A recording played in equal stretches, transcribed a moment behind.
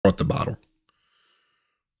Brought the bottle.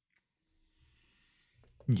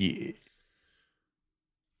 Yeah.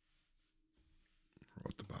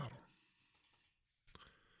 Brought the bottle.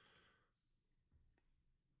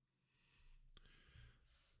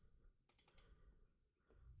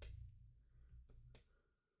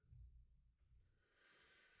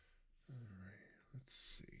 All right, let's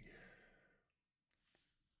see.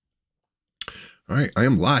 All right, I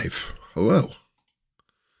am live. Hello.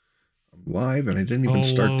 I'm live, and I didn't even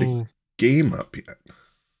start the game up yet.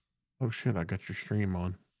 Oh shit! I got your stream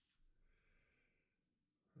on.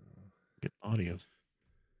 Get audio.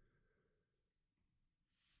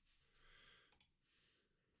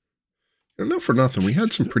 I don't know for nothing. We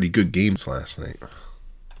had some pretty good games last night.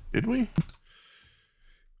 Did we?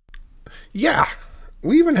 Yeah.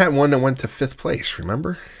 We even had one that went to 5th place,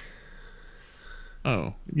 remember?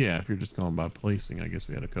 Oh, yeah. If you're just going by placing, I guess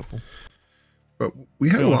we had a couple. But we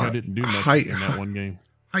had a lot. I didn't do much in that one game.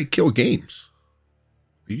 High kill games.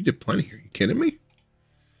 You did plenty. Are you kidding me?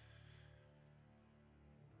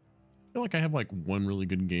 I feel like I have like one really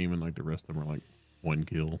good game, and like the rest of them are like 1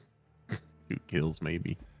 kill, 2 kills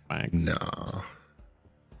maybe. Max. Nah.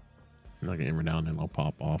 Like every now and then I'll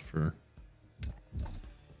pop off for.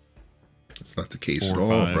 That's not the case 4, at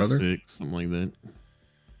all, 5, brother. 6, something like that.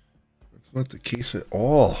 That's not the case at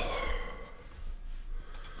all.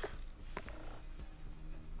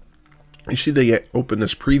 You see, they opened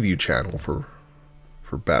this preview channel for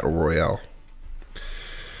Battle Royale,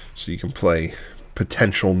 so you can play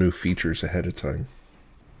potential new features ahead of time.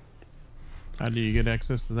 How do you get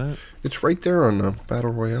access to that? It's right there on the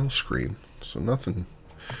Battle Royale screen, so nothing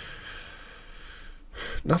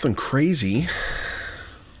crazy.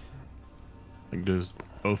 Like, does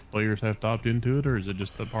both players have to opt into it, or is it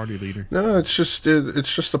just the party leader? No, it's just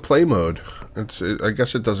a play mode. I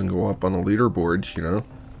guess it doesn't go up on a leaderboard, you know.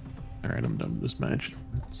 All right, I'm done with this match.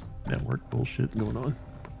 It's network bullshit going on.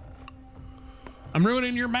 I'm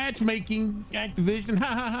ruining your matchmaking, Activision. Ha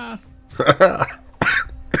ha ha.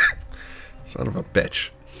 Son of a bitch.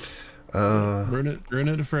 Ruin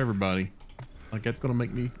it for everybody. Like, that's gonna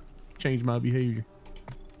make me change my behavior.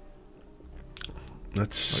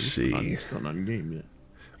 Let's see. I'm not in game yet.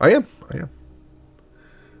 I am.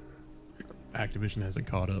 Activision hasn't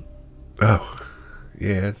caught up. Oh,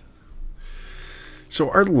 yeah. So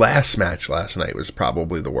our last match last night was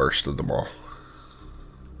probably the worst of them all.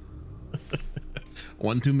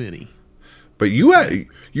 One too many. But you had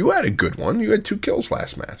a good one. You had 2 kills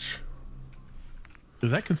last match.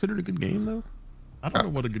 Is that considered a good game though? I don't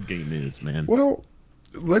know what a good game is, man. Well,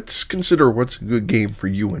 let's consider what's a good game for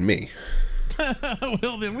you and me.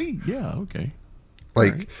 Well, then okay.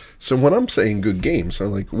 Like, right. So when I'm saying good games,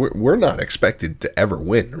 I'm like, we're not expected to ever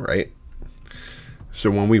win, right? So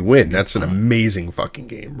when we win, that's an amazing fucking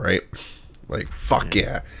game, right? Like, fuck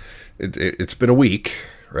yeah. It's been a week,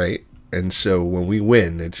 right? And so when we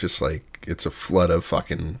win, it's just like, it's a flood of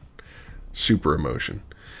fucking super emotion.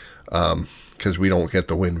 Because we don't get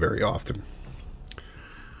the win very often.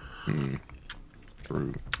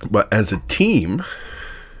 True. But as a team,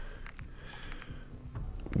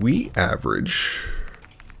 we average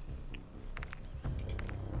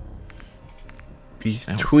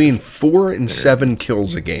between 4 and 7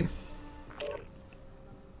 kills a game.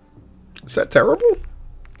 Is that terrible?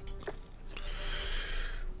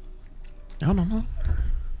 I don't know.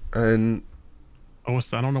 And I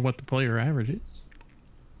don't know what the player average is.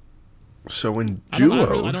 So in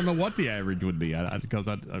duo, I don't know what the average would be. Because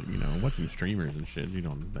I watching streamers and shit,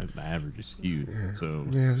 the average is skewed. Yeah. So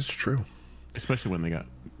yeah, that's true. Especially when they got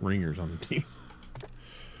ringers on the team.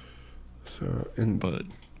 So in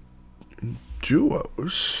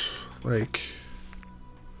duos, like,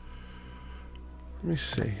 let me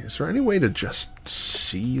see. Is there any way to just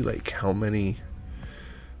see like how many?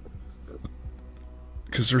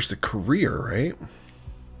 Because there's the career, right?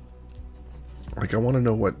 Like, I want to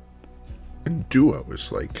know what in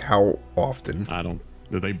duos, like how often.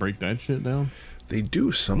 Do they break that shit down? They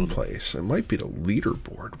do someplace. It might be the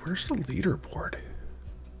leaderboard. Where's the leaderboard?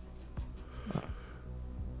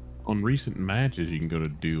 On recent matches, you can go to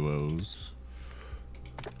duos.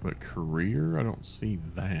 But career, I don't see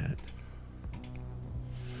that.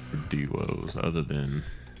 For duos, other than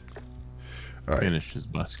finishes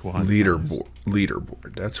by squad.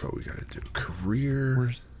 Leaderboard. That's what we got to do.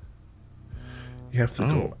 Career. You have to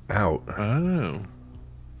go out. Oh.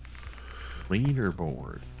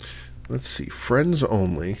 Leaderboard. Let's see. Friends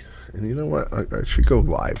only. And you know what? I should go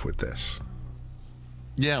live with this.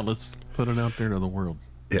 Yeah, let's put it out there to the world.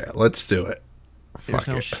 Yeah, let's do it. Here's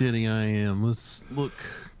how shitty I am. Let's look.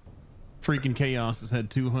 Freaking Chaos has had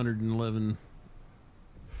 211.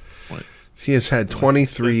 What? He has had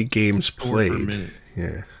 23 games score per played. minute.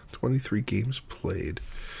 Yeah, 23 games played.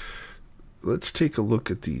 Let's take a look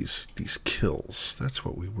at these kills. That's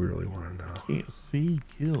what we really want to know. Can't see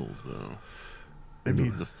kills though. Maybe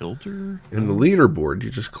the filter. In the leaderboard, you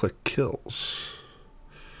just click kills,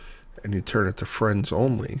 and you turn it to friends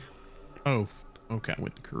only. Oh, okay.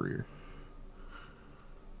 With the career.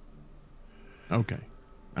 Okay.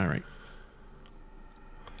 All right.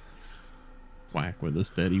 Whack with a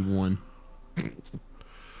steady one.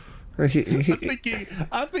 I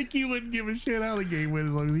think he wouldn't give a shit how the game went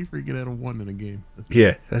as long as he freaking had a 1 in a game.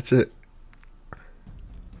 That's it.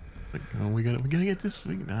 Like, oh, we gotta get this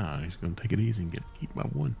thing. Nah, he's gonna take it easy and keep my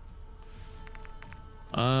 1.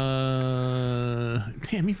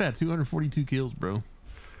 Damn, you've had 242 kills, bro.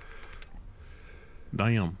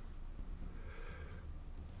 Damn.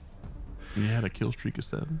 You had a kill streak of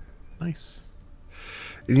 7. Nice.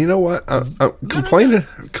 And you know what? I'm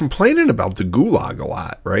complaining about the gulag a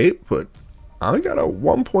lot, right? But I got a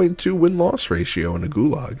 1.2 win-loss ratio in the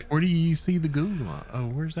gulag. Where do you see the gulag? Oh,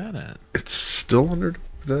 where's that at? It's still under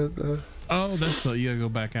the Oh, that's you gotta go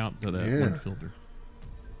back out to that one filter.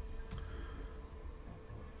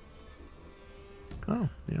 Oh,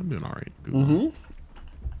 yeah, I'm doing all right.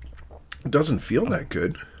 It doesn't feel that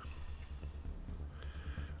good.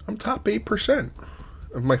 I'm top 8%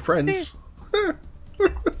 of my friends.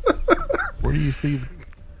 Where do you see?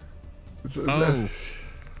 Oh,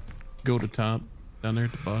 go to top down there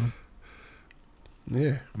at the bottom.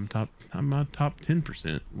 Yeah, I'm not top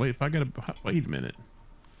 10%. Wait, if I got wait a minute.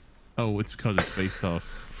 Oh, it's because it's based off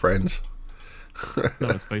friends. No,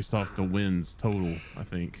 it's based off the wins total, I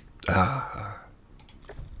think. Because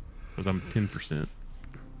I'm 10%.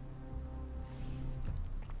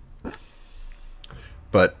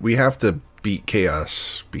 But we have to beat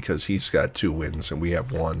Chaos because he's got 2 wins and we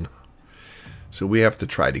have 1. So we have to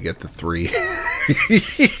try to get the 3. Yeah,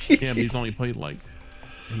 but he's played like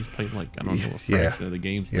I don't know a fraction of the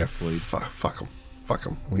games he's played. Fuck him. Fuck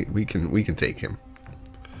him. We can take him.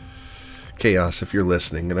 Chaos, if you're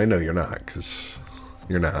listening, and I know you're not, because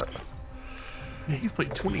you're not. Yeah, he's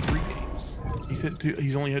played 23 games. He's had 2.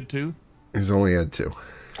 He's only had 2. He's only had 2.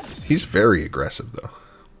 He's very aggressive, though.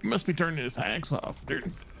 He must be turning his hacks off,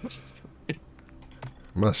 dude.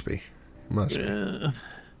 Must be. Must be. Yeah.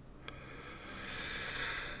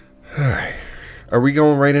 All right. Are we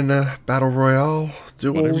going right into Battle Royale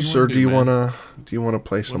duels, or do you wanna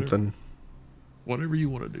play something? Whatever you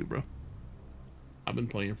want to do, bro. I've been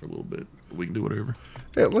playing for a little bit. We can do whatever.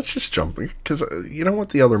 Yeah, let's just jump, because you know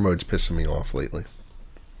what, the other mode's pissing me off lately.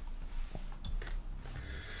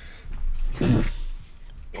 Well,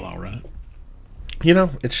 all right. You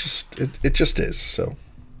know, it's just it just is. So.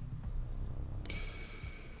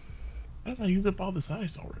 I thought I used up all this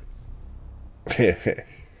ice already.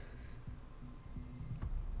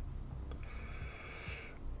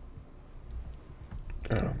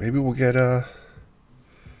 I don't know. Maybe we'll get I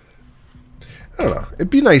don't know. It'd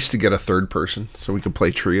be nice to get a third person so we could play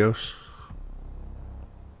trios.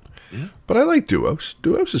 Yeah. But I like duos.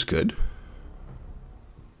 Duos is good.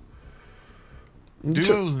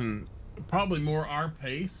 Duos and probably more our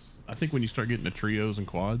pace. I think when you start getting to trios and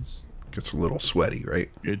quads, gets a little sweaty, right?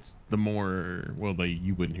 It's the more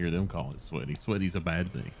you wouldn't hear them call it sweaty. Sweaty's a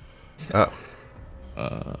bad thing.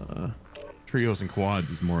 Oh. Trios and quads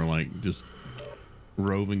is more like just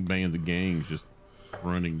roving bands of gangs just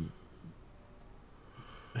running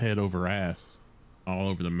head over ass all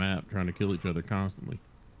over the map trying to kill each other constantly.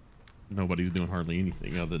 Nobody's doing hardly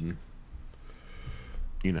anything other than,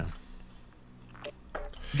 you know,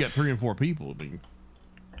 you got 3 and 4 people. I mean,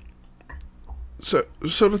 so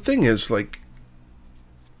the thing is, like,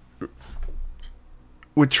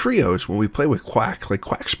 with trios, when we play with Quack, like,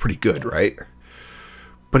 Quack's pretty good, right?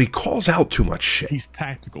 But he calls out too much shit. He's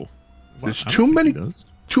tactical. There's too many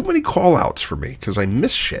call outs for me because I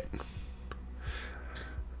miss shit.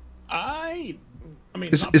 I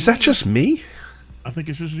mean, is that just me? I think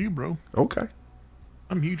it's just you, bro. Okay.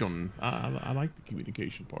 I'm huge on. I like the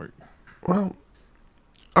communication part. Well,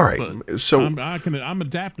 all right. But so I'm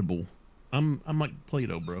adaptable. I'm like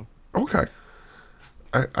Play-Doh, bro. Okay.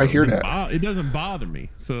 I hear that. It doesn't bother me.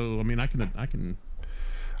 So I mean, I can.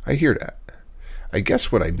 I hear that. I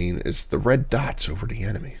guess what I mean is the red dots over the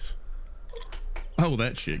enemies. Oh,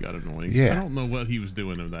 that shit got annoying. Yeah. I don't know what he was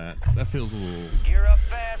doing of that. That feels a little. Gear up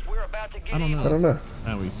fast. We're about to get I don't know.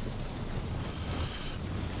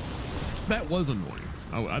 That was annoying.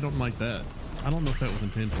 I don't like that. I don't know if that was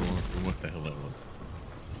intentional or what the hell that was.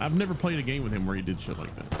 I've never played a game with him where he did shit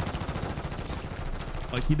like that.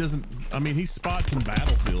 Like, he doesn't. I mean, he spots in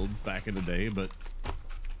Battlefield back in the day, but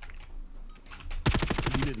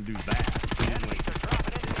he didn't do that. He didn't, like,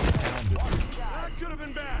 That could have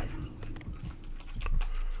been bad.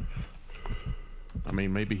 I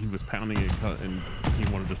mean, maybe he was pounding it and he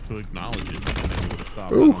wanted us to acknowledge it, and then he would have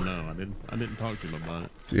stopped. Ooh. I don't know. I didn't talk to him about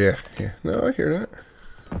it. Yeah, yeah. No, I hear that.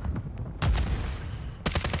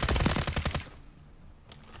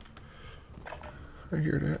 I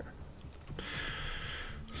hear that.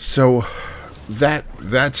 So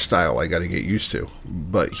that style I got to get used to,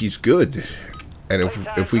 but he's good, and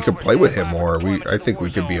if we could play with him more, I think we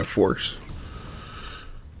could be a force.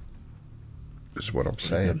 Is what I'm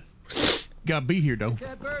saying. Gotta be here though.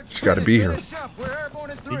 He's got to be here.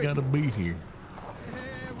 You gotta be here.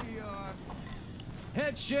 There we are.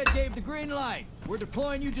 Head shed gave the green light. We're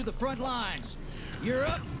deploying you to the front lines. You're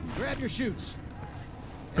up. Grab your chutes.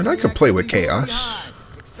 And I could play with Chaos,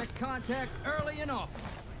 Expect contact early and often.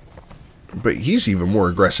 but he's even more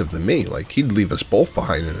aggressive than me. Like, he'd leave us both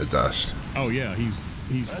behind in the dust. Oh yeah, he's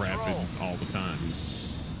rapid all the time.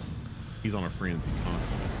 He's on a frenzy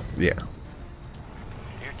constantly. Yeah.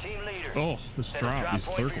 Your team leader. Oh, this Set a drop, these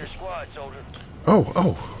point for your circles. squad, soldier.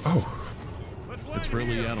 Oh. It's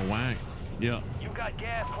really out of whack. Yeah. You got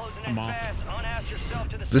gas closing I'm in off. fast. Unass yourself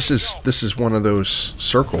to the This safe is zone. this is one of those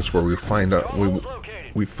circles where we find out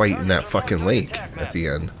we fight in that fucking lake at the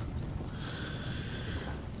end.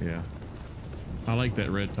 Yeah. I like that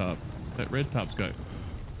red top. That red top's got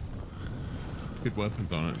good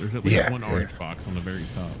weapons on it. There's at least Yeah, one yeah. orange box on the very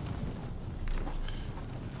top.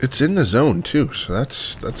 It's in the zone too, so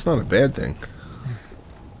that's not a bad thing.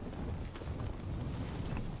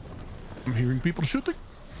 I'm hearing people shooting.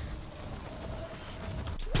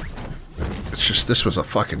 It's just this was a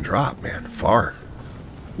fucking drop, man. Far.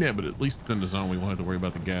 Yeah, but at least it's in the zone. We won't have to worry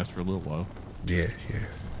about the gas for a little while. Yeah.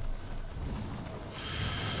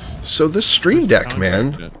 So this Stream Deck,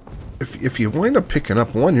 man, if you wind up picking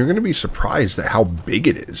up one, you're going to be surprised at how big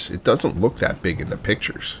it is. It doesn't look that big in the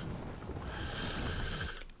pictures.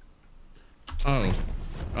 Oh,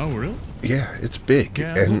 really? Yeah, it's big.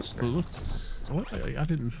 Yeah, And it looks what? I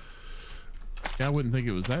didn't. Yeah, I wouldn't think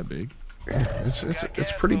it was that big.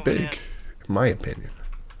 it's pretty big, in my opinion.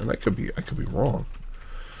 And I could be wrong.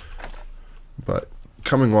 But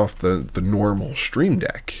coming off the normal Stream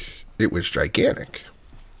Deck, it was gigantic.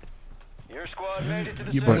 Your squad made it to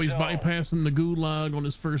the Your safe boy's zone. bypassing the gulag on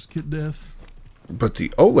his first kid death. But the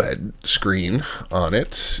OLED screen on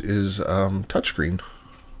it is touchscreen.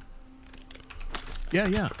 Yeah,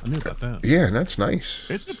 I knew about that. Yeah, and that's nice.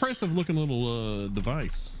 It's an impressive looking little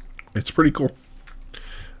device. It's pretty cool.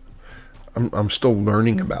 I'm still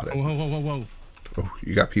learning about it. Whoa. Oh,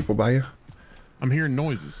 you got people by you? I'm hearing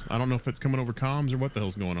noises. I don't know if it's coming over comms or what the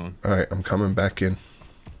hell's going on. All right, I'm coming back in.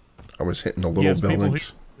 I was hitting the little Yes, people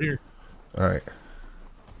buildings. here. All right.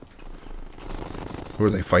 Who are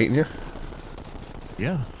they fighting you?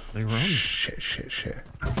 Yeah, they were on me. Shit.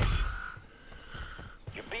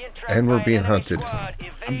 You're being tracked And we're by an being enemy hunted. squad.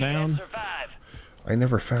 Evade I'm down. and survive. I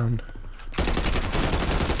never found.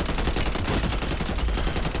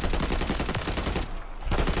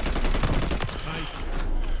 Nice.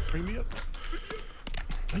 Bring me up.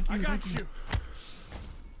 Thank you. Thank you.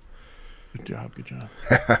 Good job.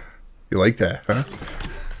 You like that, huh?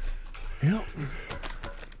 Yep.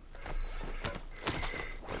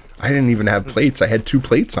 I didn't even have plates. I had 2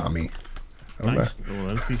 plates on me. I don't know. Nice. Well,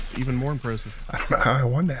 that's even more impressive. I don't know how I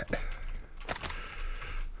won that.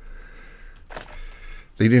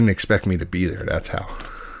 They didn't expect me to be there. That's how.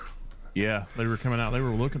 Yeah, they were coming out. They were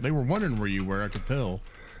looking. They were wondering where you were. I could tell.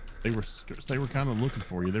 They were kind of looking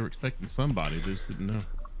for you. They were expecting somebody. They just didn't know.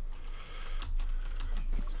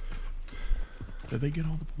 Did they get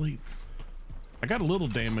all the plates? I got a little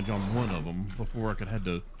damage on one of them before I could had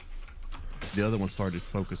to. The other one started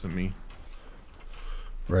focusing me.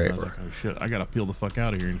 Right. I was like, oh shit! I gotta peel the fuck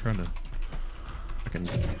out of here and try to. I can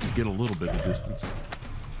get a little bit of distance.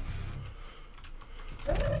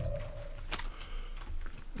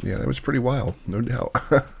 Yeah, that was pretty wild, no doubt.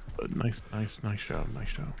 But nice shot.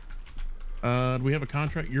 Do we have a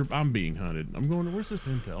contract? I'm being hunted. I'm going. Where's this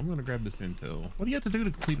intel? I'm gonna grab this intel. What do you have to do to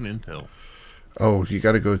complete an intel? Oh, you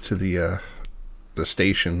got to go to the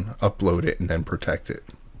station, upload it, and then protect it.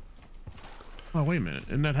 Oh wait a minute!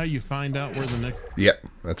 Isn't that how you find out where the next? Yep,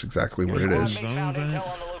 that's exactly what it is. Zones at? Intel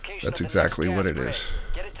on the location That's of the exactly next what gas it spread. is.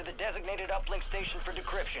 Get it to the designated uplink station for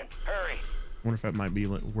decryption. Hurry. Wonder if that might be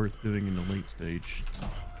worth doing in the late stage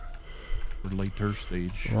or later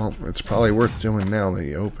stage. Well, it's probably worth doing now that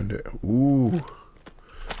you opened it. Ooh,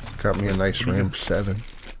 got me a nice Ram 7,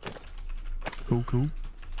 Cool.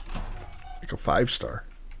 like a 5-star.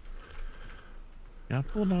 Yeah, I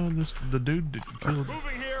pulled on this. The dude that killed,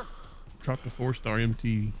 Moving here. dropped a 4-star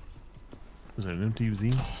MT Was that an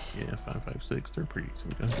MTZ? Yeah, 5.56. They're pretty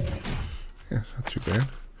decent guns. Yeah, it's not too bad.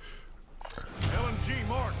 LMG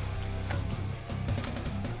marked.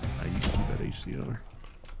 I used to do that HCR.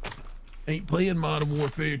 Ain't playing Modern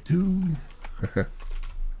Warfare 2.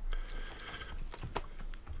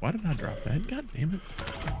 Why did I drop that? God damn it.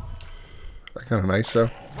 That kind of nice though.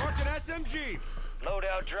 Marking SMG.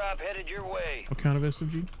 Loadout drop headed your way. What kind of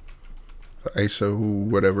SMG? The ISO,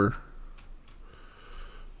 whatever.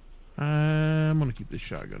 I'm gonna keep this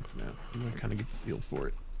shotgun for now. I'm gonna kind of get the feel for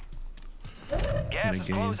it. Gas is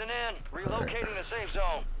game. closing in. Relocating the safe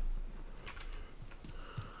zone.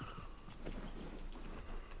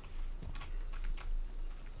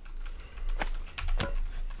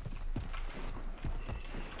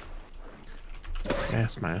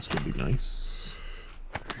 Gas mask would be nice.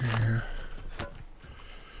 Yeah.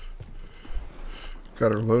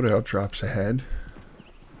 Got our loadout drops ahead.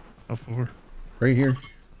 How far? Right here.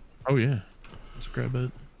 Oh yeah. Let's grab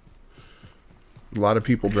it. A lot of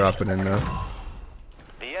people dropping in now.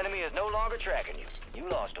 The enemy is no longer tracking you. You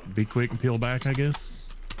lost them. Be quick and peel back, I guess.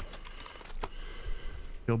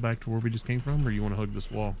 Peel back to where we just came from, or you want to hug this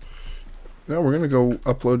wall? No, we're gonna go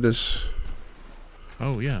upload this.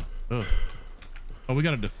 Oh yeah. Oh, we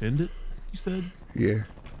gotta defend it. You said? Yeah.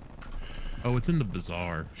 Oh, it's in the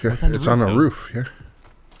bazaar. Yeah, Oh, it's on the though. roof. Yeah.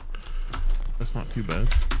 That's not too bad.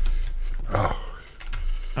 Oh,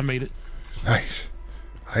 I made it. nice.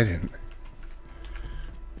 I didn't.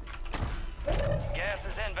 Gas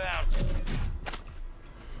is inbound.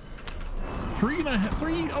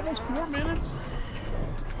 almost 4 minutes?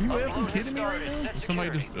 You effing kidding me right now?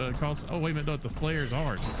 Somebody just calls. Oh, wait a minute. No, it's the flare's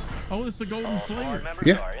ours. Oh, it's the golden flare.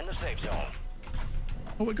 Yeah. Are in the safe zone.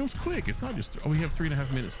 Oh, it goes quick. It's not just. Oh, we have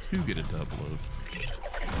 3.5 minutes to get it to upload.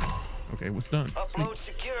 Okay, what's done? Sweet. Upload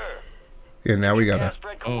secure. Yeah, now we gotta. Gas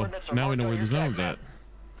spread Oh, coordinates are now we marked know on where the your zone's tag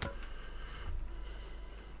at.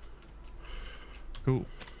 Cool.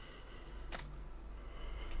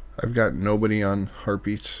 I've got nobody on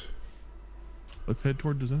heartbeats. Let's head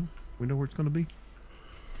toward the zone. We know where it's going to be.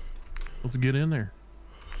 Let's get in there.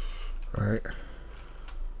 All right.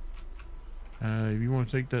 If you want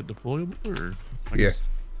to take that deployable, or I Yeah. guess-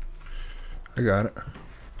 I got it.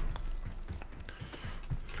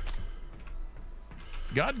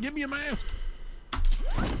 God, give me a mask.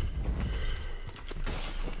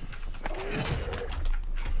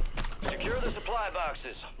 Secure the supply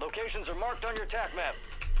boxes. Locations are marked on your TAC map.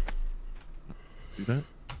 Do that.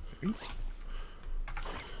 Okay.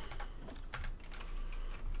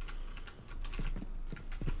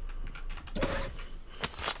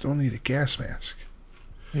 Still need a gas mask.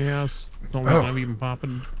 Yeah, it's the only Oh. time I'm even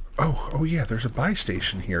popping. Oh yeah, there's a buy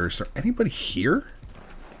station here. Is there anybody here?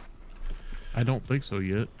 I don't think so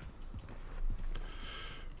yet.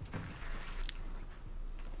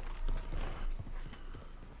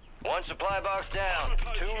 One supply box down.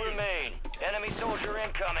 2 remain. Enemy soldier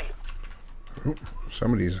incoming. Oh,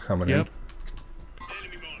 somebody's coming Yep.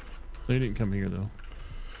 They didn't come here though. in.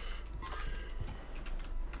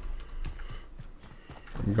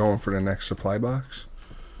 I'm going for the next supply box.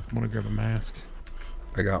 I'm gonna grab a mask.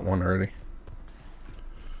 I got one already.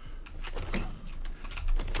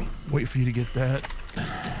 Wait for you to get that.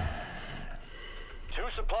 2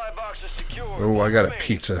 supply boxes secured. Oh, I got a Remain.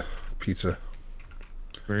 pizza.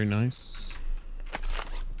 Very nice.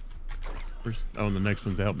 Where's, oh, and the next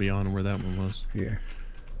one's out beyond where that one was. Yeah.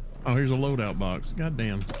 Oh, here's a loadout box. God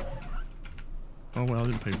damn. Oh well, I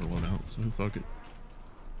didn't pay for loadout, so fuck it.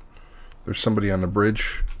 There's somebody on the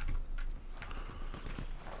bridge.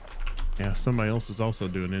 Yeah, somebody else is also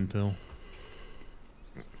doing intel.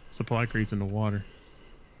 Supply crates in the water.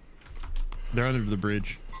 They're under the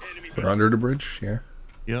bridge. They're under the bridge. Yeah.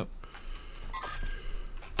 Yep.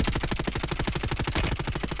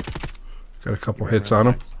 Got a couple hits on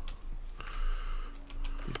them.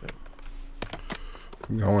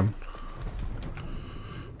 I'm going.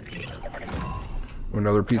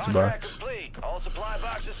 Another pizza Contract box. complete. All supply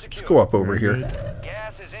boxes Let's secured. go up over Very here. good.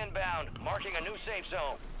 Gas is inbound. Marking a new safe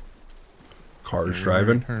zone. Car's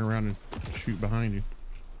driving. Turn around and shoot behind you.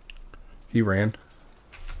 He ran.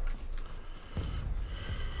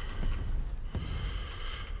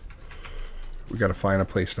 We gotta find a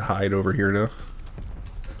place to hide over here now.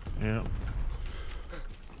 Yeah.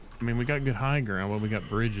 I mean, we got good high ground, but we got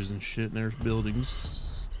bridges and shit, and there's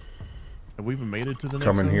buildings. Have we even made it to the next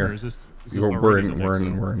Coming zone, here. or is this We're already in. the We're next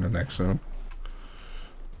in. zone? We're in the next zone.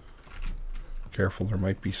 Careful, there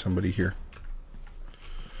might be somebody here.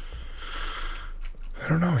 I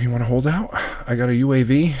don't know. You want to hold out? I got a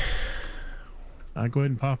UAV. Go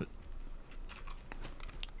ahead and pop it.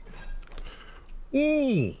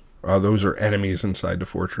 Ooh! Those are enemies inside the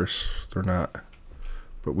fortress. they're not.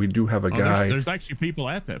 But we do have a Oh, guy. there's actually people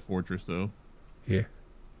at that fortress, though. Yeah.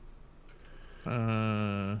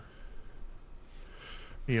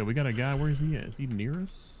 Yeah, we got a guy. Where is he at? Is he near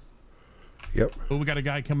us? Yep. Oh, we got a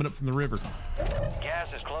guy coming up from the river. Gas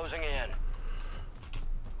is closing in.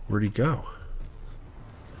 Where'd he go?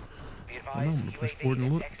 Be I don't know, I'm advised, gonna push UAV forward and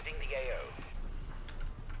is look. exiting the AO.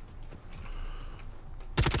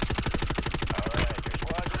 Alright, your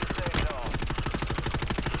squad's in the safe zone.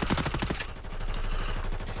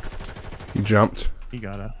 He jumped. He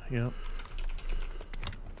got a, yep.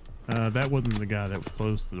 That wasn't the guy that was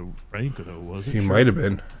close to the rank, though, was it? He might have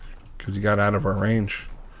been, because he got out of our range.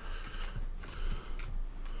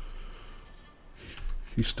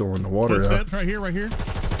 He's still in the water, though. Footsteps right here, right here.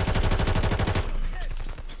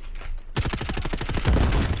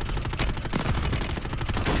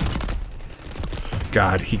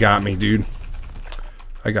 God, he got me, dude.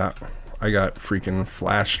 I got freaking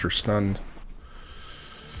flashed or stunned.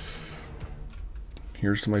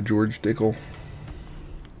 Here's to my George Dickel.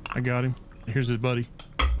 I got him. Here's his buddy.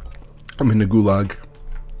 I'm in the gulag.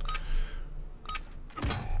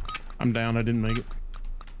 I'm down. I didn't make it.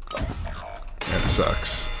 That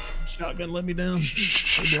sucks. Shotgun let me down.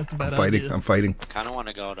 Maybe that's a bad I'm fighting. idea. I'm fighting. Kind of want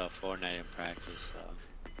to go to Fortnite and practice.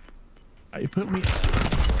 You put me.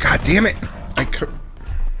 God damn it! I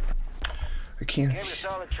can't. Give it a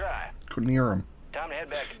solid try. Couldn't hear him. Time to head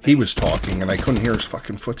back to He was talking, and I couldn't hear his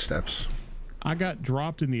fucking footsteps. I got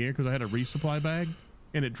dropped in the air because I had a resupply bag,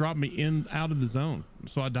 and it dropped me out of the zone.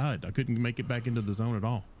 So I died. I couldn't make it back into the zone at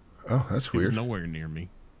all. Oh, that's It was weird. nowhere near me.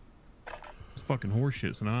 It's fucking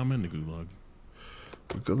horseshit. So now I'm in the gulag.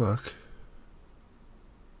 Well, good luck.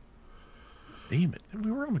 Damn it.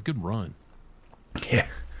 We were on a good run. Yeah.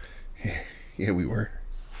 Yeah, we were.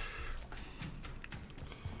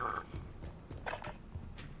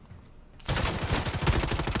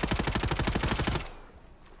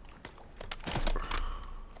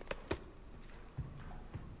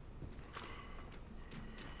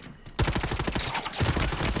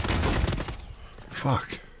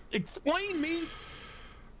 Fuck. Explain me.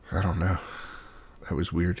 I don't know. That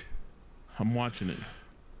was weird. I'm watching it.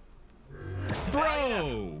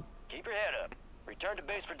 Bro! Keep your head up. Return to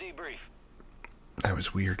base for debrief. That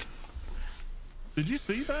was weird. Did you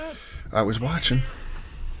see that? I was watching.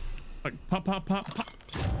 Like pop, pop, pop, pop.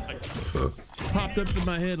 Like, popped up in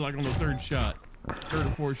my head like on the third shot. Third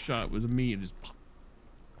or fourth shot was me and just pop.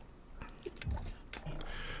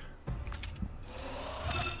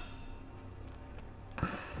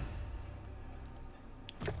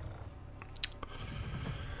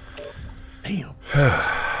 Damn.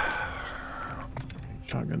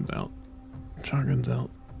 Shotgun's out. Shotgun's out.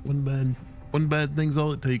 One bad thing's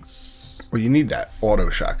all it takes. Well, you need that auto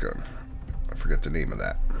shotgun. I forget the name of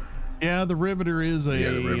that. Yeah, the Riveter is a Yeah,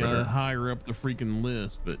 the Riveter. higher up the freaking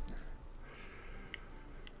list, but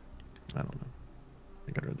I don't know. I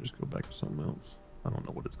think I'd rather just go back to something else. I don't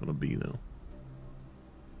know what it's going to be though.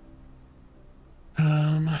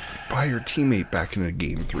 Buy your teammate back in a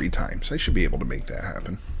game 3 times. I should be able to make that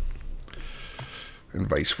happen. And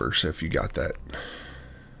vice versa if you got that.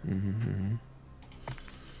 Mm-hmm.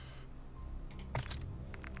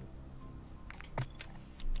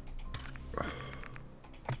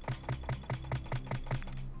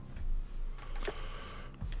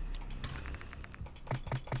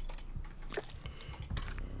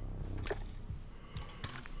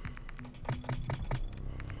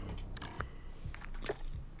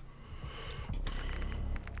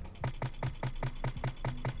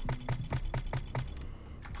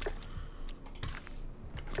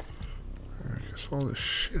 I guess all this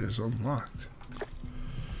shit is unlocked.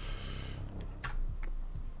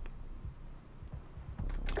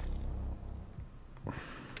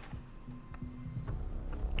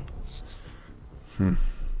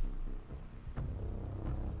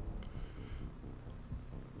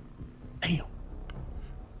 Damn.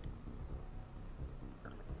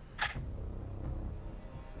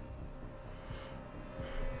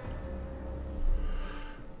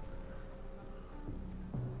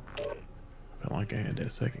 Felt like I had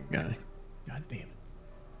that second guy. God damn it.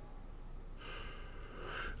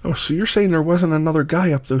 Oh, so you're saying there wasn't another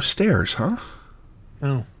guy up those stairs, huh?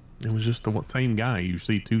 No, it was just the same guy. You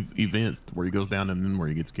see 2 events where he goes down and then where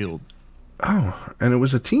he gets killed. Oh, and it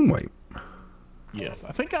was a team wipe. Yes,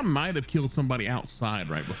 I think I might have killed somebody outside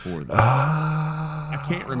right before that. Ah. I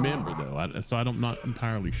can't remember though, so I'm not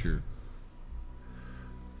entirely sure.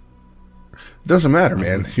 Doesn't matter,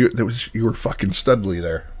 man. You were fucking Studley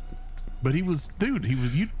there. But he was, dude. He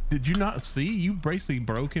was. You did you not see? You basically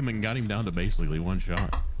broke him and got him down to basically 1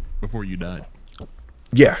 shot before you died.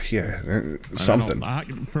 Yeah, something.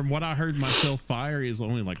 From what I heard, myself fire is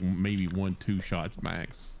only like maybe 1-2 shots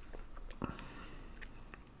max.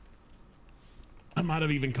 I might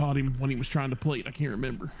have even caught him when he was trying to plate. I can't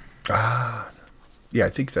remember. Yeah, I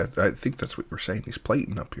think that's what we're saying. He's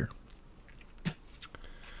plating up here.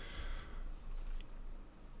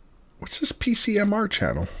 What's this PCMR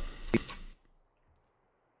channel?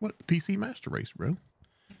 What? PC Master Race, bro.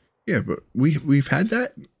 Yeah, but we've had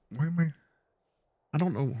that. Why am I? I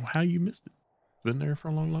don't know how you missed it. Been there for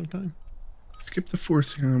a long, long time. Skip the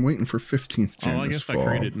 4th. I'm waiting for 15th gen. Oh, I guess fall. I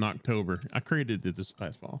created it in October. I created it this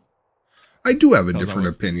past fall. I do have a different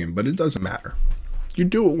opinion, but it doesn't matter. You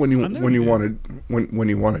do it when you want to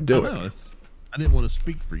do it. I didn't want to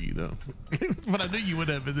speak for you though, but I knew you would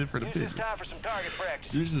have a different opinion. Time for some target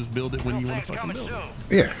practice. You just build it when you want to fucking build it.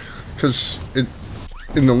 Yeah, because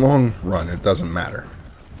in the long run, it doesn't matter.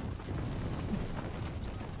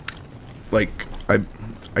 Like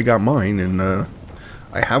I got mine, and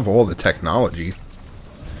I have all the technology.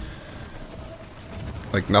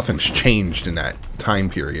 Like nothing's changed in that time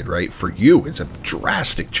period, right? For you, it's a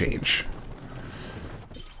drastic change.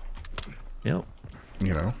 Yep.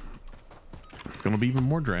 You know. It's gonna be even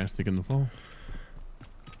more drastic in the fall.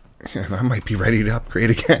 And I might be ready to upgrade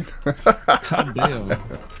again. God damn.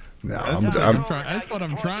 No, that's what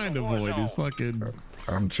I'm trying to avoid is fucking.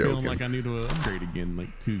 I'm joking. Feeling like I need to upgrade again like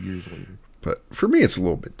 2 years later. But for me, it's a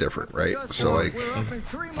little bit different, right? So like, I'm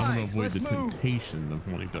gonna avoid the temptation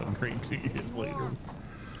of wanting to upgrade 2 years later.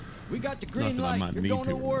 We got the green light. You're going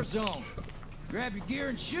to Warzone. Grab your gear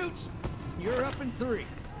and shoot. You're up in 3.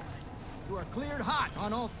 You are cleared hot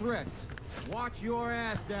on all threats. Watch your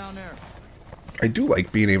ass down there. I do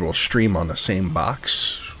like being able to stream on the same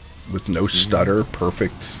box with no stutter,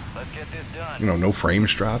 perfect. Let's get this done. You know, no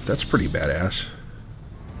frames dropped. That's pretty badass.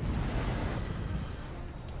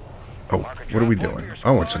 Oh, what are we doing?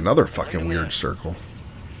 Oh, it's another fucking weird circle.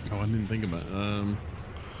 Oh, I didn't think about it.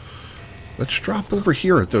 Let's drop over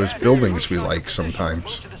here at those buildings we like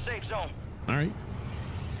sometimes. All right.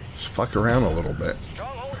 Just fuck around a little bit.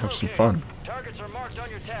 Have some fun. Targets are marked on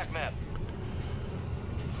your TAC map.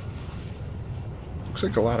 Looks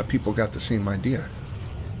like a lot of people got the same idea.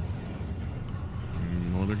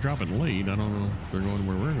 Well, they're dropping late. I don't know if they're going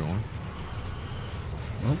where we're going.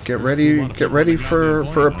 Well, get ready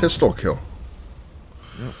for a pistol kill.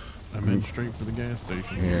 Yep. I'm heading straight for the gas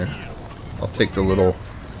station. Yeah. I'll take the little.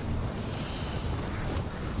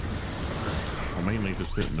 I'll mainly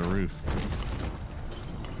just hitting the roof.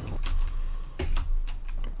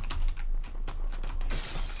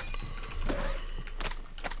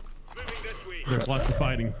 There's lots of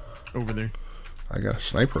fighting over there. I got a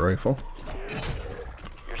sniper rifle.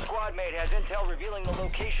 Your squad mate has intel revealing the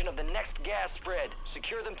location of the next gas spread.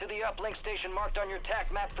 Secure them to the uplink station marked on your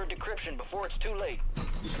TAC map for decryption before it's too late.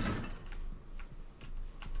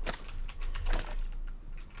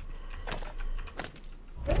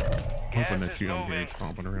 Hoping that you don't hear it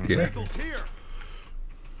stomping around. Yeah.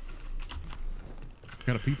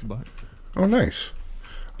 Got a pizza box. Oh, nice.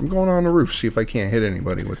 I'm going on the roof, see if I can't hit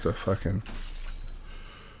anybody with the fucking...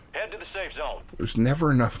 Head to the safe zone. There's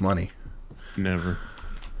never enough money. Never.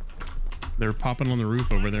 They're popping on the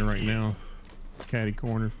roof over there right now. Caddy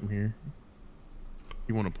corner from here.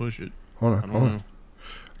 You want to push it? Hold on, hold on.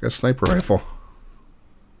 I got a sniper rifle.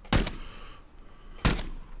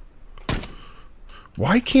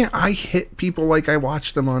 Why can't I hit people like I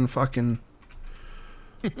watch them on fucking...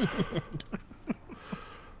 You're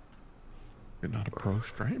not a pro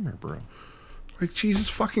streamer, bro. Like, Jesus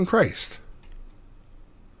fucking Christ.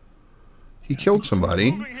 He killed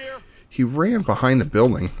somebody. He ran behind the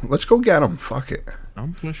building. Let's go get him. Fuck it.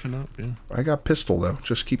 I'm pushing up, yeah. I got pistol, though.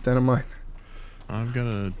 Just keep that in mind. I've got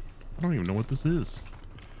a... I don't even know what this is.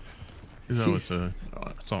 Oh, it's a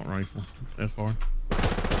assault rifle. FR.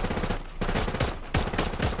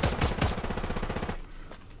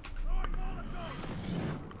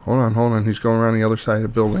 Hold on. He's going around the other side of the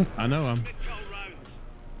building. I know,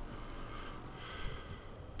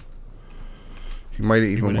 He might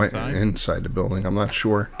have even went inside? inside the building. I'm not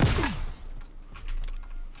sure.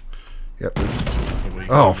 Yep.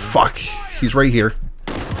 Oh, fuck. He's right here.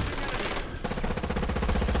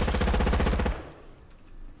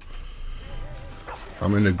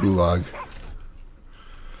 I'm in the gulag.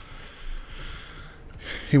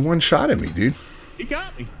 He one-shotted me, dude. He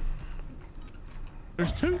got me.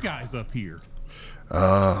 There's 2 guys up here.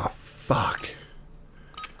 Fuck.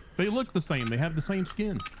 They look the same. They have the same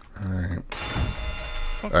skin.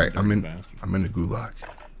 All right, I'm in the gulag.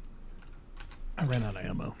 I ran out of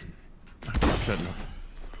ammo. Shutting up.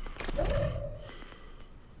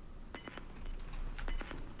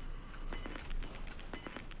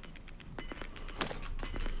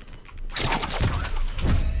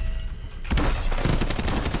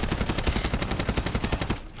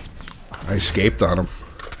 I escaped on him.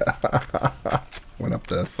 Went up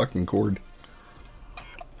the fucking cord.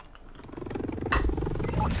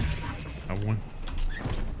 I won.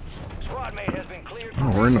 Squad mate has been cleared.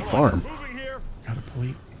 Oh, we're in the farm. Moving here. Got a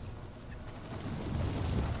plate.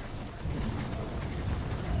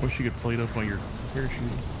 Wish you could plate up on your parachute.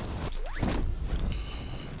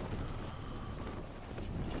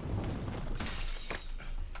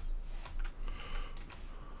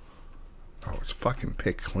 Oh, it's fucking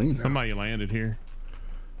picked clean now. Somebody landed here.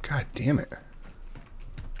 God damn it.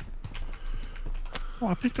 Oh,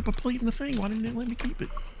 I picked up a plate in the thing. Why didn't it let me keep it?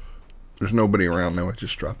 There's nobody around now. I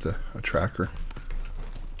just dropped a tracker.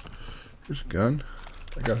 Here's a gun.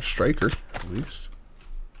 I got a striker, at least.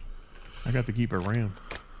 I got to keep a ram.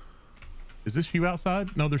 Is this you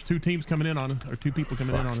outside? No, there's two teams coming in on us, or two people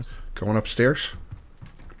coming in on us. Going upstairs?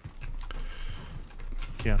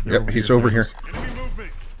 Yeah. Yep, he's over here. Enemy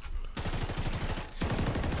movement.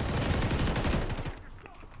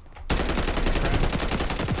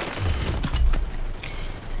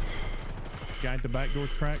 Guy at the back door's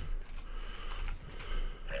cracked.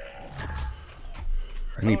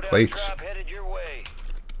 I need plates. Drop headed your way.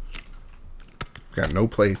 Got no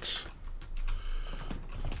plates.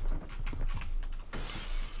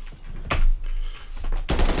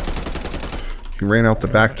 He ran out the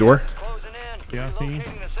back door. Closing in. Yeah, I see him.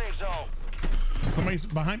 Relocating the safe zone. Somebody's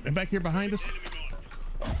back here behind us.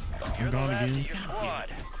 You're I'm the gone last again. of your squad.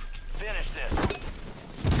 Finish this.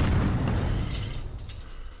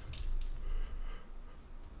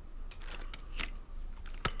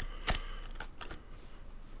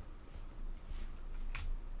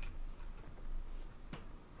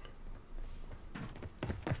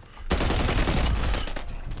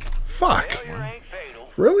 Fuck. Failure ain't fatal.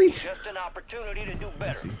 Really? Just an opportunity to do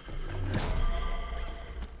better.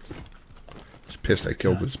 He's pissed I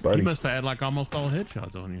killed his He buddy. must have had like almost all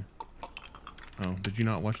headshots on you. Oh, did you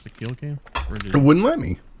not watch the kill cam? Or did It wouldn't let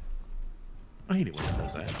me. I hate it when it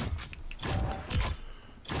does that.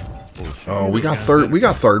 Bullshit. Oh, we got Yeah, third. that- We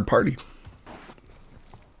got third party.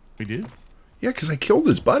 We did? Yeah, because I killed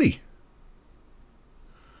his buddy.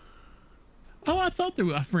 Oh, I thought that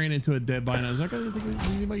I ran into a dead body and I was like, I didn't think there was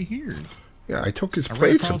anybody here. Yeah, I took his I ran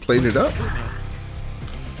plates and across plated the- up.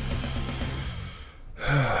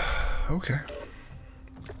 Okay.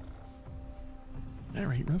 All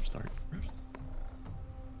right, rough start.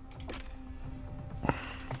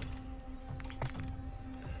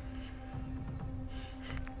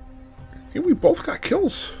 Yeah, we both got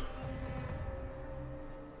kills.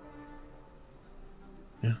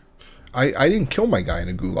 Yeah. I didn't kill my guy in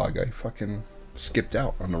a gulag. I fucking skipped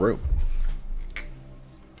out on the rope.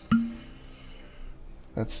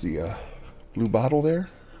 That's the blue bottle there.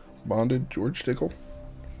 Bonded George Dickel.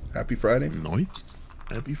 Happy Friday. Nice.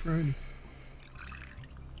 Happy Friday.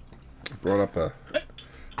 Brought up a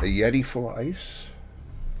Yeti full of ice.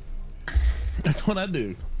 That's what I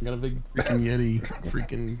do. I got a big freaking Yeti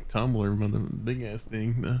freaking tumbler, mother big ass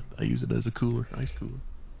thing. I use it as a cooler, ice cooler.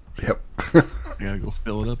 Yep. I gotta go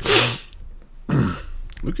fill it up.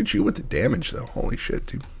 Look at you with the damage, though. Holy shit,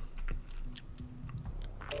 dude.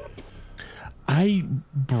 I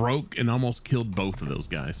broke and almost killed both of those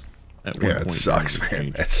guys at one Yeah, point. it sucks, during the man.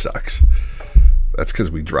 game. That sucks. That's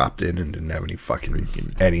because we dropped in and didn't have any fucking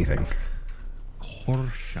anything.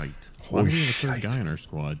 Horseshite. Why do we have a third Horseshite. guy in our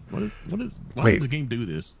squad? Why Wait. does the game do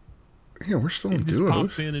this? Yeah, we're still in It just duos.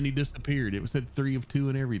 popped in and he disappeared. It said 3 of 2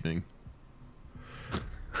 and everything.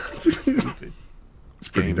 Stupid. It's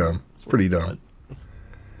pretty dumb. It's pretty dumb.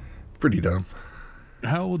 Pretty dumb.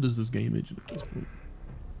 How old is this game engine at this point?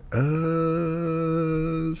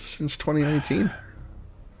 Since 2019.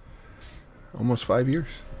 Almost 5 years.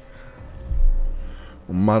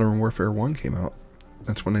 When Modern Warfare 1 came out,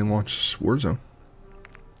 that's when they launched Warzone.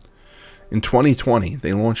 In 2020,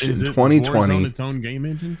 they launched it in 2020. Warzone its own game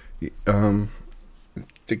engine? I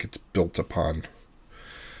think it's built upon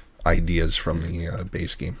ideas from the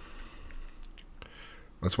base game.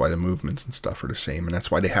 That's why the movements and stuff are the same, and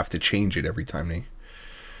that's why they have to change it every time they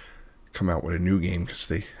come out with a new game, because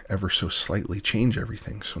they ever so slightly change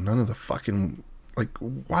everything. So none of the fucking, like,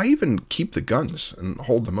 why even keep the guns and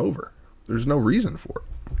hold them over? There's no reason for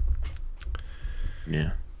it.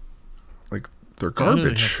 Yeah. Like, they're Why do they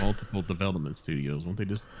garbage. have multiple development studios? Won't they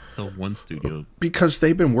just tell one studio? Because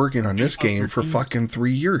they've been working on this Out their game for teams. fucking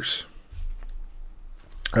 3 years.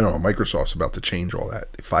 I don't know. Microsoft's about to change all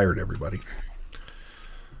that. They fired everybody.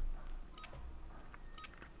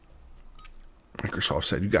 Microsoft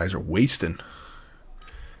said, you guys are wasting.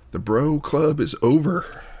 The bro club is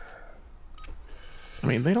over. I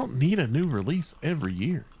mean, they don't need a new release every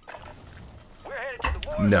year. We're headed to the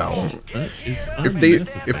war No.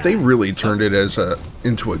 If If they really turned it as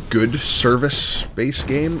into a good service-based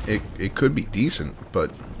game, it could be decent.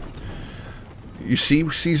 But you see,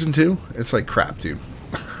 season 2, it's like crap, dude.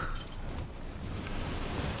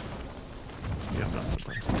 Yeah, I'm not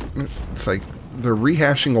surprised. It's like they're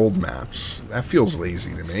rehashing old maps. That feels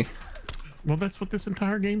lazy to me. Well, that's what this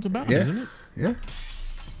entire game's about, Yeah. isn't it? Yeah.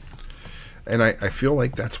 And I feel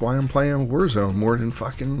like that's why I'm playing Warzone more than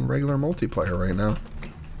fucking regular multiplayer right now.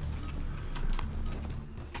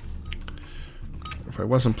 If I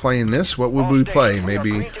wasn't playing this, what would we play?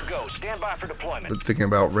 Maybe we're thinking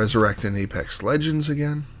about resurrecting Apex Legends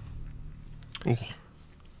again. Oh,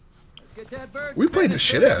 Let's get that bird We played the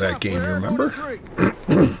spinning. shit out of that game, you remember?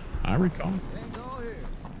 I recall. Hands all here.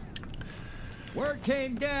 Word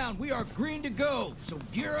came down. We are green to go. So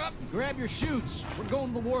gear up and grab your chutes. We're going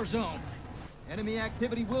to the war zone. Enemy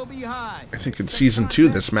activity will be high. I think in Season 2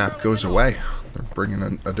 this map goes away. They're bringing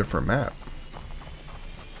a different map.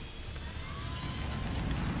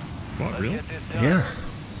 What, really? Yeah.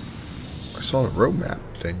 I saw the roadmap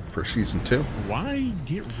thing for Season 2. Why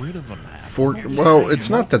get rid of a map? Well, it's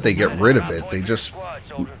not that they get rid of it. They just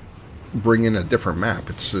bring in a different map.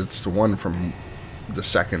 It's the one from the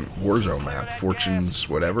second Warzone map, Fortunes,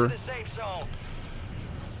 whatever.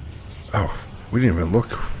 Oh, we didn't even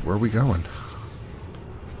look. Where are we going?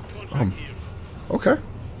 Okay.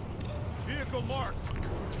 Vehicle marked.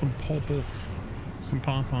 Some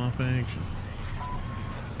pop-off action.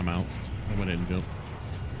 I'm out. I went in and go.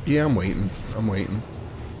 Yeah, I'm waiting.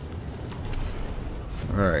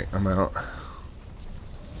 Alright, I'm out.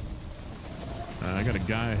 I got a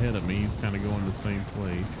guy ahead of me. He's kind of going the same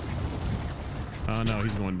place. Oh, no,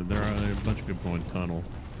 he's going to... There are a bunch of people going tunnel.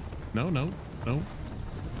 No. Now,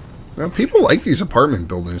 people like these apartment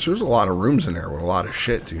buildings. There's a lot of rooms in there with a lot of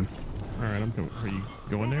shit, dude. Alright, I'm going. Are you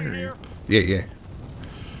going there? Or you... Yeah.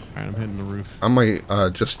 Alright, I'm hitting the roof. I might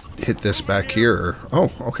just hit this back here.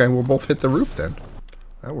 Oh, okay, we'll both hit the roof then.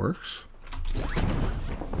 That works.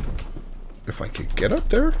 If I could get up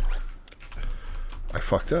there? I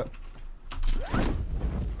fucked up.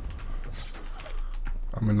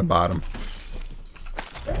 I'm in the bottom.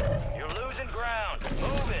 You're losing ground.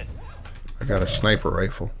 Move it. I got a sniper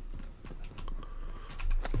rifle.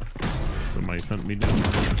 Somebody's hunting me down.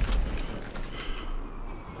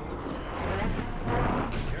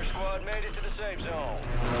 Your squad made it to the safe zone.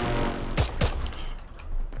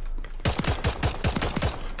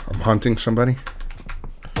 I'm hunting somebody. Are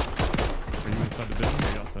you inside the building or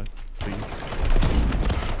are you outside? See you.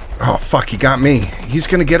 Oh, fuck, he got me. He's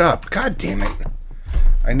gonna get up. God damn it.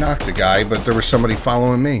 I knocked the guy, but there was somebody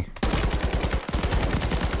following me.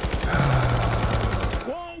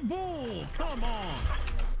 Whoa, bull! Come on!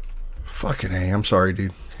 Fucking A. I'm sorry,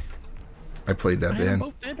 dude. I played that I had bad.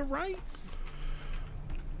 both dead to rights.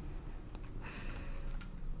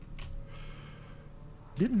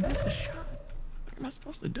 Didn't miss a shot. What am I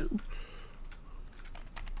supposed to do?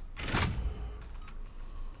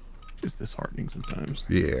 It's disheartening sometimes.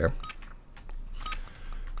 Yeah.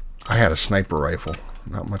 I had a sniper rifle.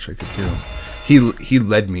 Not much I could do. He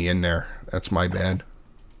led me in there. That's my bad.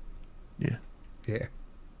 Yeah. Yeah.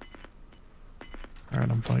 Alright,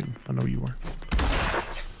 I'm fighting. I know you are.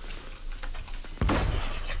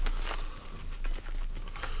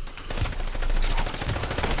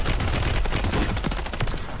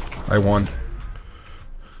 I won.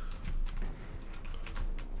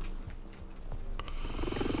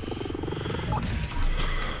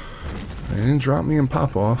 They didn't drop me in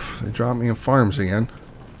Pop-Off. They dropped me in Farms again.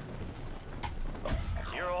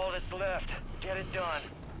 You're all that's left. Get it done.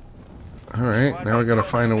 Alright, now I gotta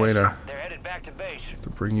find a way to They're headed back to base.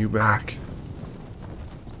 bring you back.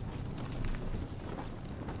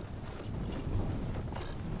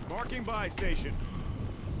 Marking buy station.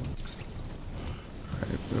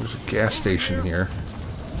 There's a gas station here.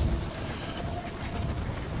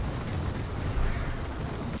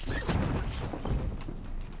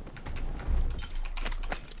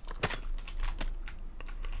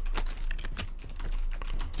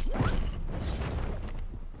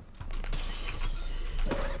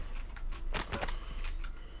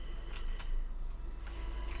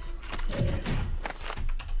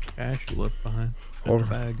 Cash you left behind. Hold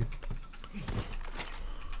Hold on. bag.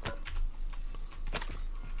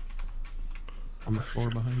 On the floor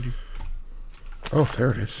behind you. Oh,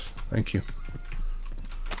 there it is. Thank you.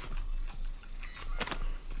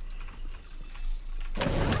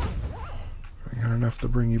 I got enough to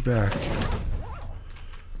bring you back.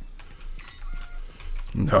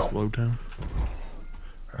 No. Slow down.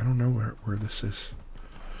 I don't know where this is.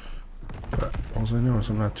 But all I know is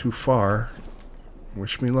I'm not too far.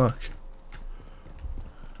 Wish me luck.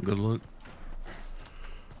 Good luck.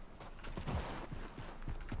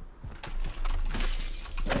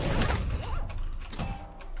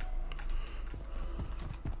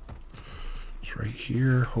 It's right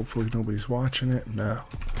here. Hopefully nobody's watching it. No.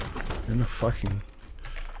 In the fucking...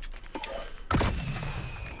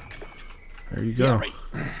 There you go. Yeah, right.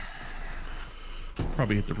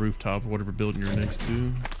 Probably hit the rooftop, whatever building you're next to.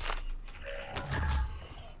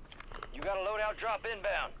 You got a loadout drop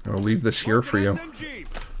inbound. I'll leave this here for you. SMG.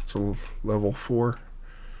 It's a level 4.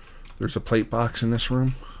 There's a plate box in this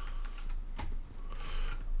room.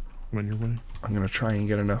 On your way. I'm gonna try and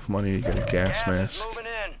get enough money to get a gas Gas mask. is moving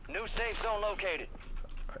in. New safe zone located.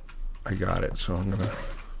 I got it, so I'm gonna...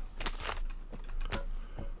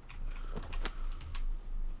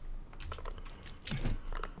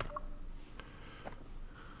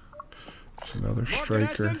 There's another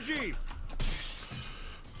striker. SMG.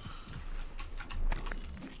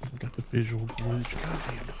 Got the visual glitch.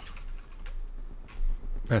 Goddamn.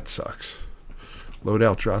 That sucks.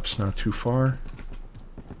 Loadout drop's not too far.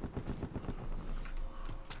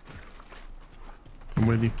 I'm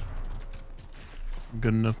with you.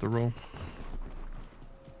 Good enough to roll.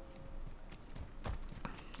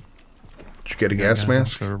 Did you get a gas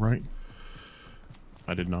mask? Right.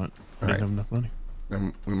 I did not. I didn't have enough money.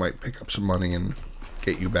 Then we might pick up some money and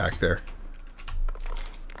get you back there.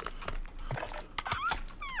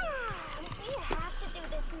 We have to do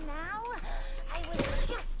this now. I was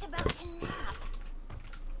just about to nap.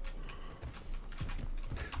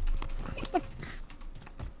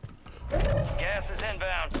 Gas is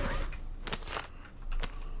inbound.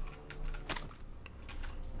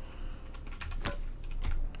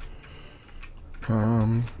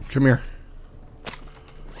 Come here.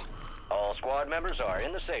 All squad members are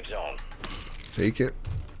in the safe zone. Take it.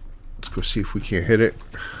 Let's go see if we can hit it.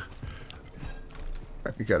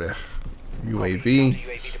 We got a UAV,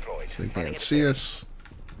 UAV deployed. so they can't see us.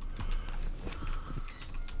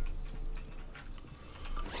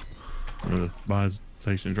 The buy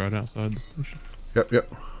station's right outside the station. Yep,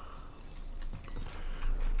 yep.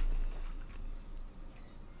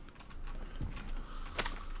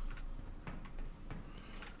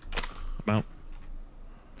 I'm out.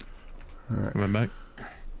 Alright. Coming back.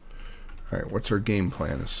 Alright, what's our game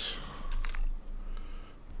plan? Is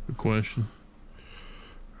Good question.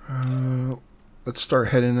 let's start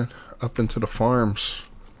heading up into the farms.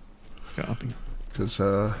 Copy. Because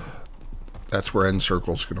that's where End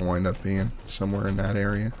Circle's going to wind up being. Somewhere in that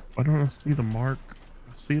area. Why don't I see the mark?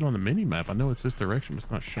 I see it on the mini map. I know it's this direction, but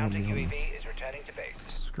it's not showing Counting me on UAV is returning to base.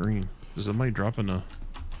 the screen. Is somebody dropping a...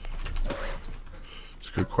 It's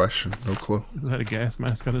a good question. No clue. Is that a gas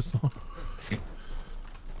mask I just saw?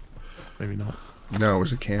 Maybe not. No, it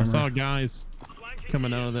was a I saw camera. guys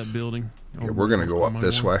coming out of that building. Yeah, we're going to go on up my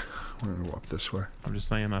this one. way. We're going to go up this way. I'm just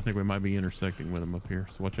saying, I think we might be intersecting with them up here,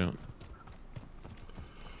 so watch out.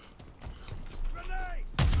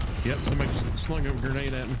 Yep, somebody just slung a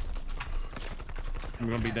grenade at me. I'm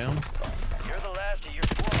gonna be down. You're the last of your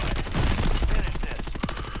squad. Finish this.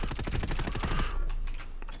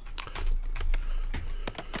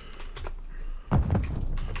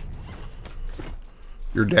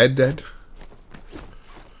 You're dead?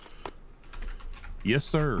 Yes,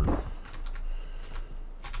 sir.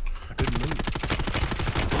 I couldn't move.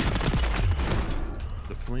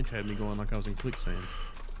 The flinch had me going like I was in quicksand.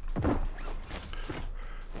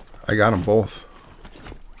 I got them both.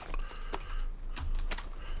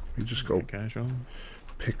 You just go Got cash on.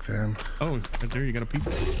 pick them. Oh, right there, you got a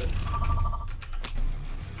pizza.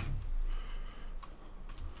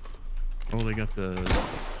 Oh, they got the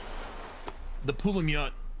pulling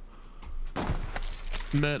yacht.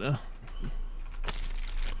 Meta.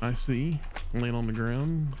 I see. Laying on the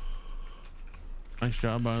ground. Nice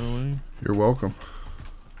job, by the way. You're welcome.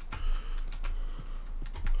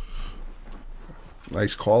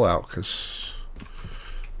 Nice call out, because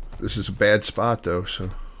this is a bad spot though, so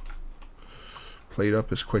play it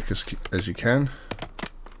up as quick as you can.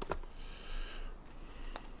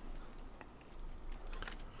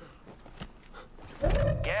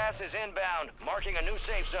 Gas is inbound, marking a new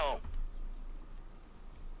safe zone.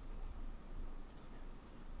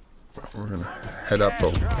 We're gonna head up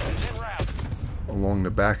Gas drop is en route. along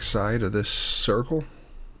the back side of this circle.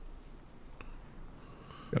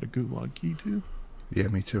 Got a gulag key too. Yeah,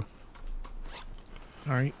 me too.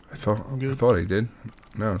 All right. I thought Good. I did.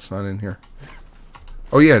 No, it's not in here.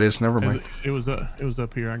 Oh yeah, it is. Never mind. It was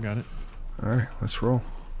up here. I got it. All right, let's roll.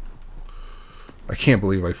 I can't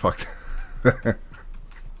believe I fucked.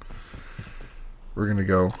 We're gonna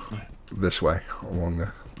go this way along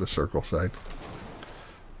the circle side.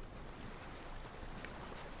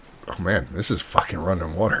 Oh man, this is fucking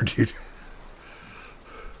running water, dude.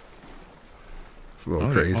 It's a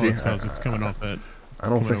little crazy. It's 'cause it's coming off that. I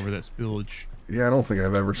don't think over that spillage. Yeah, I don't think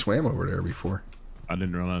I've ever swam over there before. I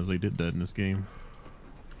didn't realize they did that in this game.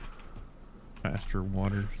 Faster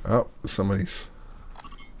water. Oh, somebody's.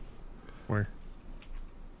 Where?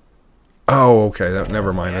 Oh, okay.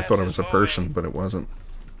 Never mind. I thought it was a person, but it wasn't.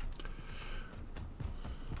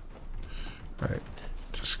 All right.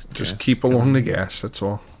 Just keep along the gas. That's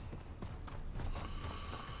all.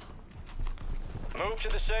 Move to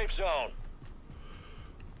the safe zone.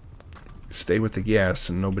 Stay with the gas,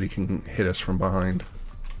 and nobody can hit us from behind.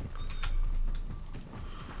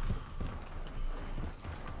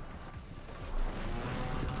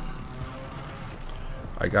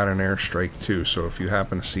 I got an airstrike too, so if you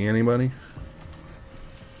happen to see anybody,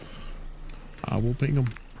 I will ping them.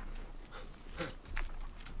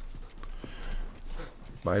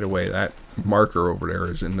 By the way, that marker over there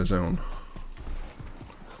is in the zone.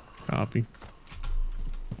 Copy.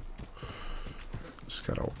 Just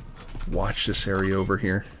gotta watch this area over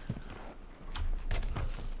here.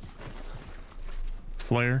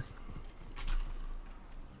 Flare.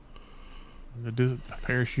 The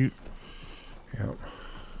parachute. Yep.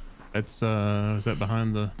 That's is that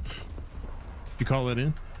behind the? You call that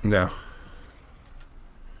in? No.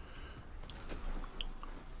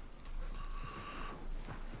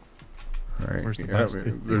 All right. Where's the Yeah, buy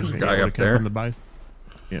station? there's a Yeah, guy it up would've come there. from the buy.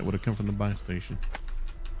 Yeah, it would have come from the buy station.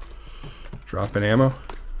 Dropping ammo.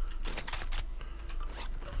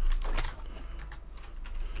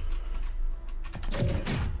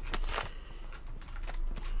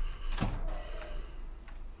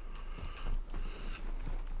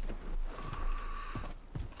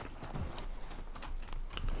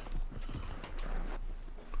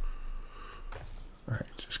 Alright,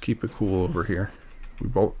 just keep it cool over here.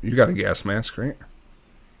 You got a gas mask, right?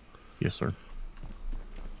 Yes, sir.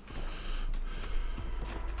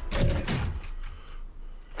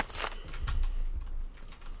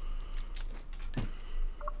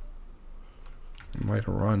 You might have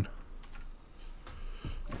run.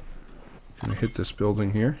 Gonna hit this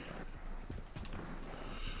building here.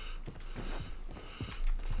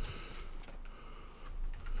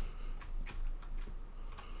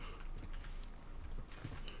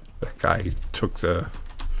 That guy took the...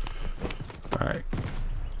 Alright.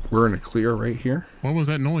 We're in a clear right here. What was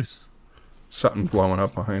that noise? Something blowing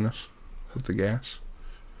up behind us with the gas.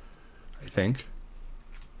 I think.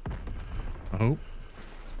 I hope.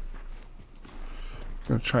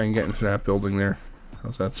 Gonna try and get into that building there.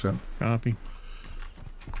 How's that sound? Copy.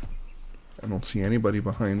 I don't see anybody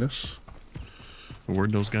behind us.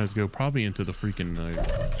 Where'd those guys go? Probably into the freaking You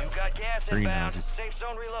got gas inbound. greenhouses. Safe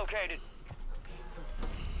zone relocated.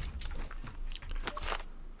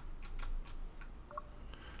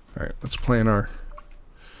 Alright, let's plan our...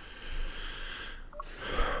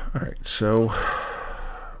 Alright, so...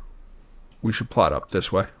 We should plot up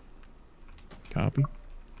this way. Copy.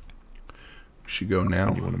 We should go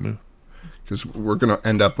now. You want to move? Because we're going to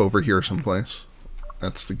end up over here someplace.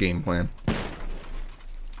 That's the game plan.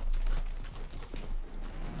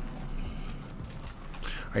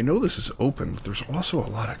 I know this is open, but there's also a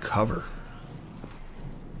lot of cover.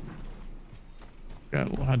 Yeah,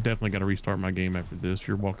 well, I definitely got to restart my game after this.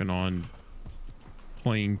 You're walking on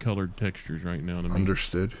plain colored textures right now to me.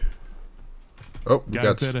 Understood. Oh, we Guys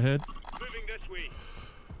got... dead ahead. Moving this way.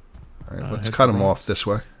 Alright, let's head cut to them right. off this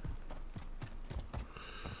way.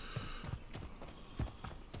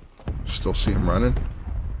 Still see him running.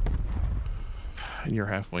 And you're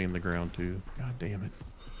halfway in the ground too. God damn it.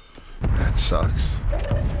 That sucks.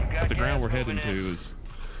 But the ground we're heading to is...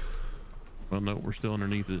 Well, no, we're still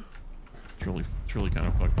underneath it. It's really kind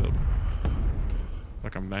of fucked up.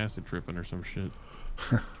 Like I'm acid tripping or some shit.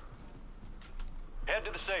 Head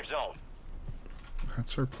to the safe zone.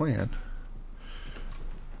 That's our plan.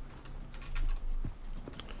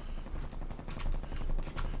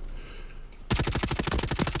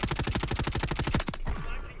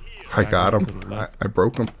 I got him. I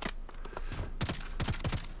broke him.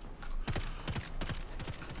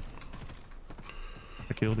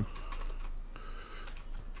 I killed him.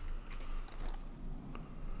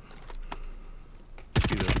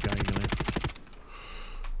 See the guy in there?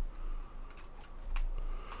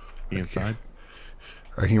 He inside?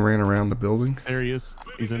 He ran around the building. There he is.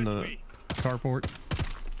 He's in the carport.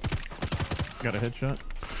 Got a headshot.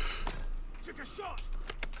 Took a shot.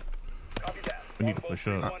 Copy that. We need to push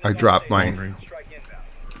up. I dropped Long mine. range. Strike inbound.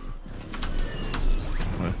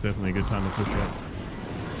 Well, that's definitely a good time to push up.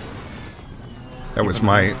 That was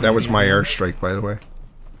my airstrike, by the way.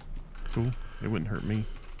 Cool. It wouldn't hurt me.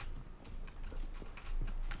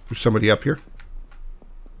 There's somebody up here.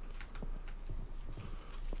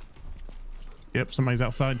 Yep, somebody's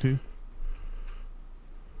outside too.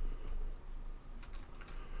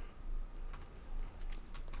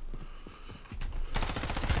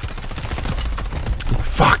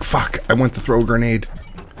 Fuck. I went to throw a grenade.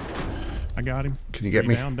 I got him. Can you get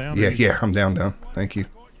me? Down, Yeah, I'm down. Thank you.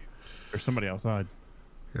 There's somebody outside.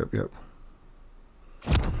 Yep.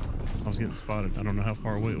 I was getting spotted. I don't know how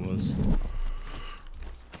far away it was.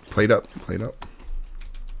 Played up.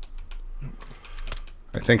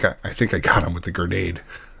 I think I got him with the grenade.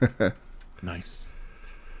 Nice.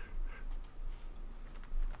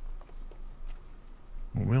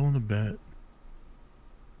 We're willing to bet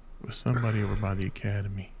with somebody over by the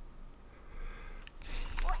academy.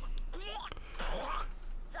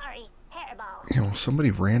 Sorry, hairball. You know,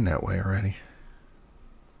 somebody ran that way already.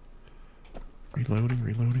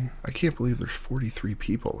 Reloading. I can't believe there's 43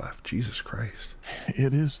 people left. Jesus Christ.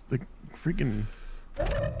 It is the freaking...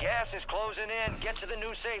 Gas is closing in. Get to the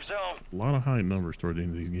new safe zone. A lot of high numbers toward the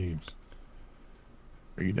end of these games.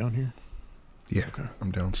 Are you down here? Yeah, Okay.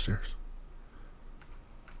 I'm downstairs.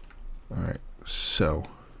 Alright, so...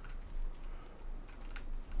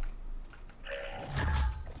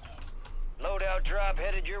 Loadout drop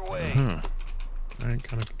headed your way. Huh. Alright,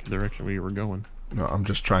 kind of direction we were going. No, I'm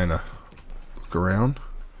just trying to look around.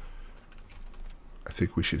 I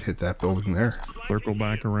think we should hit that building there. Circle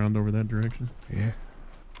back around over that direction. Yeah.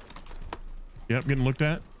 Yep, getting looked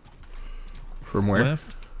at. From where?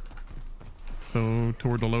 Left. So,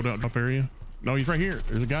 toward the loadout drop area. No, he's right here.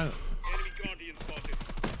 There's a guy. Enemy Guardian spotted.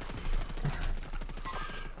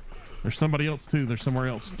 There's somebody else, too. There's somewhere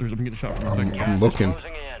else. I'm getting shot from a second. I'm looking.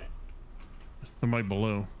 Closing in. Somebody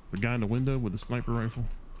below. The guy in the window with the sniper rifle.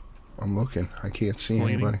 I'm looking. I can't see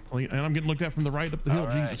Plating, anybody. and I'm getting looked at from the right up the hill. All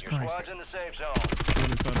right, Jesus your Christ. squad's in the safe zone.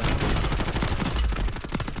 Going inside the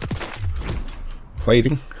house.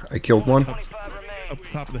 Plating. I killed one. 25 remain. Up the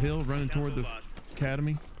top of the hill, running toward the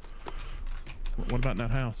academy. What about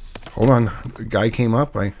that house? Hold on. The guy came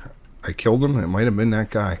up. I killed him. It might have been that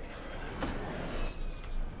guy.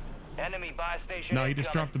 Enemy buy station. No, he just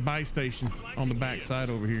incoming. dropped the buy station on the back side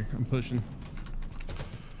over here. I'm pushing.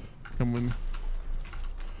 Come with me.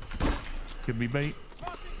 Could be bait.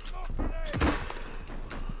 Got him.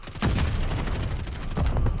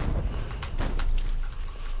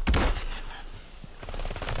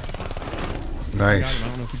 I Nice.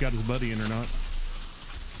 don't know if he got his buddy in or not.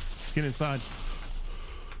 Get inside.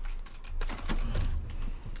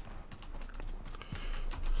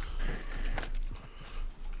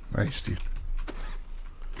 Nice, dude.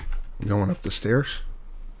 You going up the stairs?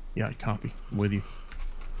 Yeah, I copy. I'm with you.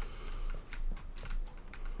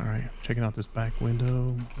 Alright, checking out this back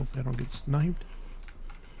window. Hopefully I don't get sniped.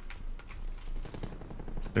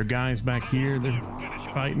 There are guys back here. They're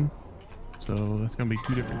fighting. So that's going to be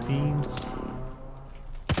two different teams.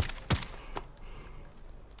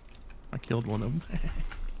 I killed one of them.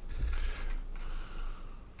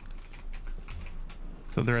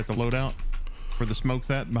 So they're at the loadout where the smoke's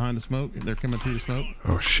at, behind the smoke. They're coming through the smoke.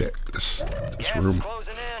 Oh shit. This Gas room is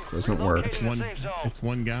closing in. doesn't work. Relocating the One, safe zone. it's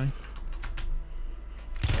one guy.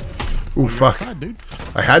 Ooh, fuck. Outside, dude.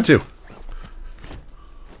 I had to.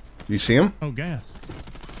 You see him? Oh, gas.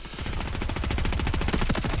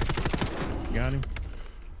 Got him.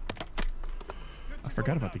 I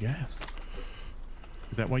forgot about the gas.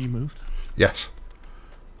 Is that why you moved? Yes.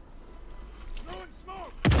 Throwing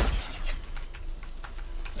smoke.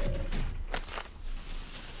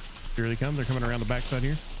 Here they come. They're coming around the backside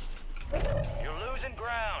here. You're losing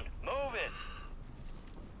ground. Move it.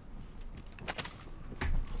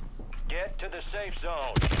 Get to the safe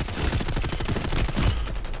zone.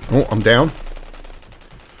 Oh, I'm down.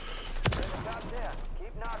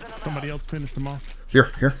 Keep knocking them Somebody else finished them off.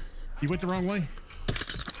 Here. You went the wrong way.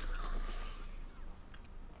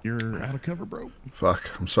 You're out of cover, bro. Fuck.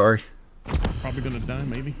 I'm sorry. Probably gonna die,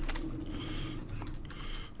 maybe.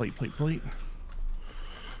 Plate.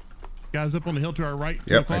 Guys up on the hill to our right.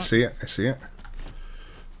 2 Yep, o'clock. I see it.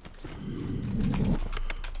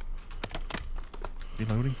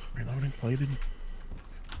 Reloading, plated.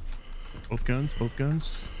 Both guns.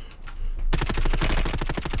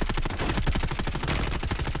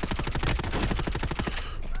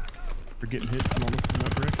 We're getting hit from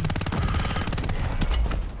that direction.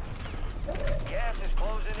 Gas is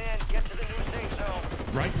closing in. Get to the new safe zone.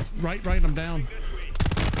 Right, I'm down.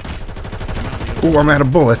 Oh, I'm out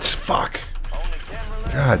of bullets. Fuck. Only 10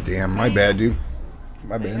 remain. God damn. My bad, dude.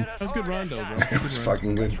 My bad. That was a good run, though, bro. It was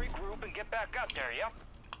fucking good. Regroup and get back up there, yep?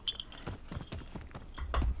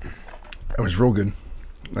 That was real good.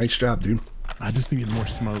 Nice job, dude. I just needed more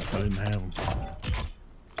smoke, so I didn't have them.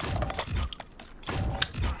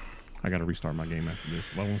 I gotta restart my game after this.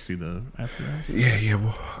 Well, I want to see the after hours. Yeah.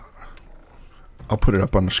 Well, I'll put it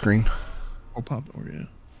up on the screen. Or pop. Or yeah.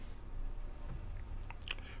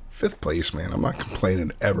 5th place, man. I'm not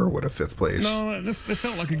complaining ever with a 5th place. No, it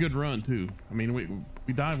felt like a good run too. I mean,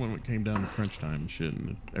 we died when it came down to crunch time and shit,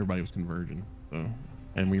 and everybody was converging. So,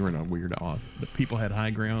 and we were in a weird off. The people had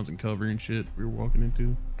high grounds and cover and shit. We were walking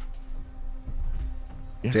into.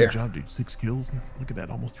 Yeah, There. good job, dude. 6 kills. Look at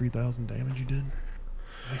that, almost 3,000 damage you did.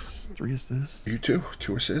 Nice. 3 assists. You too.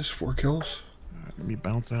 2 assists, 4 kills. Right, let me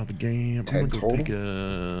bounce out the game. 10 I'm gonna go total.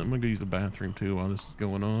 I'm gonna go use the bathroom too while this is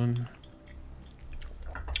going on.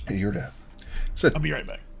 Hey, you're the. It's a I'll be right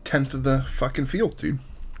back. 10th of the fucking field, dude.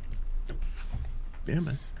 Yeah,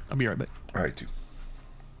 man. I'll be right back. All right, dude.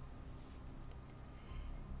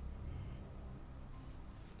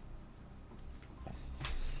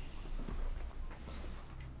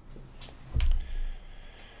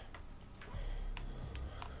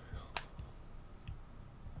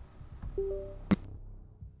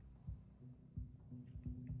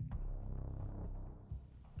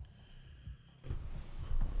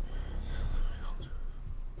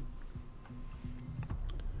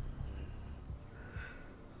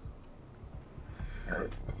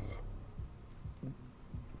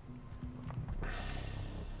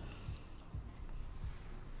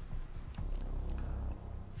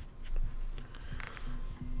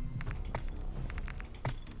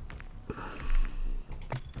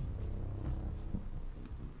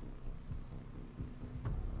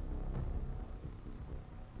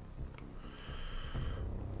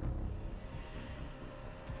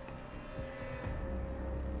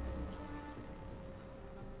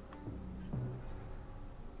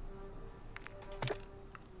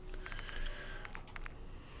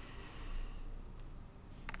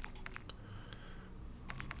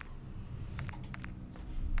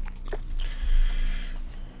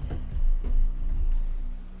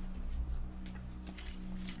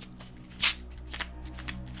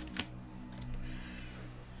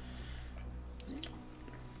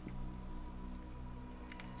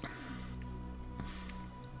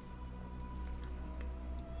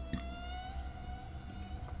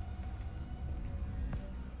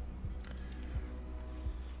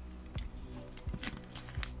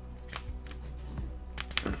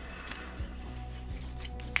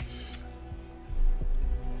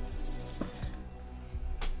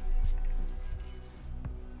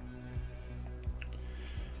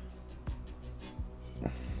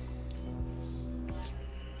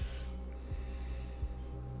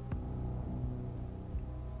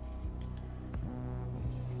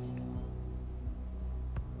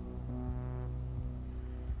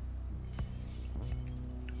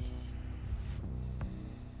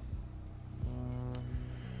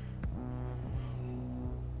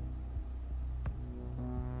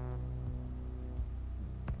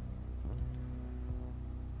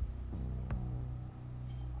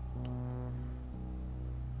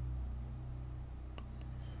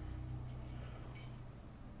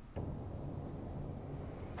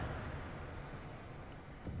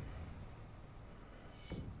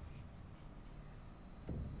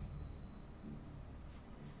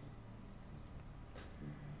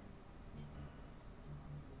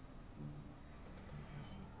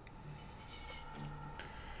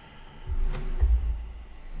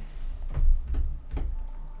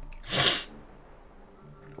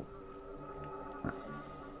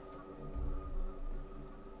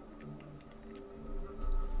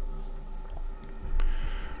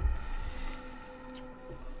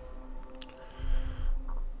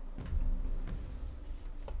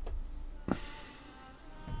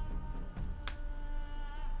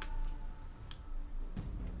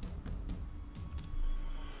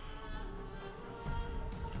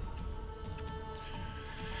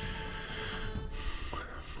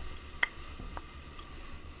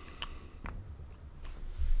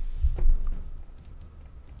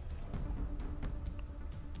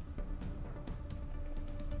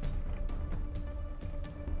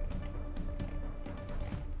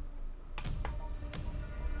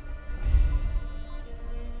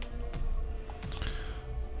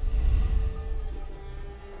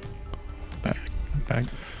 Back.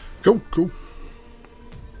 Cool.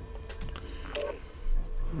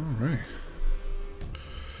 All right.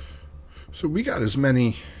 So we got as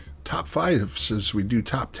many top 5s as we do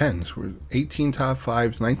top 10s. We're 18 top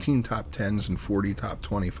 5s, 19 top 10s, and 40 top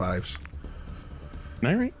 25s.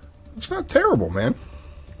 All right. It's not terrible, man.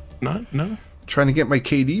 No. Trying to get my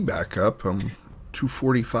KD back up. I'm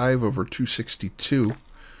 245 over 262.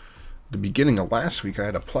 The beginning of last week, I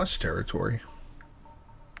had a plus territory.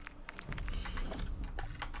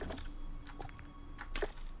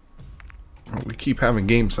 we keep having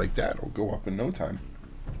games like that, it'll go up in no time.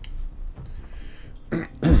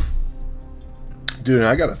 Dude,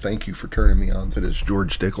 I gotta thank you for turning me on to this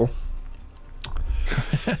George Dickel.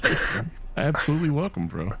 Absolutely welcome,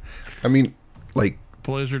 bro. I mean, like,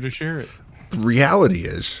 Pleasure to share it. the reality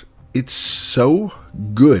is, it's so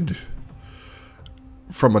good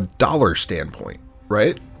from a dollar standpoint,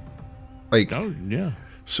 right? Like, Oh, yeah.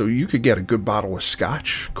 so you could get a good bottle of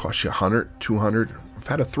scotch, cost you $100, $200. I've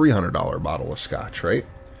had a $300 bottle of scotch, right?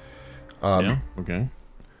 Yeah, okay.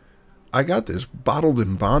 I got this bottled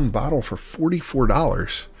in bond bottle for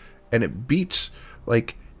 $44, and it beats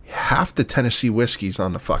like half the Tennessee whiskeys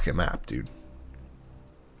on the fucking map, dude.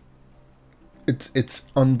 It's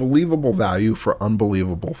unbelievable value for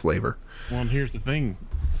unbelievable flavor. Well, and here's the thing.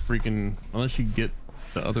 Freaking, unless you get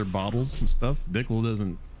the other bottles and stuff, Dickel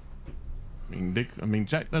doesn't...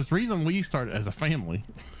 Jack, that's the reason we started as a family.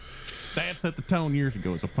 Dad set the tone years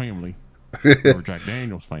ago as a family. Or Jack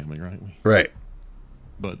Daniels family, right? Right.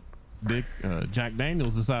 But Jack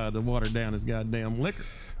Daniels decided to water down his goddamn liquor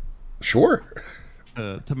Sure.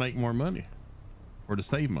 to make more money. Or to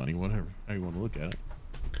save money, whatever. How you want to look at it.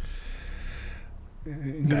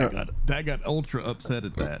 Dad got ultra upset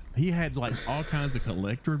at that. He had like all kinds of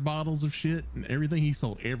collector bottles of shit and everything. He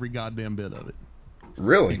sold every goddamn bit of it.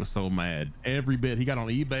 Really? He was so mad. Every bit. He got on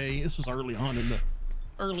eBay. This was early on in the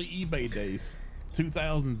early eBay days.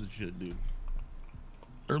 2000s and shit, dude.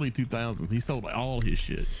 Early 2000s. He sold all his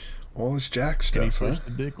shit. All this Jack And he stuff, huh? switched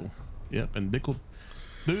to Dickel. Yep, and Dickel,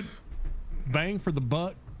 dude, bang for the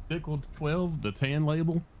buck. Dickel 12, the tan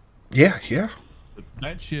label. Yeah, yeah.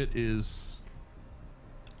 That shit is...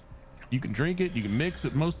 You can drink it, you can mix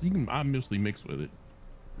it. I mostly mix with it.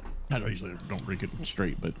 I usually don't drink it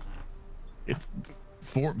straight, but it's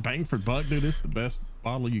bang for buck, dude. It's the best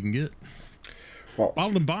bottle you can get. Well,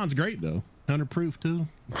 Bottled in Bond's great though. 100 proof too.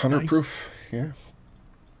 100 Nice. proof. Yeah.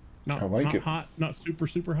 Not, I like not it. hot, not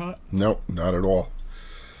super hot. Nope, not at all.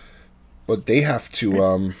 But they have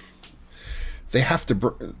to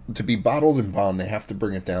to be bottled in bond, they have to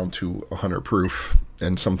bring it down to 100 proof,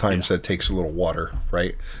 and sometimes that takes a little water,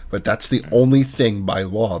 right? But that's the only thing by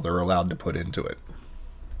law they're allowed to put into it.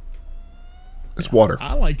 It's water.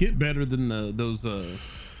 I like it better than those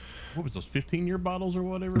what was those 15-year bottles or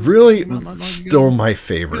whatever? Really, Not still ago. my There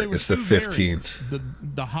favorite was is the two 15. variants.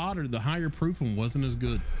 The hotter, the higher proof one wasn't as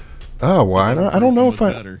good. Oh, well, I don't know if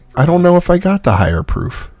Better. I don't know if I got the higher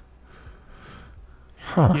proof.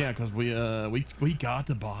 Huh. Yeah, because we got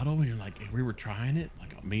the bottle. We were like, we were trying it,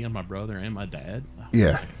 like me and my brother and my dad.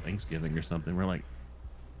 Yeah. Like Thanksgiving or something. We're like,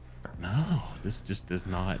 no, this just does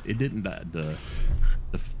not. It didn't. The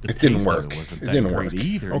It didn't taste of work. It wasn't It that didn't great work.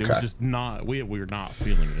 either. Okay. It was just not. We were not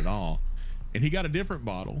feeling it at all. And he got a different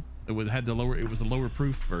bottle. It had the lower. It was a lower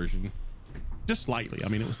proof version, just slightly. I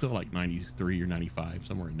mean, it was still like 93 or 95,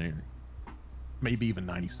 somewhere in there. Maybe even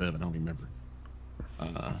 97. I don't remember.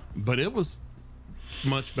 But it was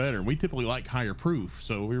much better. We typically like higher proof,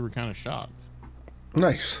 so we were kind of shocked.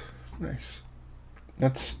 Nice.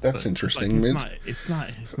 That's interesting. It's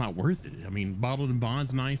not worth it. I mean, bottled in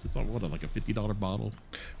bond's nice. It's like a $50 bottle.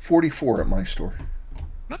 44 at my store.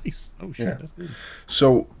 Nice. Oh shit, Yeah. that's good.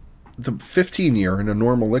 So the 15-year in a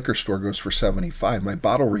normal liquor store goes for 75. My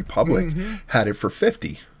Bottle Republic had it for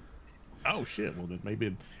 50. Oh shit. Well, then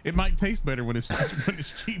maybe it might taste better when it's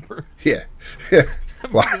cheaper. Yeah. Maybe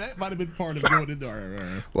that might have been part of going into our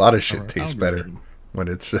A lot of shit our tastes better algorithm. when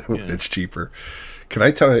it's cheaper. Can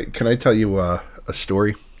I tell you a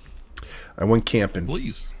story? I went camping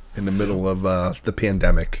Please. in the middle of the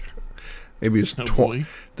pandemic. Maybe it's Oh, boy.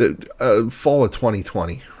 the fall of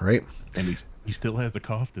 2020, right? And he still has the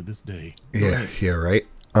cough to this day. Go Yeah, ahead. yeah, right.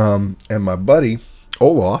 And my buddy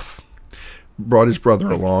Olaf brought his brother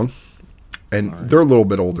along, and they're a little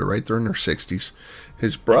bit older, right? They're in their 60s.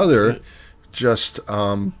 His brother just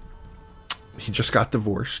he just got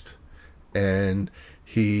divorced, and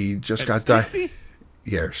he just got diagnosed.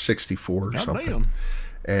 Yeah, 64 or something. Damn.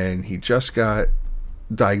 And he just got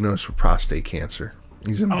diagnosed with prostate cancer.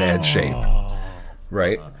 He's in bad shape,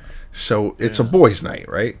 right? So it's a boys' night,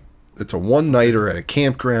 right? It's a one-nighter at a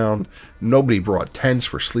campground. Nobody brought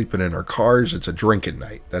tents. We're sleeping in our cars. It's a drinking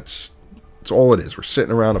night. That's all it is. We're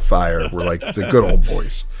sitting around a fire. We're like the good old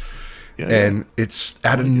boys. And it's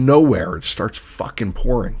out of nowhere. It starts fucking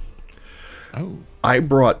pouring. Oh. I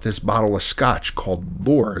brought this bottle of scotch called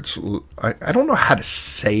Lure. It's I don't know how to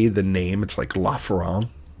say the name. It's like La Ferrand,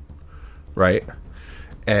 right?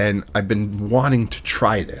 And I've been wanting to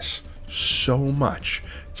try this so much.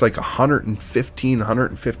 It's like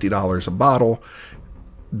 $150 a bottle.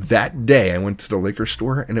 That day I went to the liquor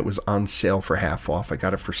store and it was on sale for half off. I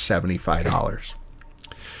got it for $75.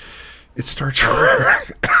 It starts.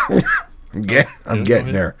 I'm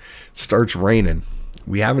getting there. It starts raining.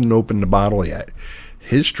 We haven't opened the bottle yet.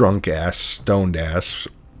 His drunk ass, stoned ass,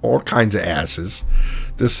 all kinds of asses,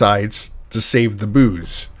 decides to save the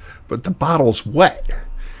booze, but the bottle's wet.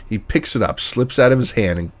 He picks it up, slips out of his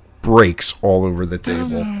hand, and breaks all over the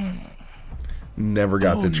table. Never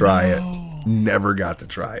got to try it. Never got to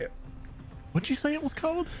try it. What'd you say it was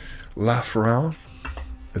called? Lafroy.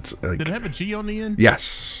 It's like, Did it have a G on the end?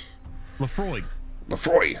 yes. Lafroy.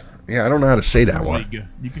 Lafroy. Yeah, I don't know how to say that one.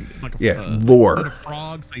 You can like lore. Instead of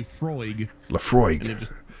frog, say Freud. Lafroy. And it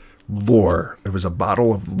just Lore. It was a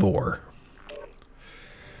bottle of lore.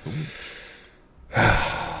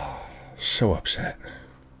 So upset.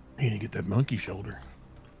 you need to get that monkey shoulder.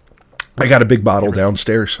 I got a big bottle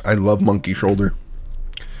downstairs. I love monkey shoulder.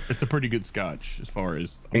 It's a pretty good scotch as far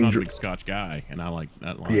as I'm not a big scotch guy, and I like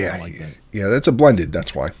that. Yeah, I like that. Yeah, that's a blended.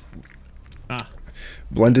 That's why. Ah,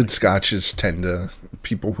 Blended scotches tend to,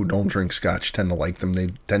 people who don't drink scotch tend to like them. They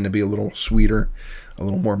tend to be a little sweeter, a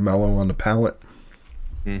little more mellow on the palate.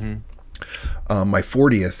 mm-hmm. My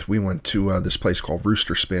 40th, we went to this place called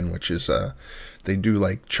Rooster Spin, which is they do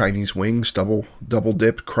like Chinese wings, double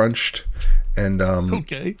dipped, crunched, and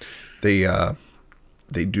Okay.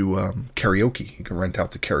 they do karaoke. You can rent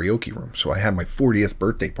out the karaoke room. So I had my 40th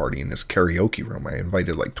birthday party in this karaoke room. I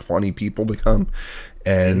invited like 20 people to come,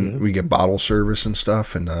 and we get bottle service and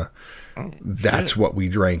stuff. And that's what we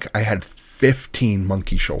drank. I had 15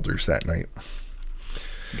 monkey shoulders that night.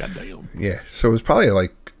 Goddamn. Yeah. So it was probably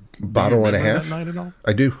like a bottle and a half. That night at all?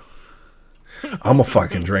 I do. I'm a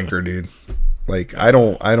fucking drinker, dude. Like I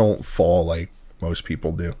don't fall like most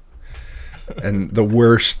people do. And the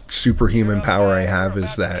worst superhuman power I have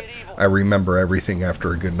is that I remember everything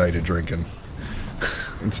after a good night of drinking.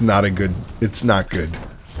 It's not good.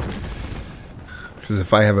 Because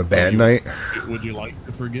if I have a bad night... Would you like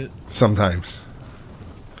to forget? Sometimes.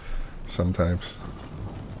 Sometimes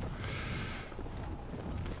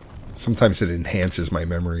it enhances my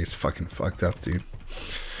memory. It's fucking fucked up, dude.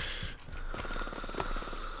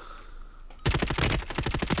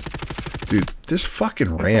 Dude, this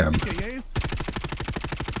fucking RAM...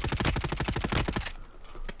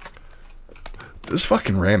 This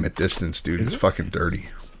fucking RAM at distance, dude, is fucking dirty.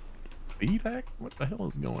 Feedback? What the hell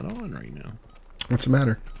is going on right now? What's the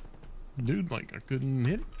matter? Dude, like, I couldn't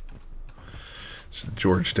hit it. It's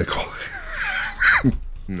George Dickel.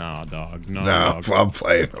 Nah, dog. No, No, dog. I'm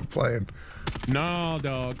playing. No,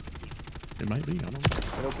 dog. It might be, I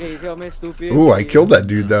don't know. Ooh, I killed that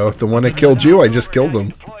dude, though. The one that killed you, I just killed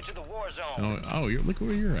him. Oh, look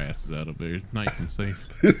where your ass is out of there. Nice and safe.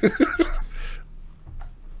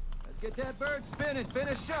 Get that bird spinning.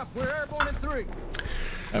 Finish up. We're airborne in 3.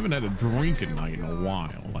 I haven't had a drink at night in a while.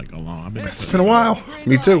 Like, a long. It's been a while.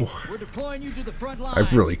 Me too. We're deploying you to the front line.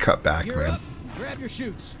 I've really cut back, Gear man. up. Grab your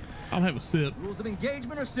chutes. I'll have a sip. Rules of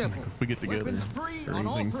engagement are simple. If we get together, Weapons free or on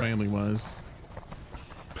all anything threats. family-wise.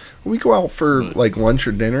 We go out for like lunch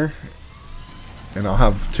or dinner, and I'll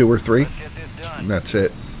have 2 or 3, and that's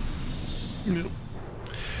it. Yep.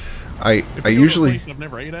 I If we go to a usually... place I've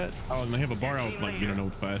never ate at. Oh, and they have a bar out, like, an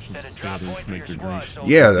old-fashioned to make your drinks.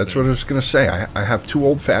 Yeah, that's what I was gonna say. I have 2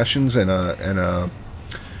 old fashions and a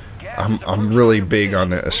I'm really big on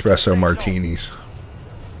the espresso martinis.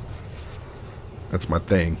 That's my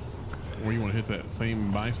thing. Where you want to hit that same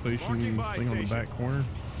buy station thing on the back corner?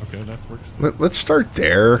 Okay, that works. Let's start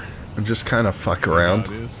there and just kind of fuck around.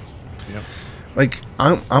 It is. Yep. Like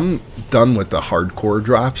I'm done with the hardcore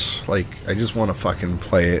drops. Like I just want to fucking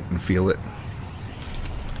play it and feel it.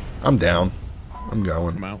 I'm down. I'm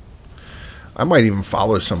going. I'm out. I might even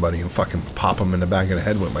follow somebody and fucking pop them in the back of the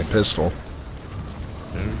head with my pistol.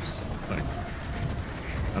 There's, like,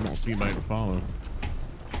 I don't see anybody to follow.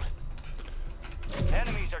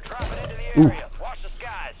 Enemies are dropping into the area. Watch the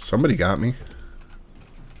skies. Somebody got me.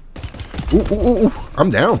 Ooh. I'm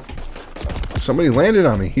down. Somebody landed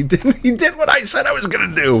on me. He did what I said I was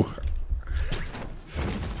gonna do.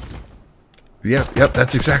 Yep,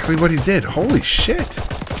 that's exactly what he did. Holy shit.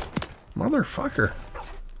 Motherfucker.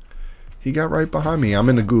 He got right behind me. I'm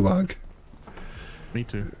in the gulag. Me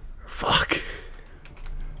too. Fuck.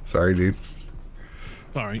 Sorry, dude.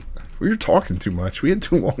 Sorry. We were talking too much. We had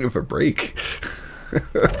too long of a break.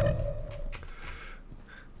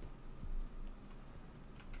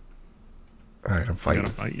 Alright, I'm fighting.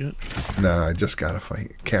 Got a fight yet? Nah, I just gotta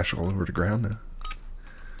fight. Cash all over the ground now.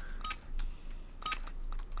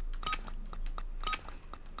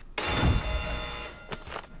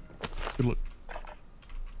 Good look.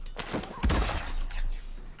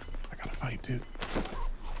 I gotta fight too.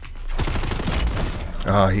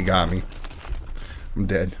 Ah, he got me. I'm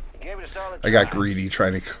dead. Gave it a solid I got try. greedy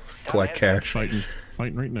trying to collect cash. Fighting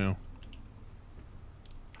right now.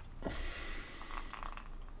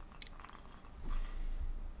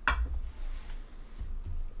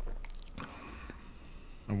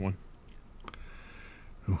 I won.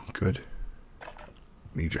 Oh, good.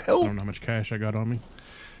 Need your I help. don't know how much cash I got on me.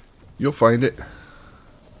 You'll find it.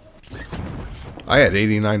 I had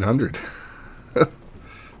 8,900.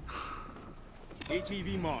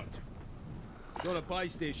 ATV marked. Got a buy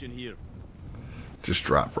station here. Just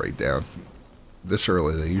drop right down. This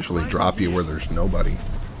early, they usually drop you where there's nobody.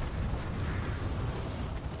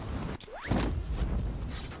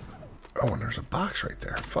 Oh, and there's a box right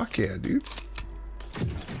there. Fuck yeah, dude.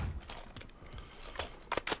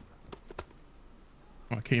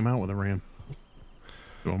 I came out with a ram.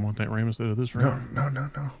 Do I want that ram instead of this ram? No.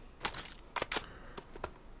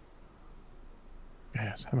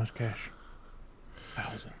 Gas. How much cash?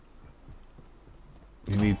 1,000.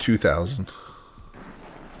 You need 2,000.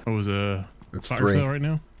 Oh, is It's fire 3 sale right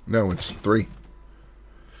now? No, it's 3.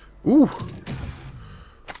 Ooh.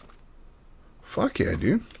 Fuck yeah,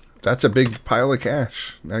 dude. That's a big pile of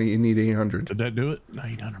cash. Now you need 800. Did that do it? No,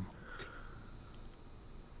 you done them.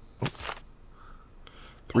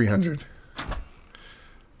 300.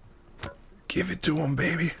 Give it to him,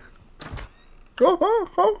 baby. Go,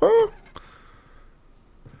 ho.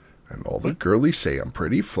 And all the girlies say I'm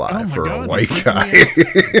pretty fly for a white guy. I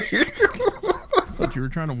thought you were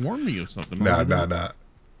trying to warn me of something. Nah.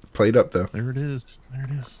 Played up, though. There it is.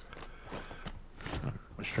 Oh,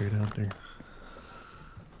 straight out there.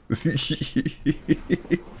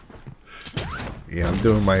 Yeah, I'm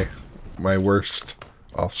doing my worst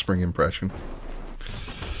Offspring impression.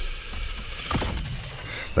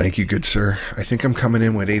 Thank you, good sir. I think I'm coming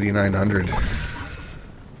in with 8,900.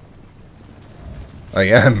 I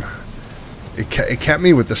am. It kept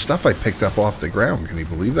me with the stuff I picked up off the ground. Can you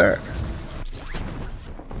believe that?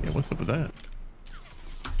 Yeah, what's up with that?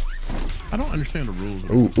 I don't understand the rules.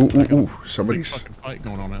 Ooh. Somebody's fucking fight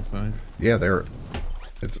going on outside. Yeah, they were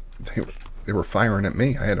firing at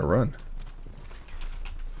me. I had to run.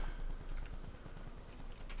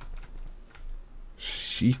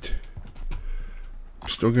 Shit. I'm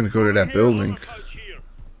still gonna go to that building.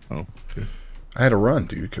 Oh, good. I had to run,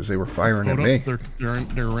 dude, because they were firing at me. They're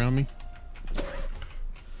around me.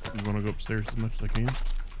 I'm gonna go upstairs as much as I can.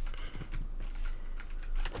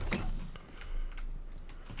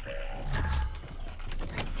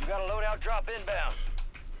 You got a loadout drop inbound.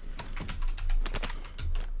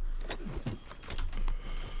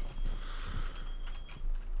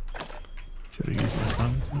 Should have used my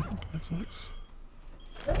silence weapon. That sucks.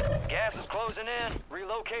 Gas is closing in.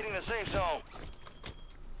 Relocating the safe zone.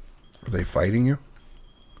 Are they fighting you?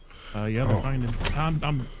 Yeah, they're finding.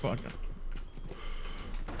 I'm fucking.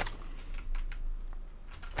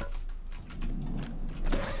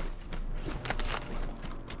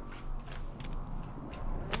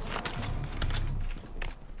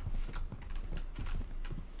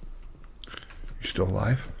 You still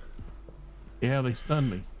alive? Yeah, they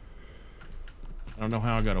stunned me. I don't know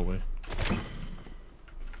how I got away.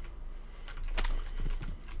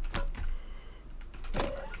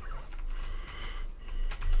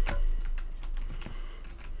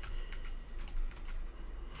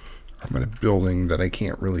 I'm in a building that I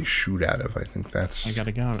can't really shoot out of. I think that's... I got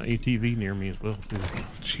a guy on an ATV near me as well, too.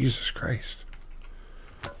 Jesus Christ.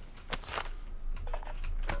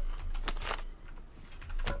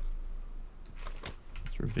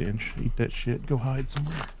 It's revenge. Eat that shit. Go hide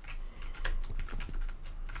somewhere.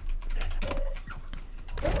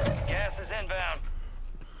 Gas is inbound.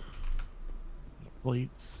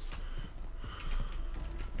 Plates.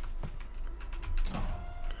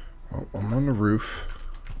 Well, I'm on the roof.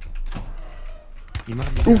 You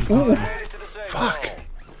might be Fuck.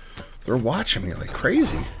 They're watching me like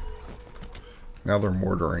crazy. Now they're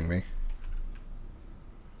mortaring me.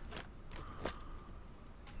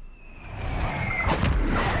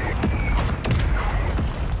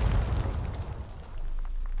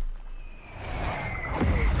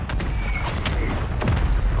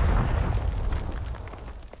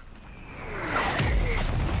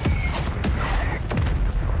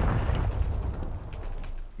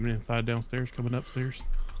 coming inside downstairs, coming upstairs.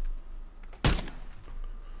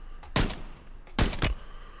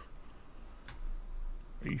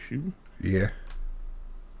 Are you shooting? Yeah.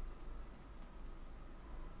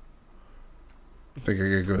 I think I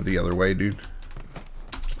gotta go the other way, dude.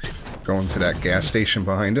 Going to that gas station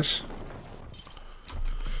behind us.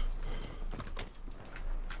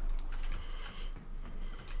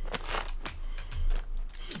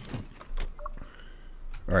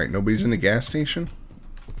 Alright, nobody's in the gas station?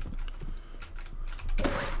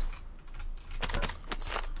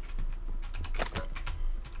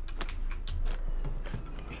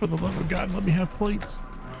 For the love of God, let me have plates.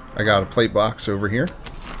 I got a plate box over here.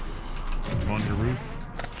 On your roof.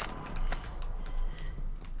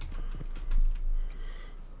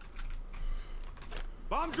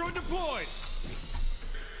 Bomb drone deployed.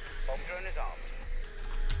 Bomb drone is armed.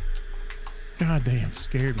 God damn,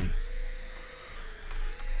 scared me.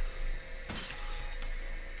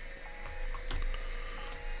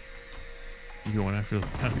 You going after the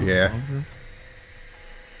Yeah.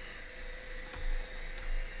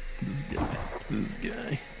 This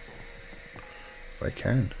guy. If I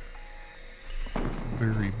can.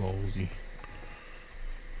 Very ballsy.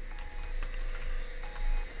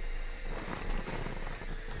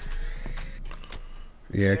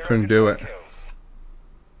 Yeah, I couldn't do it.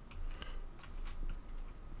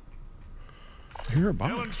 I hear a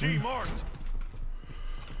bomb. LMG marked.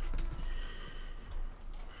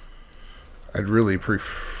 I'd really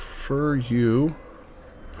prefer you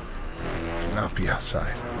to not be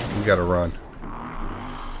outside. We gotta run.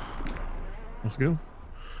 Let's go.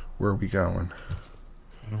 Where are we going?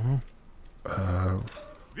 I don't know.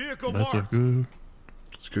 Vehicle That's a marked. good.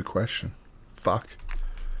 It's a good question. Fuck.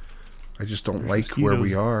 I just don't like where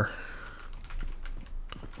we are.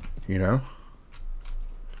 You know?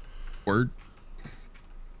 Word.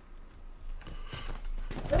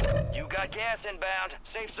 You got gas inbound.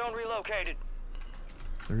 Safe zone relocated.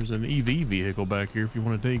 There's an EV vehicle back here if you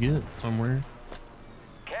want to take it somewhere.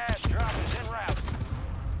 Cash drop is en route.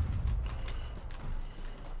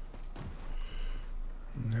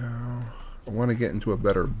 No. I want to get into a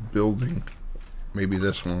better building. Maybe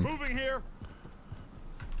this one. Moving here.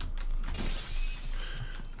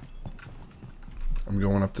 I'm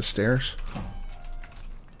going up the stairs.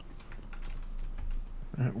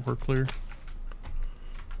 Alright, we're clear.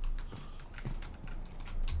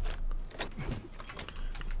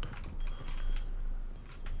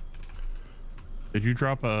 Did you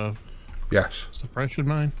drop a Yes, suppression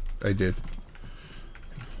mine? I did.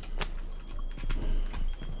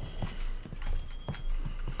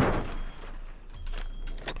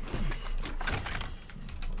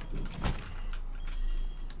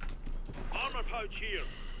 Armor pouch here.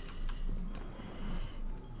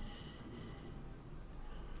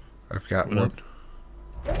 I've got What one.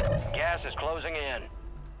 Gas is closing in.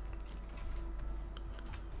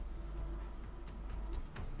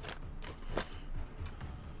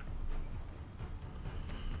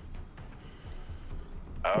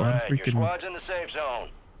 All Well, right, your freaking- squad's in the safe zone.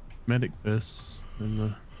 Medic vests and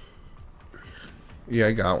the Yeah,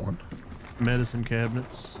 I got one. medicine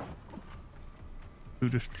cabinets. Who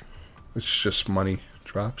just It's just money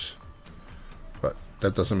drops. But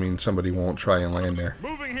that doesn't mean somebody won't try and land there.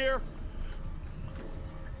 Moving here.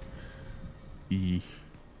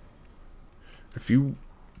 If you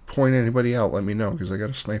point anybody out, let me know, because I got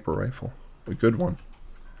a sniper rifle. A good one.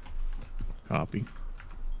 copy?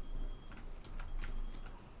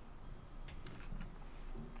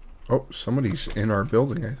 Oh, somebody's in our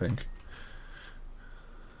building, I think.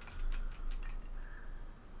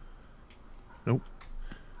 Nope.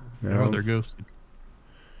 No, Oh, they're ghosted.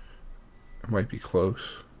 it might be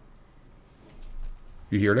close.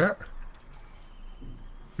 You hear that?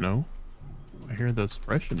 No. I hear the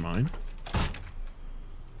suppression mine.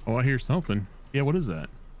 Oh, I hear something. Yeah, what is that?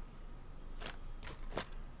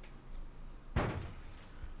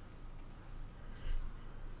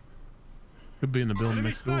 Could be in the building Enemy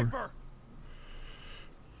next door. sniper.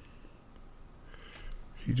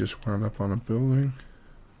 He just wound up on a building.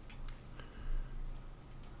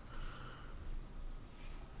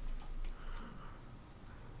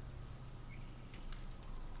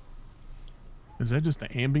 Is that just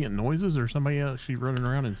the ambient noises or somebody actually running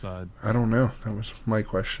around inside? I don't know. That was my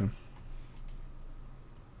question.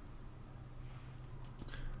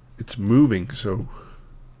 It's moving, so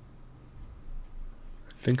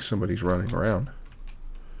I think somebody's running around.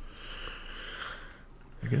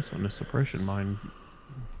 I guess when the suppression mine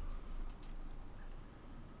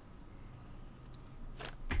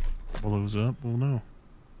blows up, we'll know.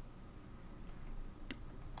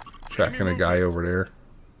 Tracking a guy over there.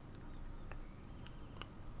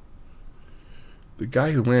 The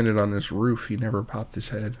guy who landed on this roof, he never popped his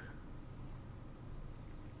head.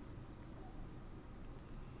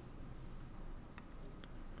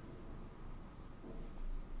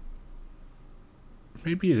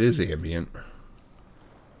 Maybe it is ambient.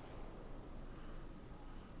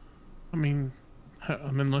 I mean,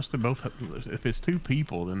 unless they both have, if it's two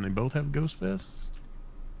people, then they both have ghost vests.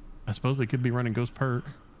 I suppose they could be running ghost perk.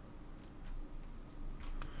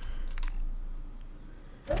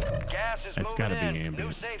 Gas is That's moving gotta be in. ambient.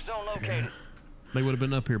 New safe zone located. They would have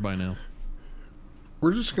been up here by now.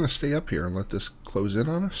 we're just gonna stay up here and let this close in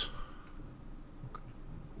on us.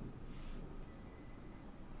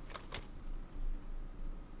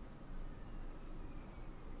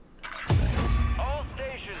 All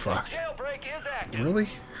stations. Fuck. Jailbreak is active. Really?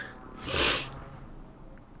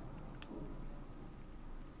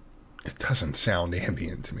 It doesn't sound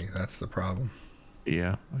ambient to me. That's the problem.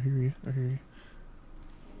 Yeah, I hear you. I hear you.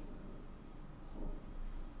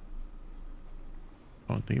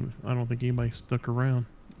 I don't think anybody stuck around.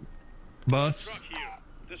 Bus.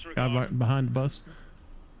 Guy behind the bus.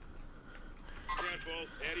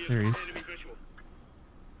 There he is.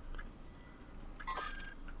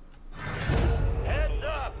 Heads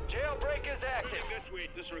up. Jailbreak is active.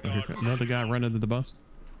 Oh, here, another guy running to the bus.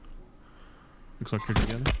 Looks like they're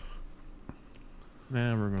together.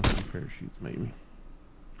 Nah, we're gonna see parachutes maybe.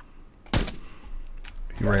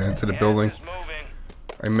 He ran into the building. Gas is moving.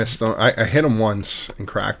 I missed him. I hit him once and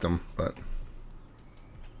cracked him, but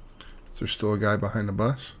is there still a guy behind the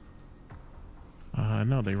bus?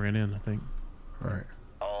 No, they ran in, I think. All right.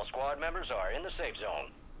 All squad members are in the safe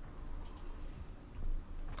zone.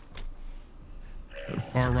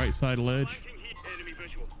 Far right side ledge.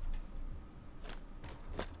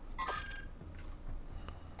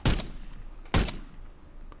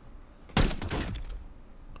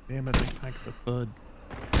 Damn it, they packs a thud.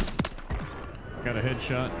 Got a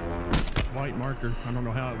headshot. White marker. I don't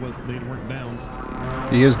know how it was they weren't down.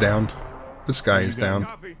 He is downed. This guy is down.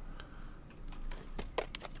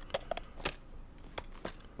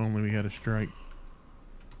 Only we had a strike.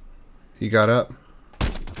 He got up.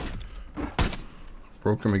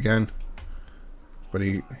 Broke him again. But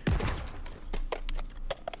he...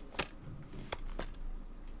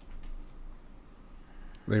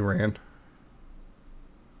 They ran.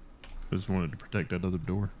 Just wanted to protect that other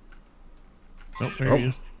door. Oh, there he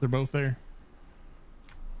is. They're both there.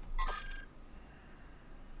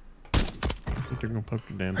 I think they're gonna poke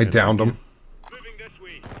your damn I head downed out him.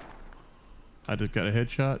 I just got a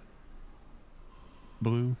headshot.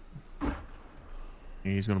 Blue. And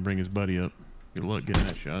he's gonna bring his buddy up. Good luck getting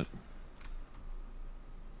that shot.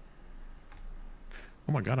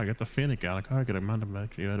 Oh my god, I got the Fennec out. I could have might have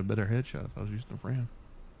actually had a better headshot if I was using a friend.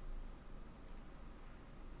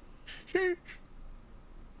 Sheesh.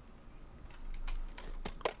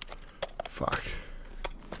 Fuck.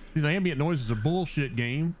 These ambient noises are bullshit,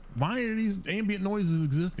 game. Why are these ambient noises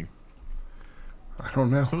existing? I don't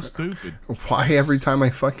know. So stupid. Why every time I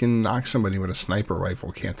fucking knock somebody with a sniper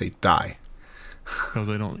rifle can't they die? Because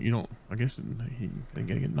they don't, you don't, I guess they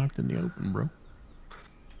gotta get knocked in the open, bro.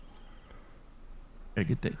 Gotta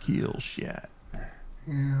get that kill shot.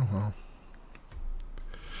 Yeah, well.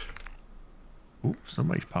 Ooh,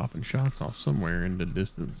 somebody's popping shots off somewhere in the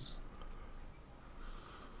distance.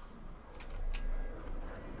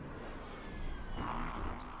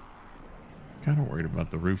 Kind of worried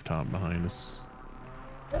about the rooftop behind us.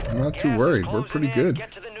 I'm not too worried. We're pretty good.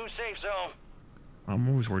 Get to the new safe zone. I'm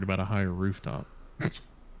always worried about a higher rooftop.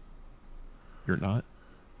 You're not?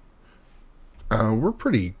 We're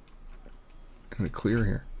pretty in the clear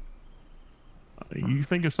here. You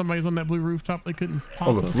think if somebody's on that blue rooftop, they couldn't pop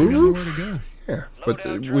Oh, the us? blue They got roof? nowhere to go. Yeah, but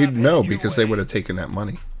we'd know because they would have taken that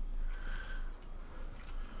money.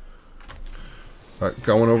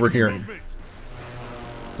 Going over here.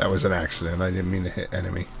 That was an accident. I didn't mean to hit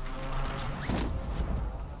enemy.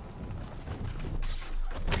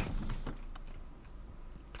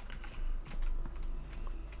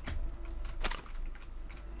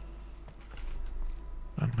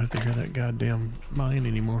 I don't have to hear that goddamn mine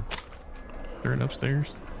anymore. They're in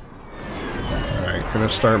upstairs. Alright, gonna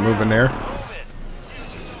start moving there. Oh,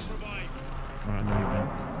 I know you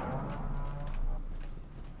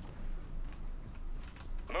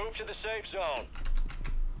don't. Move to the safe zone.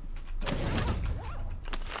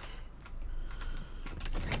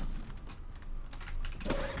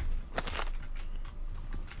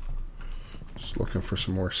 Just looking for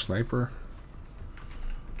some more sniper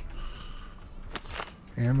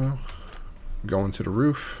ammo. Going to the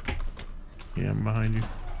roof. Yeah, I'm behind you.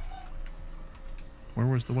 Where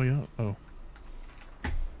was the way up? Oh.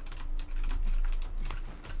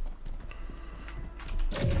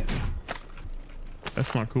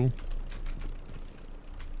 That's not cool.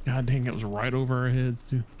 God dang, it was right over our heads,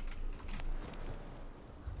 too.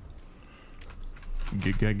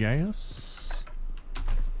 Get gas?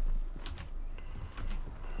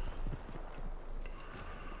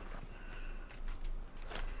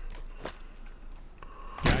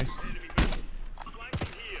 Guys.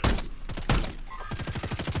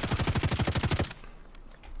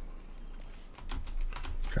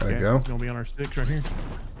 Gotta Gas go. is gonna be on our sticks right here.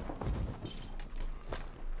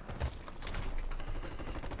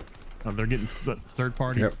 Oh, they're getting third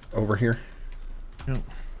party. Yep, over here. Yep.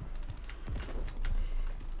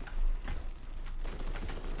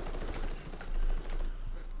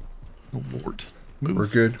 Oh, Lord. Move. We're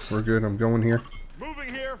good. We're good. I'm going here.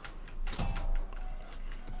 Moving here.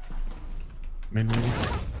 Man, ready?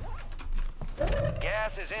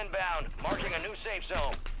 Gas is inbound, marking a new safe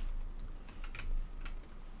zone.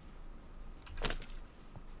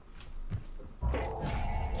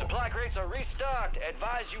 Supply crates are restocked.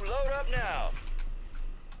 Advise you load up now.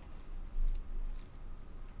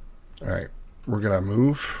 All right. We're going to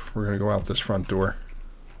move. We're going to go out this front door.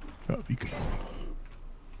 Oh, you can.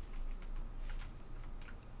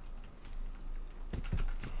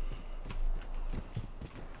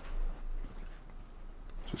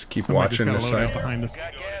 Just keep Somebody watching just this got a loadout side. behind us.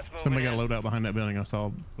 Got gas moving Somebody got a in. loadout behind that building. I saw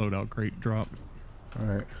a loadout crate drop. All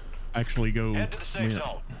right. Actually, go. Head to the safe Yeah.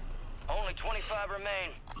 zone. Only 25 remain.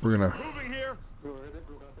 We're going to... Moving here.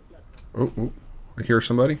 Oh, oh, I hear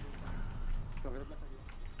somebody.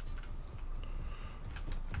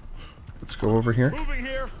 Let's go over here. Moving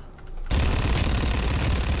here.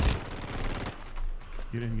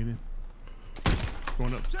 Get in, get in.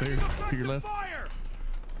 Going upstairs to your left. Fire.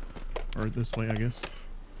 Or this way, I guess.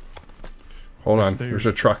 Hold on. Upstairs. There's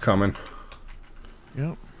a truck coming.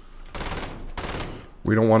 Yep.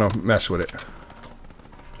 We don't want to mess with it.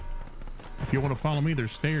 If you want to follow me,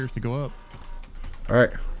 there's stairs to go up. All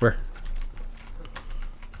right. Where?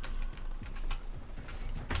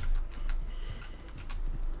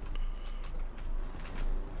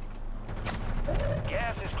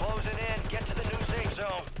 Gas is closing in. Get to the new safe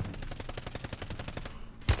zone.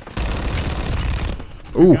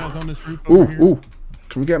 Ooh. Guys on this roof over Ooh. here. Ooh.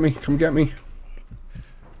 Come get me. Come get me.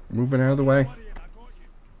 Moving out of the way.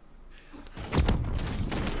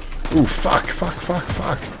 Ooh. Fuck. Fuck. Fuck.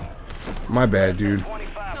 Fuck. My bad, dude.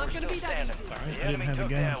 25 not gonna be that easy. The I didn't enemy have the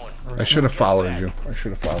took that gas. one. I should have followed you. I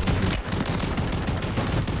should have followed you.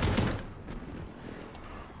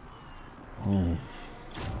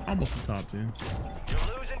 Almost the top, dude.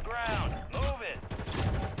 You're losing ground. Move it.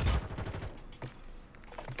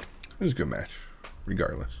 It was a good match,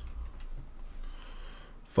 regardless.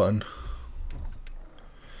 Fun.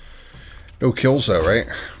 No kills though, right?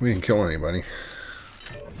 We didn't kill anybody.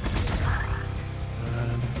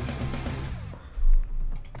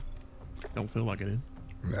 Don't feel like it is.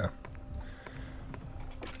 No.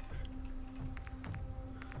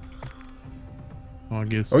 Oh, I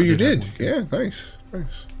guess. Oh, I you have did? one kill. Yeah, nice.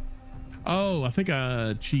 Nice. Oh, I think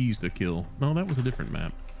I cheesed a kill. No, that was a different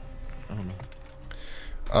map. I don't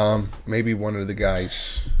know. Maybe one of the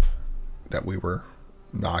guys that we were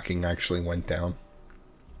knocking actually went down.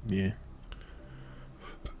 Yeah.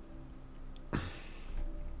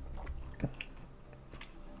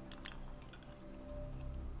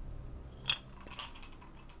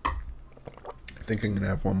 I think I'm gonna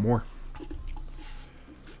have one more.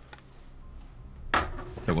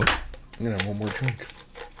 Hey, what? I'm gonna have one more drink.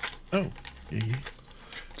 Oh, yeah.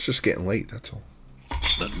 It's just getting late, that's all.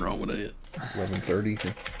 Nothing wrong with it.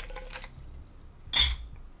 11:30.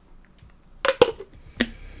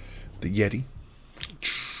 The Yeti.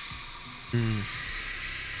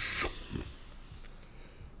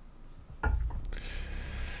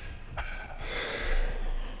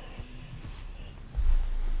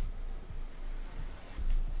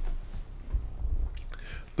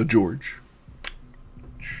 The George.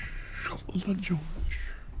 The George.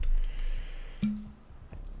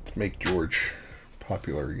 Let's make George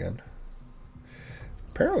popular again.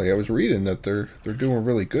 Apparently, I was reading that they're doing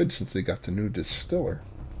really good since they got the new distiller.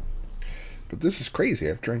 But this is crazy.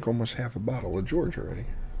 I've drank almost half a bottle of George already.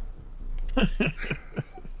 Yeah,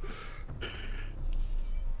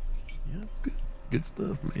 it's good. Good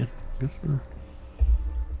stuff, man. Good stuff.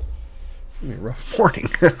 It's gonna be a rough morning.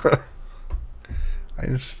 I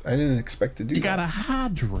didn't expect to do You that. gotta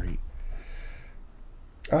hydrate.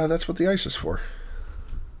 That's what the ice is for.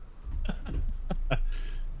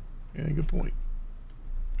 Yeah, good point.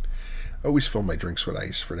 I always fill my drinks with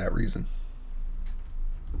ice for that reason.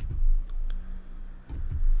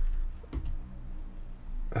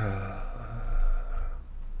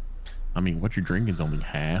 I mean, what you're drinking is only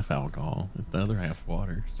half alcohol. The other half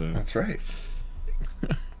water. So That's right.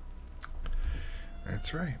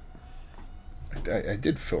 That's right. I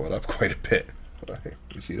did fill it up quite a bit.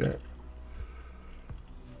 You see that?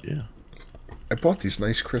 yeah. I bought these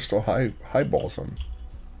nice crystal highballs on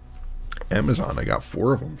Amazon. I got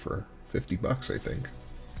 4 of them for $50, I think.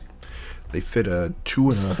 They fit a 2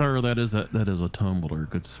 and a. Sir, that is a tumbler,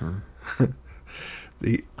 good sir.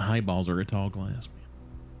 The Highballs are a tall glass.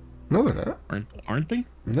 no, they're not. Aren't they?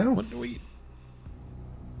 No, What do we?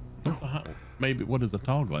 Maybe, what is a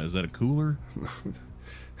tall glass? Is that a cooler?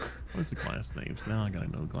 What's the glass names? Now I gotta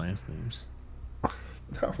know glass names.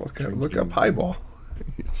 No, look up highball.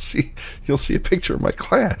 You'll see a picture of my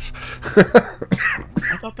glass.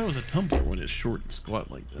 I thought that was a tumbler when it's short and squat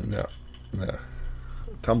like that. No.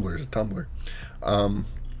 Tumbler's a tumbler.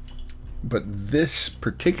 But this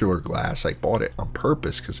particular glass, I bought it on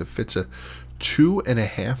purpose because it fits a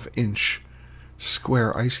 2.5-inch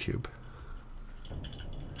square ice cube.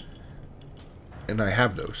 And I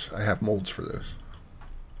have those. I have molds for those.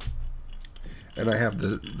 And I have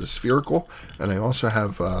the spherical, and I also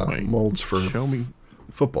have molds for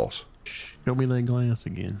footballs. Show me that glass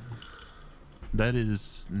again. That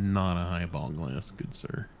is not a highball glass, good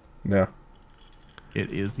sir. No.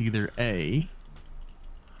 It is either A,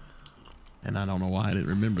 and I don't know why I didn't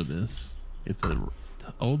remember this. It's an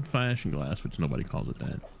old-fashioned glass, which nobody calls it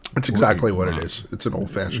that. That's exactly what it is. It's an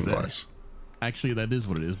old-fashioned glass. Actually, that is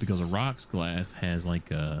what it is, because a rocks glass has like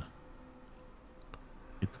a...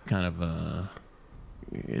 It's kind of a...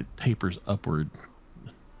 It tapers upward,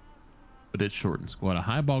 but it's short and squat. A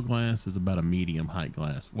highball glass is about a medium height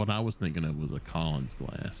glass. What I was thinking of was a Collins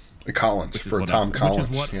glass. A Collins for Tom Collins,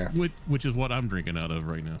 which is what I'm drinking out of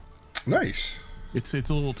right now. Nice. It's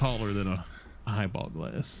a little taller than a highball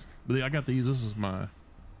glass. But I got these. This is my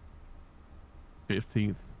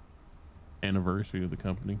 15th anniversary of the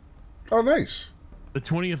company. Oh, nice. The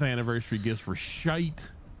 20th anniversary gifts were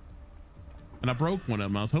shite, and I broke one of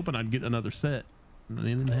them. I was hoping I'd get another set. They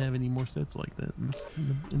didn't have any more sets like that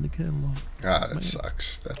in the catalog. Ah, that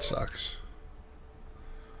sucks. That sucks.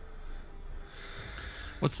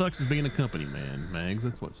 What sucks is being a company man, Mags.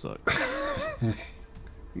 That's what sucks.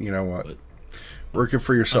 You know what? Working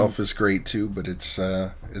for yourself is great too, but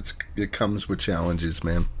it comes with challenges,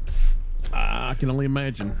 man. I can only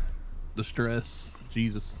imagine the stress.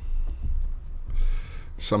 Jesus.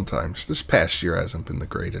 Sometimes this past year hasn't been the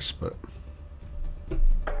greatest, but.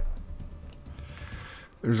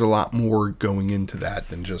 There's a lot more going into that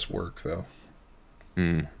than just work, though.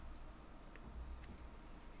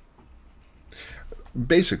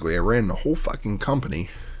 Basically, I ran the whole fucking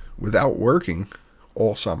company without working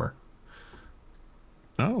all summer.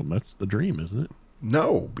 Oh, that's the dream, isn't it?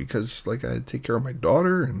 No, because like I had to take care of my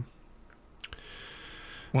daughter and.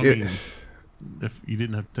 Well, I mean, if you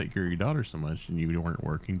didn't have to take care of your daughter so much and you weren't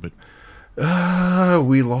working, but.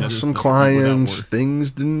 We lost some clients.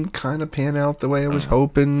 Things didn't kind of pan out the way I was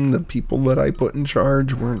hoping. The people that I put in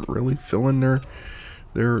charge weren't really filling their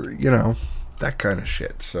that kind of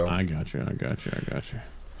shit. So I got you.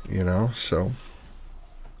 You know, so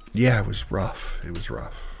yeah, it was rough.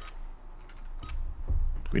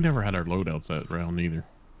 We never had our loadouts that round either.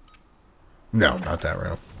 No, not that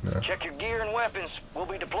round. No. Check your gear and weapons. We'll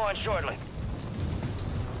be deploying shortly.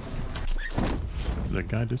 Did that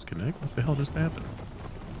guy disconnect? What the hell just happened?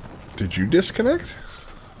 Did you disconnect?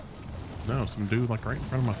 No, some dude like right in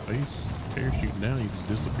front of my face, parachuting down, he just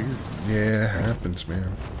disappeared. Yeah, it happens,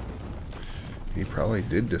 man. He probably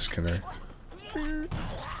did disconnect. Sorry,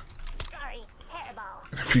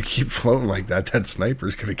 hairball. If you keep floating like that, that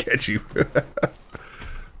sniper's gonna catch you.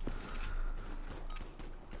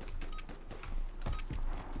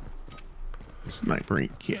 Sniper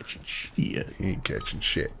ain't catching shit. He ain't catching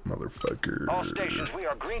shit, motherfucker. All stations, we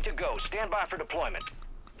are green to go. Stand by for deployment.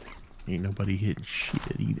 Ain't nobody hitting shit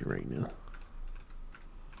either right now.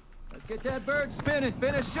 Let's get that bird spinning.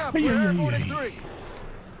 Finish up. We're airborne in 3. There you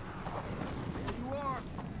are.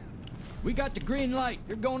 We got the green light.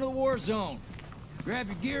 You're going to the war zone. Grab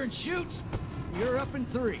your gear and shoot. You're up in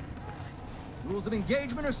 3. Rules of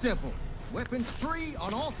engagement are simple. Weapons free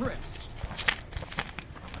on all threats.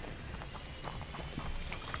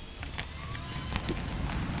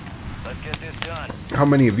 Let's get this done. How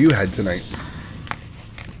many of you had tonight?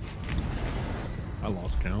 I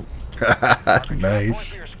lost count.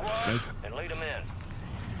 Nice. And lead them in.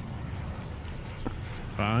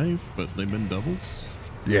 5, but they've been doubles.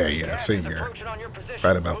 Yeah, same here.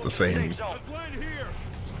 Right about the same.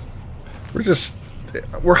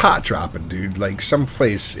 We're hot dropping, dude. Like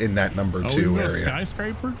someplace in that number 2 area.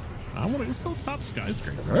 Skyscraper? Let's go top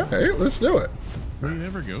skyscraper. All right, let's do it. We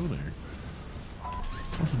never go there.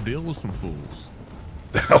 Let's deal with some fools.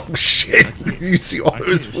 Oh shit! You see all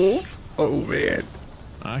those fools? Oh man.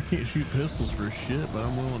 I can't shoot pistols for shit, but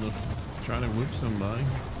I'm willing to try to whip somebody.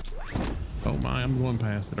 Oh my, I'm going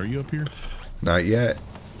past it. Are you up here? Not yet.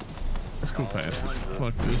 Let's go past it.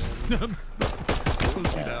 Fuck this.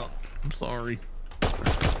 Push it out. I'm sorry.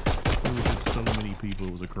 There was just so many people.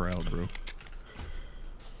 It was a crowd, bro.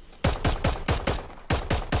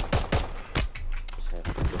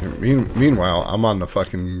 Meanwhile, I'm on the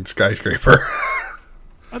fucking skyscraper.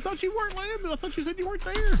 I thought you weren't landing. I thought you said you weren't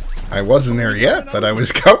there. I wasn't there yet, but I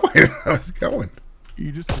was going. I was going.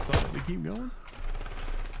 You just decided to keep going?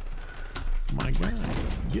 My God.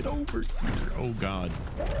 Get over here. Oh, God.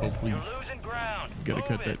 Oh, please. You're losing ground. You gotta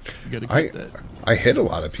cut that. You gotta cut that. I hit a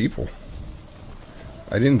lot of people.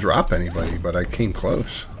 I didn't drop anybody, but I came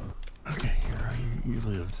close. Okay, you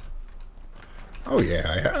lived. Oh, yeah.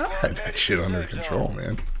 I had that shit under control,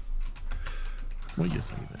 man. Well, you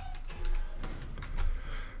say that.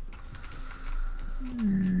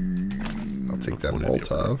 I'll take that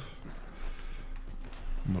Molotov.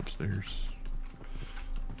 I'm upstairs.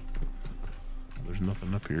 There's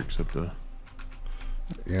nothing up here except a...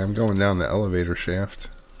 Yeah, I'm going down the elevator shaft.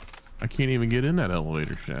 I can't even get in that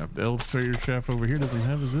elevator shaft. The elevator shaft over here doesn't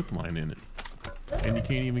have a zip line in it. And you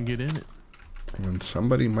can't even get in it. And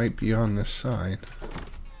somebody might be on this side.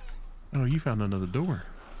 Oh, you found another door.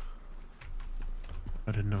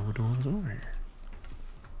 I didn't know a door was over here.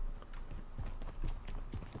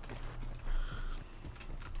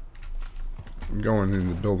 I'm going in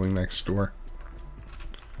the building next door.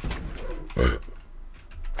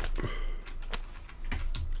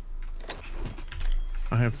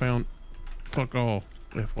 I have found fuck all,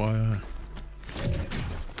 FYI.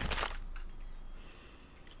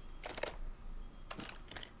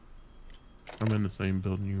 I'm in the same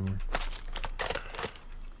building you are.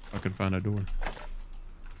 I can find a door.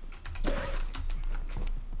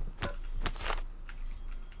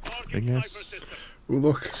 I guess. Ooh,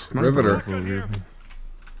 look, Riveter.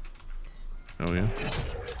 Oh yeah.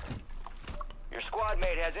 Your squad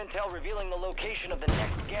mate has intel revealing the location of the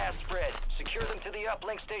next gas spread. Secure them to the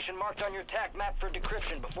uplink station marked on your TAC map for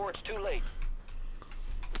decryption before it's too late.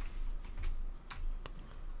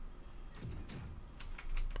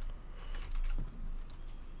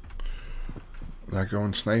 Not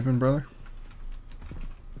going sniping, brother?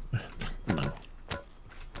 No.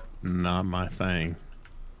 Not my thing.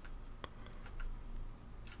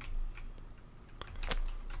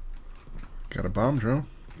 Got a bomb drone.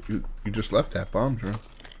 You just left that bomb drone.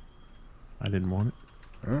 I didn't want it.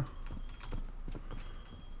 Huh?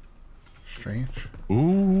 Strange.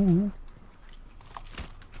 Ooh.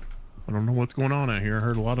 I don't know what's going on out here. I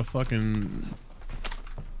heard a lot of fucking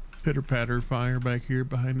pitter-patter fire back here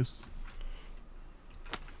behind us.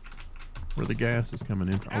 Where the gas is coming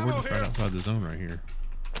in. Oh, we're just right outside the zone right here.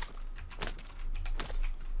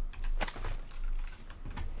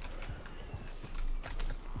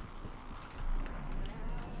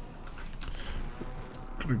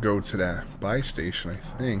 Gonna go to that buy station, I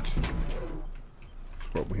think. That's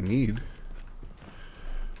what we need.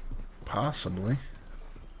 Possibly.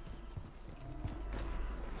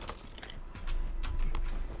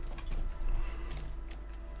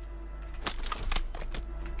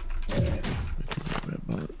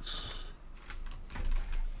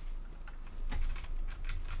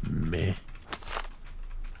 Meh.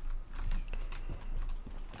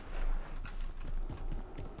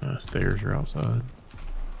 Stairs are outside.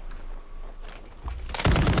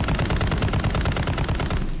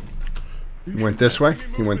 He went this way?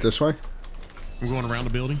 He went this way? We're going around the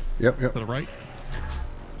building? Yep, yep. To the right?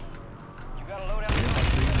 You got a load out.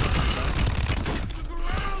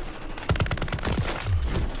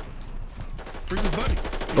 Where's your buddy?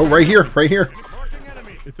 Oh, right here, right here.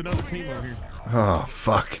 It's another team over here. Oh,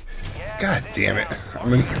 fuck. God damn it.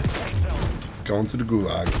 I'm in going to the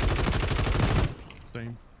gulag.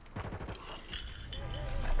 Same.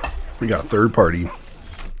 We got third party.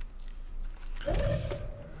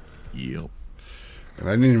 Yep. And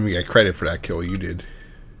I didn't even get credit for that kill. You did.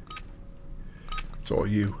 It's all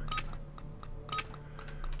you.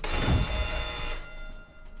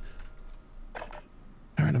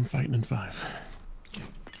 Alright, I'm fighting in 5.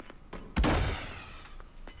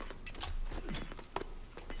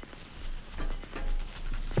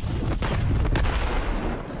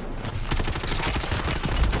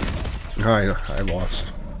 I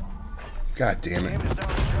lost. God damn it.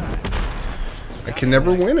 I can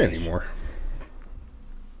never win anymore.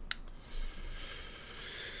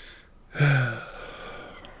 I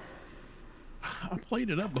played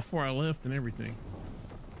it up before I left and everything.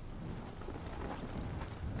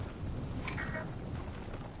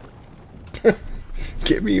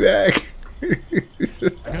 Get me back. I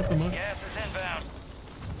got the money. Gas is inbound.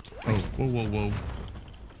 Oh, whoa, whoa, whoa.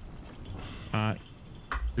 Alright.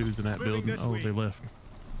 Dudes in that building. Oh, they left.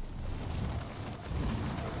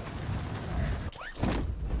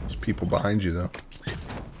 There's people behind you, though.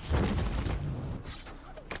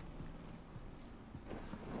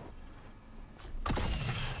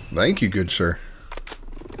 Thank you, good sir.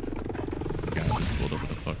 The guy just pulled up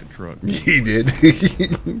with a fucking truck. He did.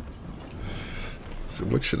 So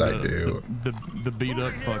what should I do? The beat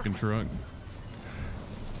up fucking truck.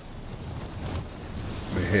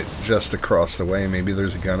 We hit just across the way. Maybe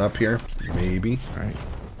there's a gun up here. Maybe. All right.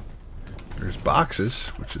 There's boxes,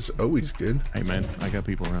 which is always good. Hey man, I got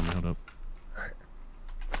people around me. Hold up. All right.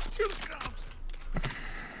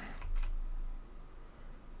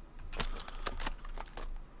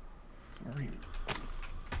 Sorry.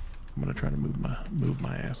 I'm gonna try to move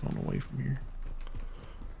my ass on away from here.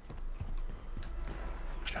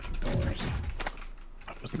 Shut the doors.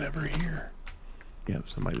 I was never here. Yep,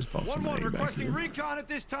 somebody just bought some One back requesting here. recon at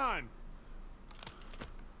this time.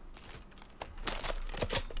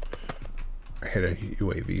 I hit a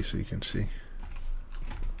UAV so you can see.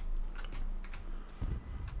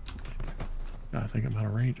 I think I'm out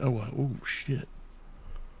of range. Oh, oh shit.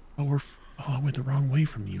 Oh, I went the wrong way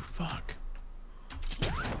from you. Fuck. Do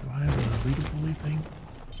I have a redeploy thing?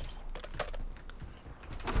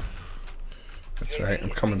 That's right. I'm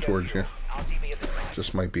coming towards you.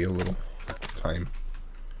 Just might be a little time.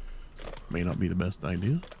 May not be the best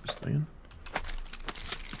idea. Just saying.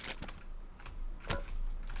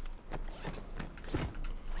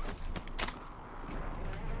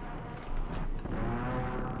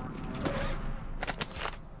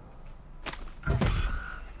 An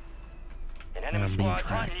And enemy I'm being squad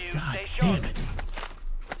tracked. hunting you. God Stay sharp. damn it.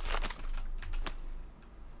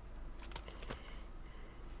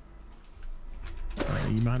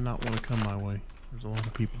 You might not want to come my way. There's a lot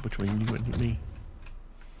of people between you and me.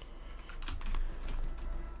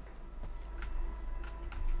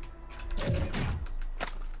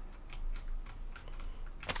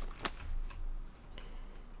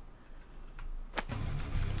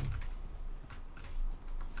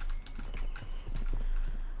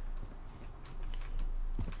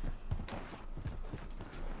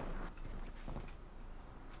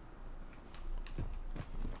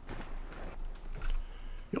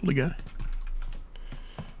 Killed the guy.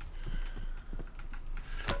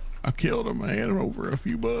 I killed him. I handed him over a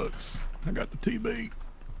few bucks. I got the TB.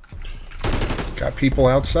 Got people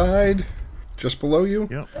outside, just below you.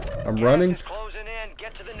 Yep. I'm running. Gas is closing in.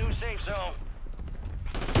 Get to the new safe zone.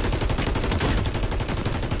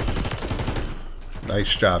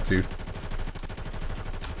 Nice job, dude.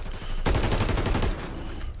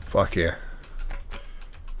 Fuck yeah.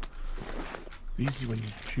 It's easy when you're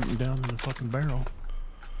shooting down in the fucking barrel.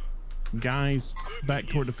 Guys, back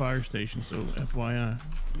toward the fire station, so FYI,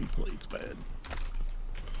 need plates bad.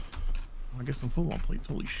 I guess I'm full on plates,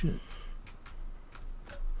 holy shit.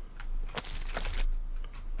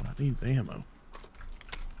 What I need is ammo.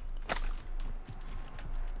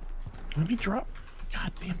 Let me drop.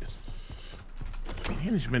 God damn this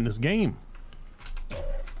management in this game.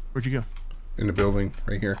 Where'd you go? In the building,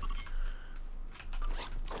 right here.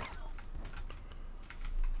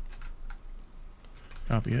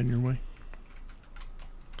 Copy, heading your way.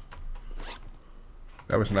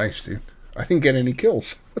 That was nice, dude. I didn't get any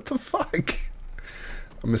kills. What the fuck?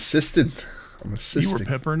 I'm assisted. I'm assisting. You were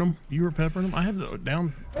peppering them? You were peppering them? I have the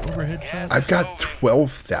down overhead shot. I've got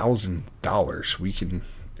 $12,000. We can,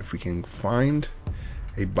 if we can find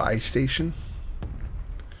a buy station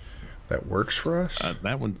that works for us.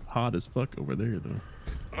 That one's hot as fuck over there, though.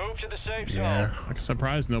 Move to the safe Yeah. zone. I'm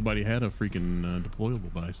surprised nobody had a freaking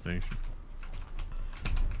deployable buy station.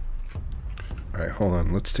 All right, hold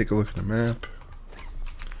on. Let's take a look at the map.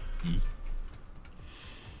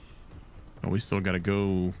 Oh, we still gotta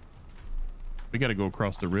go. We gotta go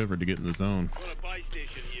across the river to get in the zone. Got a buy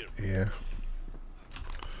station here. Yeah,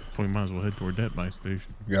 So we might as well head toward that buy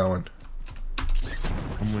station. going.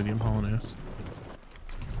 I'm with you, I'm hauling ass.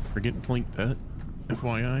 Forgetting plink that.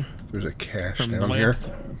 FYI. There's a cache From the down here. left.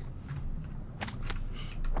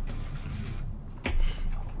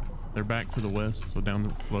 They're back to the west, so down the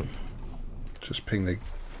float. Just ping the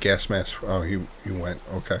gas mask. Oh, you went.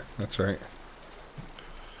 Okay, that's right.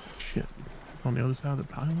 Shit. It's on the other side of the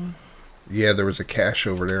pylon? Yeah, there was a cache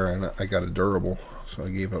over there, and I got a durable, so I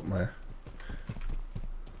gave up my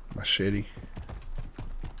shitty.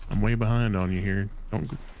 I'm way behind on you here. Don't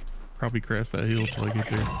probably cross that hill till I get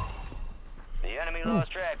there. The enemy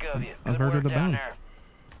lost track of you. I've Good heard work of the down bound. there.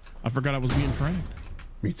 I forgot I was being tracked.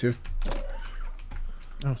 Me too.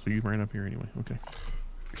 Oh, so you ran up here anyway. Okay.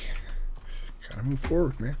 Gotta move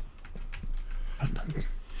forward, man. I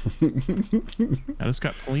just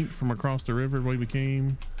got plinked from across the river the way we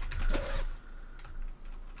came.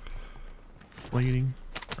 Waiting.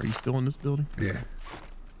 Are you still in this building? Yeah.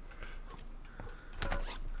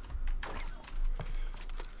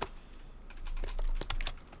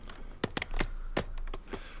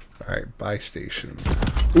 All right, buy station.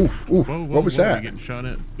 Ooh, Whoa, what was whoa, that? You're getting shot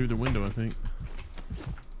at through the window, I think.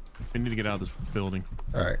 need to get out of this building.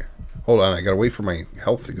 Alright. Hold on, I gotta wait for my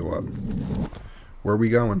health to go up. Where are we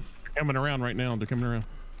going? They're coming around right now. They're coming around.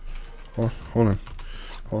 Hold on.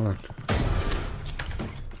 Hold on.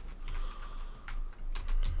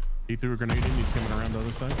 He threw a grenade in. He's coming around the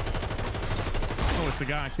other side. Oh, it's the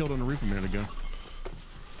guy I killed on the roof a minute ago.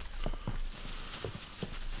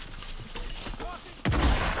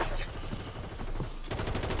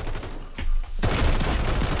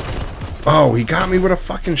 Oh, he got me with a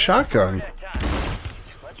fucking shotgun.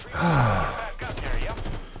 God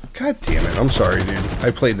damn it. I'm sorry, dude.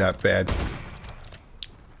 I played that bad.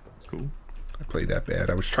 Cool. I played that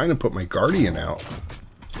bad. I was trying to put my Guardian out.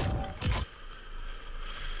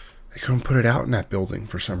 I couldn't put it out in that building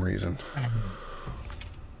for some reason.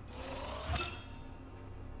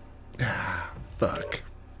 Ah, fuck.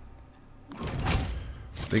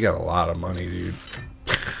 They got a lot of money, dude.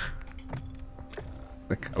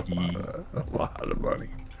 They got a lot of money.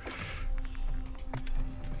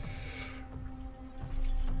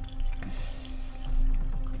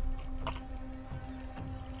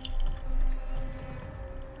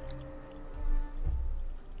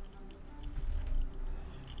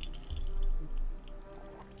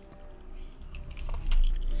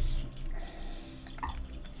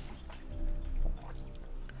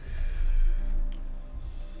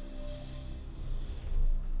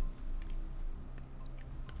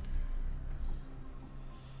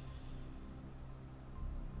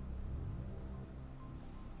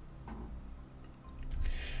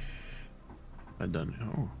 I've done.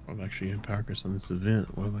 Oh, I've actually had progress on this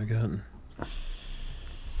event. What have I gotten? Oh,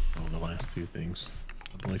 the last two things: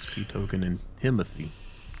 double XP token and Timothy.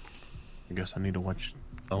 I guess I need to watch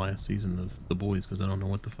the last season of The Boys because I don't know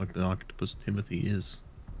what the fuck the octopus Timothy is.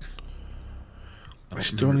 I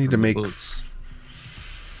still need to make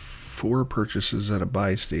 4 purchases at a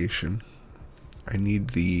buy station. I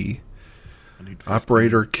need the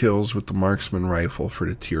operator kills with the marksman rifle for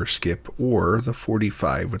the tier skip, or the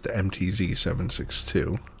 45 with the MTZ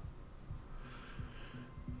 762.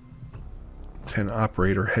 10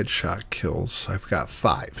 operator headshot kills. I've got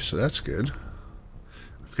 5, so that's good.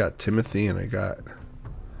 I've got Timothy and I got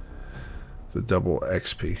the double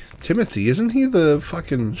XP. Timothy, isn't he the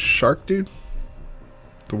fucking shark dude?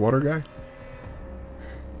 The water guy?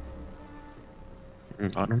 I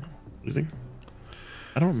don't know. Is he?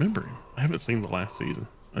 I don't remember him. I haven't seen the last season.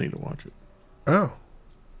 I need to watch it. Oh.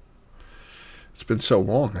 It's been so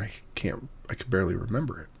long, I can barely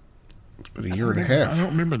remember it. It's been a year and a half. I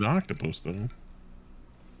don't remember the octopus, though.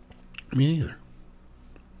 Me neither.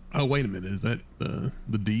 Oh, wait a minute. Is that the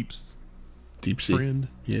Deep's Deep Sea? friend?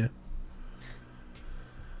 Yeah.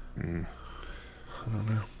 I don't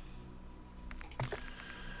know.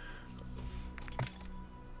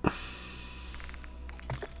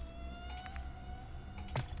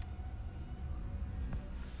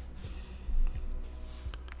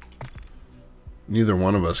 Neither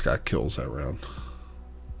one of us got kills that round.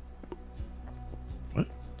 What?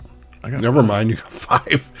 I got Never mind, you got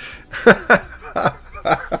 5.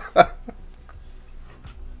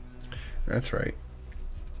 That's right.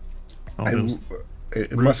 Oh,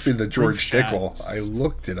 It must be the George roof Dickel. shots. I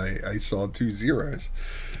looked and I saw 2 zeros.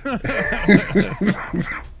 I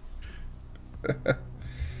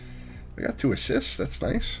got 2 assists. That's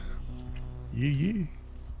nice. Yeah.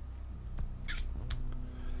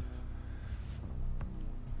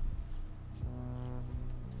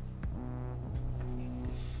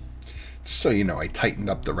 Just so you know, I tightened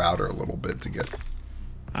up the router a little bit to get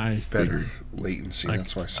better latency.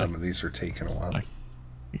 That's why some of these are taking a while.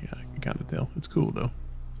 Yeah, I can kind of tell. It's cool, though.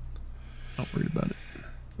 Not worried about it.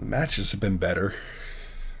 The matches have been better.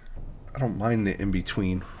 I don't mind the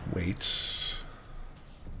in-between waits.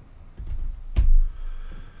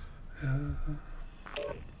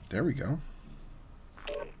 There we go.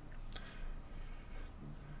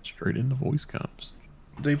 Straight into voice comps.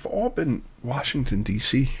 They've all been Washington,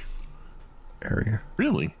 D.C. area.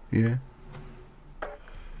 Really? Yeah.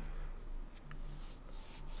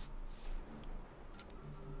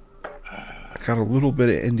 I got a little bit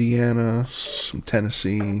of Indiana, some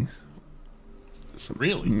Tennessee, some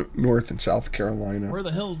Really? North and South Carolina. Where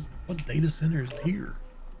the hell's what data center is here?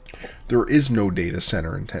 There is no data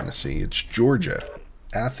center in Tennessee. It's Georgia,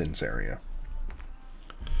 Athens area.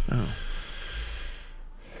 Oh.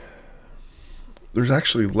 There's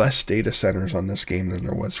actually less data centers on this game than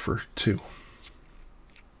there was for 2.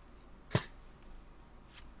 It's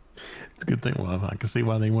a good thing. Well, I can see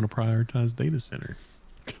why they want to prioritize data center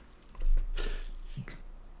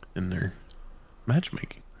in their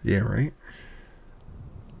matchmaking. Yeah, right?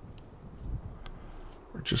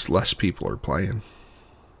 Or just less people are playing.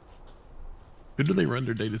 Who do they run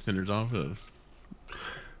their data centers off of?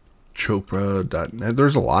 Chopra.net.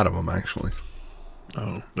 There's a lot of them, actually.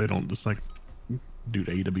 Oh, they don't just like do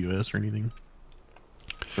to AWS or anything?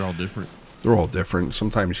 They're all different. They're all different.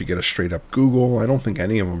 Sometimes you get a straight up Google. I don't think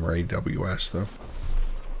any of them are AWS, though.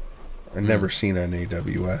 I've never seen an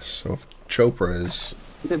AWS. So if Chopra is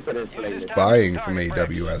buying from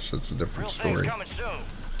AWS, that's a different story.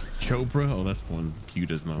 Chopra? Oh, that's the one Q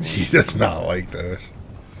does not like. He does not like those.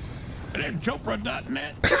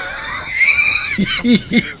 Chopra.net.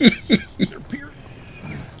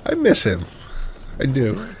 I miss him. I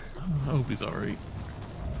do. I hope he's alright.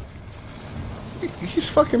 He's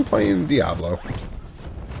fucking playing Diablo.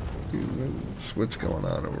 What's going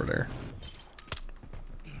on over there?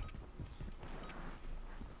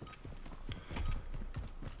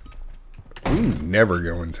 We never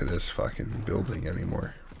go into this fucking building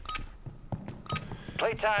anymore.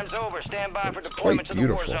 Playtime's over. Stand by for It's deployment quite to the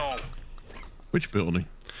beautiful. war zone. Which building?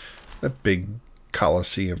 That big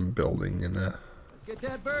Coliseum building and Let's get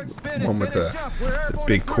that bird spinning. one with Finish the up. We're airborne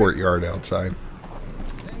big in three. courtyard outside.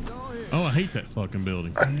 Things all here. Oh, I hate that fucking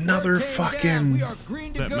building. Another Came down. fucking... We are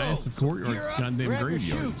green to That go. massive So courtyard's gear up, goddamn grab your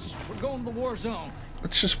graveyard. chutes. We're going to the war zone.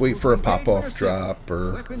 Let's just wait for a pop-off drop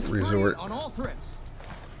or Weapons free resort. on all threats.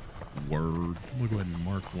 Word. We'll go ahead and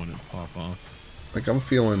mark one and pop off. Like, I'm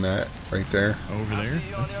feeling that right there. Over there?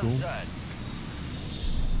 That's cool.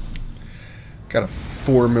 Got a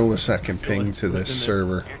 4 millisecond ping to this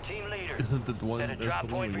server. Your team leader. Isn't that the one? Set a That's drop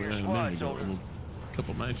the one point we for were your in a squad, minute ago. soldier. A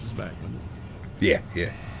couple matches back. Wasn't it?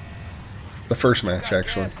 Yeah. The first match,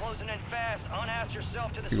 actually. Closing in fast. Unass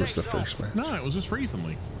yourself to the It was the safe zone. first match. No, it was just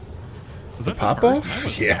recently. Was that the Pop first? That off?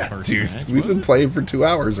 wasn't the Yeah, first dude. match, We've was been it? playing for 2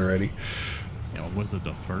 hours already. Yeah, was it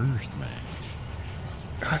the first match?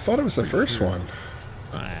 I thought it was the first one.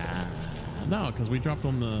 No, because we dropped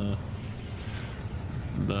on the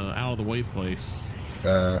out of the way place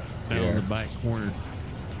down in Yeah. the back corner.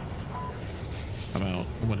 How about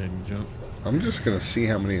I went ahead and jump? I'm just gonna see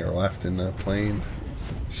how many are left in the plane.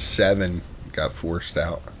 7 got forced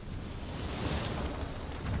out.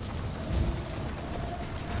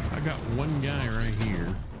 I got one guy right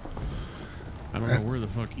here. I don't know where the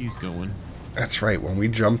fuck he's going. That's right. When we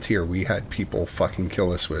jumped here, we had people fucking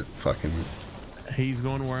kill us with fucking... He's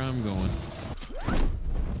going where I'm going.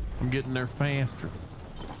 I'm getting there faster.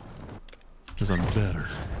 Because I'm better.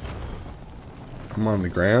 I'm on the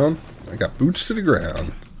ground. I got boots to the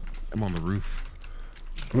ground. I'm on the roof.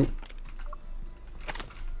 Oop.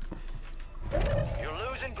 You're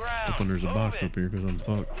losing ground. Hope there's a box Move up here because I'm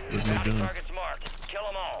fucked. There's no Bounty guns. targets marked. Kill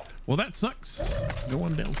them all. Well, that sucks.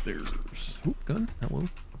 Going downstairs. Oop, gun. Hello.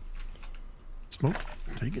 Smoke.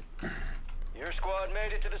 Take it. Your squad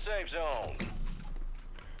made it to the safe zone.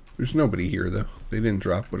 There's nobody here, though. They didn't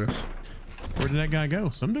drop with us. Where did that guy go?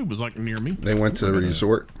 Some dude was like near me. They went to the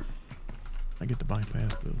resort. I get to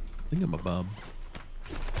bypass the thingamabob.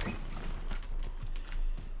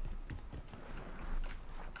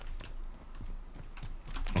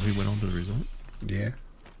 Oh, he went on to the resort? Yeah.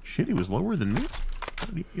 Shit, he was lower than me. How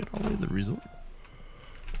did he get all the way to the resort?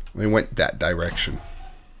 They went that direction.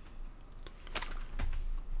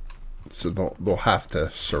 So they'll have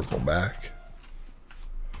to circle back.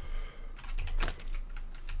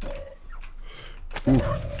 Ooh,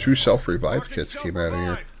 2 self-revive kits came out of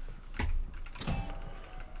here.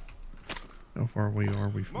 How far away are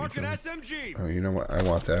we from Mark each an other? SMG. Oh, you know what? I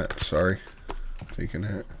want that. Sorry. Taking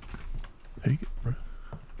that. Take it, bro.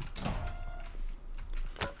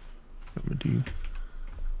 Coming to you.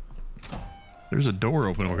 There's a door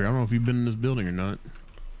open over here. I don't know if you've been in this building or not.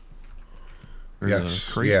 There's Yes,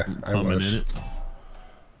 a crate yeah, I humming was. in it.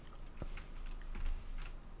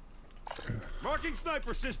 Marking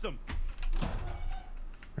sniper system.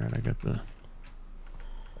 Alright, I got the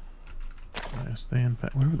last stand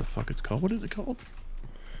pack. Whatever the fuck it's called. What is it called?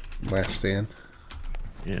 Last stand.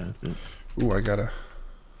 Yeah, that's it. Ooh, I got a...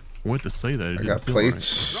 I went to say that. It I didn't got feel right.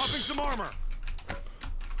 plates. Dropping some armor.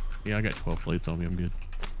 Yeah, I got 12 plates on me. I'm good.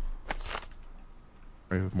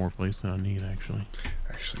 I have more plates than I need, actually.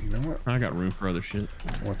 Actually, you know what? I got room for other shit.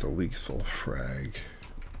 I want the lethal frag.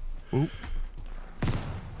 Oop.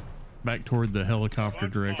 Back toward the helicopter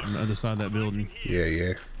direction, the other side of that building.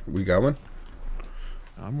 Yeah. We going?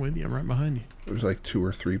 I'm with you. I'm right behind you. There's like 2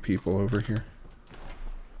 or 3 people over here.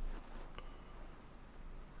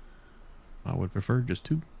 I would prefer just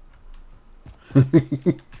 2.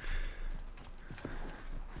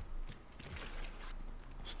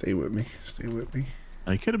 Stay with me. Stay with me.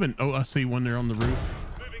 They could have been. Oh, I see one there on the roof.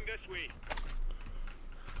 Moving this way.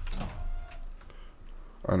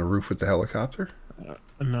 On a roof with the helicopter?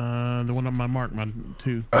 And the one on my mark, my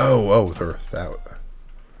 2. Oh, they're that.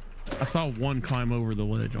 I saw one climb over the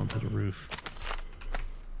ledge onto the roof.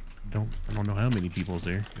 I don't know how many people's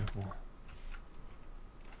there. Well,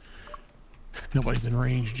 nobody's in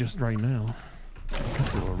range just right now.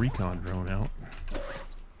 Got a recon drone out.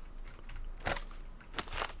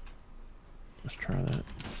 Let's try that.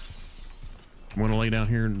 I'm gonna lay down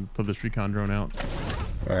here and put this recon drone out.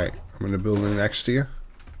 Alright, I'm in the building next to you.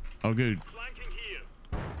 Oh, good.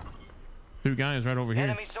 Two guys right over here.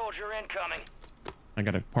 Enemy soldier incoming. I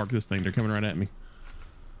gotta park this thing. They're coming right at me.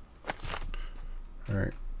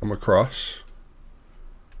 Alright, I'm across.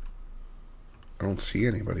 I don't see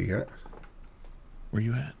anybody yet. Where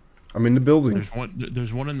you at? I'm in the building.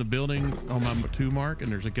 There's one in the building on my 2 mark, and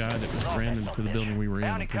there's a guy that was ran into the building we were in.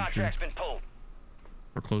 Bounty I'm pretty sure. contract's been pulled.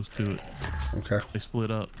 We're close to it. Okay. They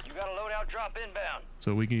split up. You got a loadout drop inbound.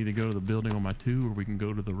 So we can either go to the building on my 2 or we can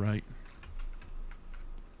go to the right.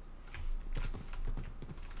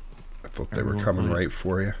 I thought they were coming right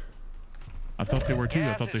for you. I thought they were too.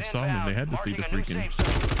 I thought they saw me. They had to see the freaking...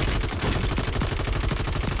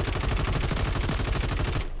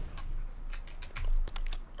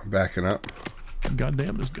 I'm backing up.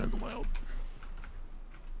 Goddamn, this gun's loud.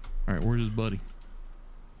 Alright, where's his buddy?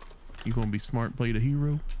 You gonna be smart and play the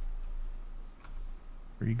hero?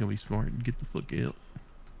 Or you gonna be smart and get the fuck out?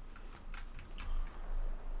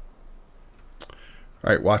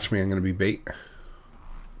 Alright, watch me. I'm gonna be bait.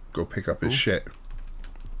 Go pick up his shit.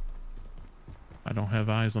 I don't have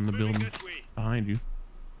eyes on the building behind you.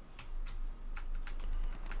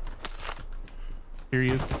 Here he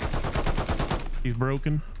is. He's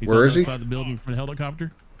broken. He's Where on is the he? outside the building from the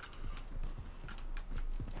helicopter.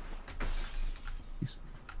 He's...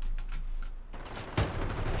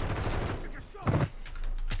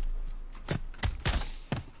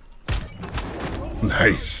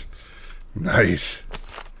 Nice. Nice.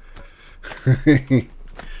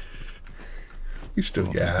 You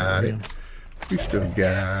still got it. You still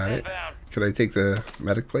got it. Can I take the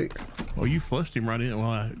medic plate? Oh, you flushed him right in.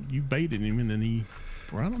 Well, you baited him, and then he...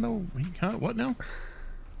 Well, I don't know. He kind of... What now?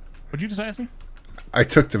 What'd you just ask me? I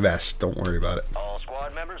took the vest. Don't worry about it. All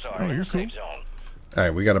squad members are Oh, in you're the cool. safe zone. All right,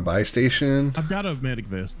 we got a buy station. I've got a medic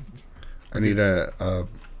vest. I need a...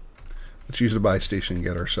 let's use the buy station and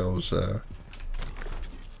get ourselves...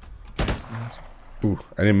 Ooh,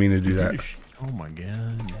 I didn't mean to do that. Oh my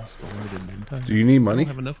god. Do you need I money? don't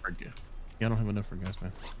have enough for gas. Yeah, I don't have enough for gas,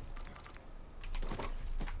 man.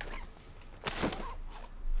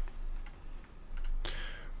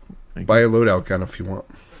 Buy a loadout gun if you want.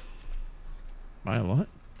 Buy a what?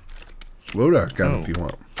 Loadout gun Oh. if you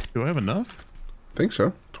want. Do I have enough? Think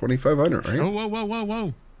so. 2,500, right? Oh, whoa, whoa, whoa,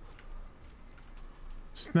 whoa.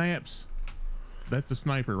 Snaps. That's a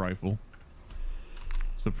sniper rifle.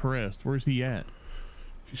 Suppressed. Where's he at?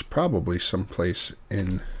 He's probably someplace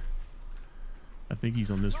in... I think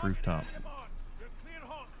he's on this rooftop.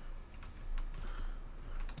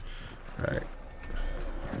 Alright.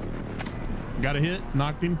 Got a hit.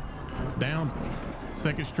 Knocked him. Down.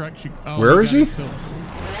 Second strike. Oh, Where is he? He's on top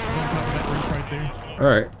of that roof right there.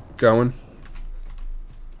 Alright, going.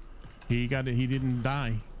 He got it. He didn't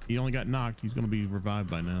die. He only got knocked. He's going to be revived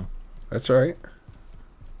by now. That's alright.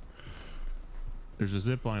 There's a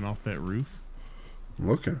zip line off that roof. I'm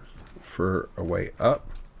looking for a way up.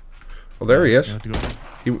 Oh, there he is. You have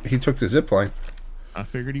to go. He took the zip line. I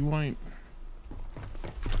figured he won't.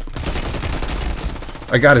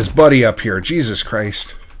 I got his buddy up here. Jesus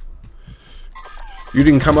Christ. You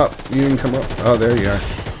didn't come up. You didn't come up. Oh, there you are.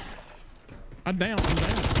 I'm down. I'm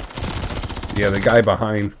down. Yeah, the guy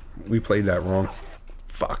behind. We played that wrong.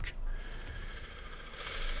 Fuck.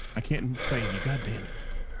 I can't save you. Goddamn.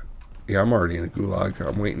 Yeah, I'm already in a gulag.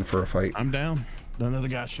 I'm waiting for a fight. I'm down. Another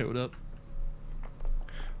guy showed up.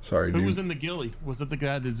 Sorry, Who dude. was in the ghillie? Was it the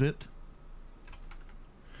guy that zipped?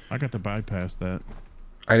 I got to bypass that.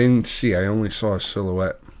 I didn't see. I only saw a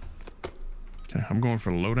silhouette. Okay, I'm going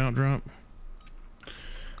for the loadout drop.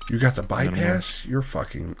 You got the bypass? You're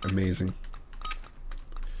fucking amazing.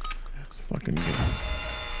 That's fucking good.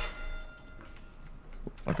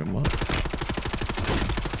 Fucking luck.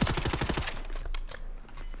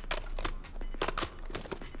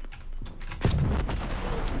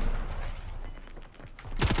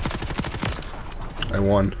 I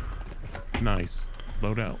won. Nice.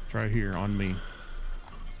 Loadout right here on me.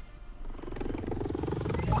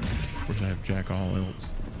 Of course, I have jack all else.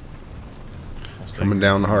 I'll stay Coming here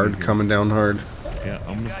down until you hard. get here. Coming down hard. Yeah,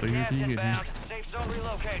 I'm gonna Got stay here gas till you get here. inbound. Safe zone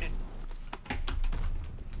relocated.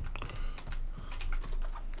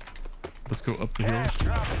 Let's go up the hill. Gas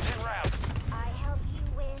drop is en route. I help you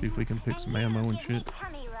win. See if we can pick some and ammo and give me shit.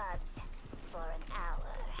 tummy rubs for an hour.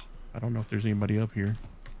 I don't know if there's anybody up here.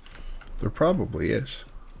 There probably is.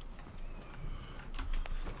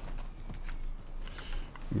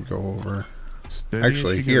 We go over. Steady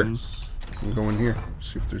Actually, as she here. goes. We'll go in here.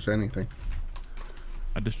 See if there's anything.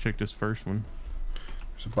 I just checked this first one.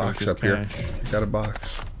 There's a box just up here. cash. Got a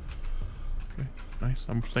box. Okay, nice.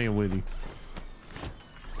 I'm staying with you.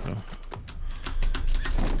 Oh.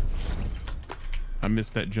 I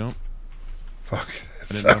missed that jump. Fuck.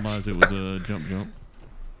 I didn't realize it was a jump.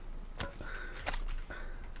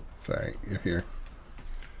 Sorry, you're here.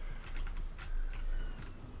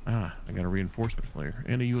 Ah, I got a reinforcement flare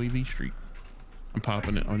and a UAV streak. I'm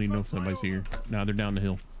popping it. I don't even know if somebody's here. Now they're down the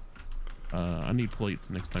hill. I need plates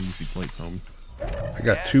next time you see plates, homie. I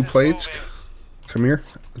got 2 plates. Come here.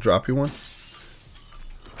 I'll drop you one.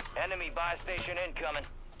 Enemy buy station incoming.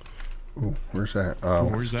 Ooh, where's that? Oh,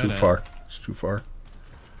 Where's it's that too at? far. It's too far.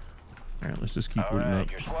 Alright, let's just keep All looting right,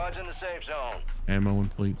 up. your squad's in the safe zone. Ammo and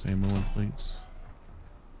plates, ammo and plates.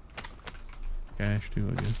 Cash too,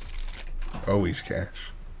 I guess. Always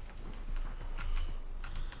cash.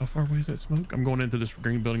 How far away is that smoke? I'm going into this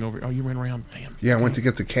green building over. Oh, you ran around. Damn. Yeah, I went to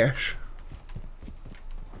get the cash.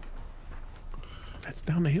 That's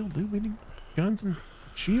down the hill, dude. We need guns and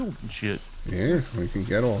shields and shit. Yeah, we can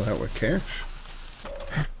get all that with cash.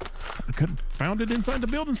 I could have found it inside the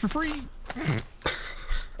buildings for free.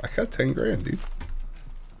 I got 10 grand, dude.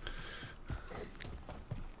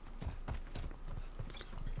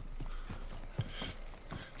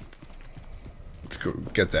 Let's go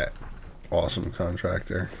get that awesome contract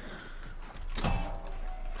there.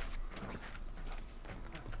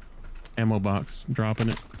 Ammo box. I'm dropping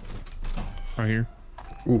it. Right here.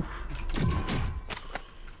 Ooh.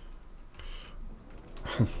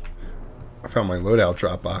 I found my loadout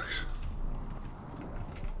drop box.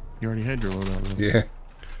 You already had your loadout, though. Yeah.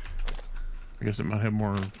 I guess it might have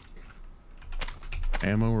more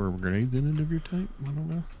ammo or grenades in it of your type. I don't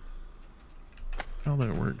know how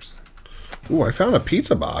that works. Ooh, I found a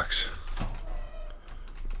pizza box.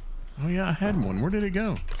 Oh yeah, I had one. Where did it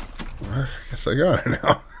go? I guess I got it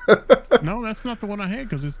now. No, that's not the one I had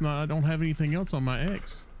because it's not. I don't have anything else on my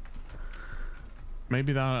X.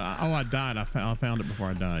 Maybe the. Oh, I died. I found it before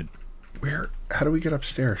I died. Where? How do we get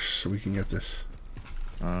upstairs so we can get this?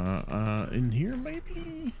 In here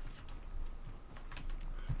maybe.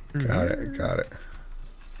 Through Got here? it. Got it.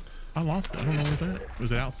 I lost it. I don't know what that.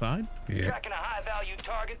 Was it outside? Yeah. Tracking a high value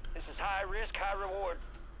target. This is high risk, high reward.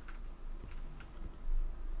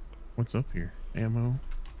 What's up here? Ammo.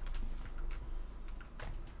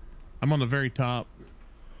 I'm on the very top.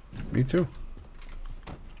 Me too.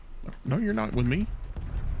 No, you're not with me.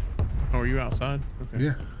 Oh, are you outside? Okay.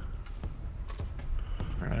 Yeah.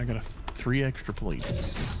 All right, I got 3 extra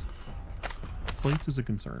plates. Plates is a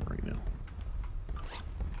concern right now.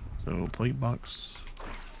 So plate box.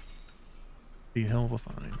 Be a hell of a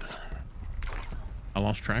find. I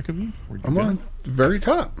lost track of you. Where'd you I'm go? on the very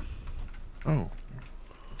top. Oh.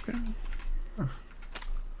 Okay.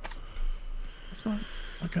 That's not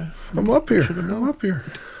okay. I'm up here. Should've I'm known. up here.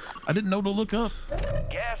 I didn't know to look up.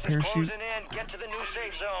 Gas is Parachute. closing in. Get to the new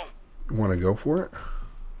safe zone. Want to go for it?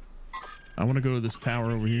 I want to go to this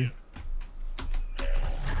tower over here.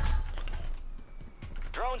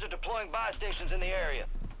 Drones are deploying buy stations in the area.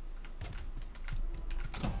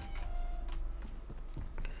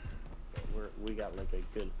 We got like a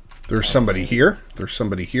good. There's somebody here. There's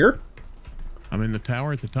somebody here. I'm in the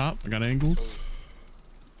tower at the top. I got angles.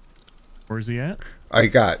 Where's he at? I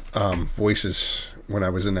got voices when I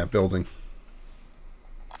was in that building.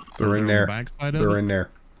 They're in on the there. backside of They're it? in there.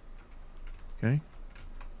 Okay.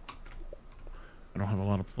 I don't have a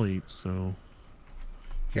lot of plates, so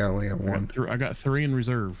Yeah, I only have one. I got 3 in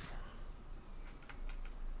reserve.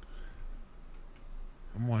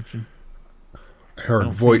 I'm watching. I heard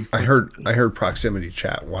don't see I footsteps. heard proximity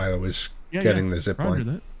chat while I was getting the zip Roger line.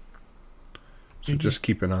 that. So Yeah, just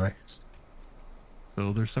keep an eye.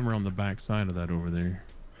 So there's somewhere on the back side of that over there.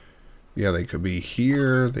 Yeah, they could be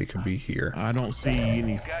here. They could be here. I don't see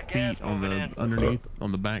any Got gas feet on moving the in. underneath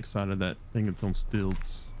on the back side of that thing that's on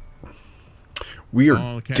stilts. We are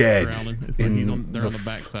Oh, the cat's dead. growling. It's like they're on the f-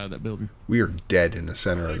 back side of that building. We are dead in the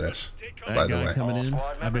center of this. That By the guy way, coming in.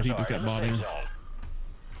 Squad I bet he members just are got bought the in. safe zone.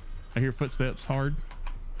 I hear footsteps hard.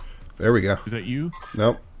 there we go. Is that you?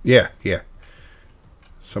 Nope. Yeah, yeah.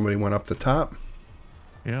 Somebody went up the top.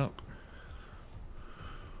 Yep.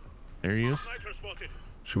 There he is.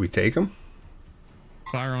 Should we take him?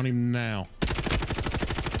 Fire on him now.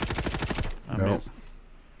 I No. missed.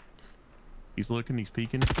 He's looking. He's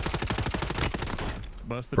peeking.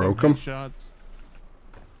 Busted. Broke him. Shots.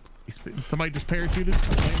 Somebody just parachuted.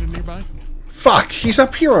 Landed nearby. Fuck! He's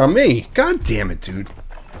up here on me. God damn it, dude.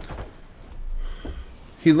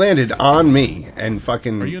 He landed on me and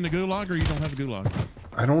fucking. Are you in the gulag or you don't have a gulag?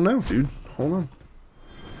 I don't know, dude. Hold on.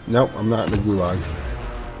 Nope, I'm not in the gulag.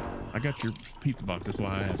 I got your pizza box. That's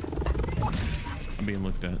why I asked. I'm being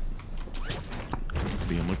looked at.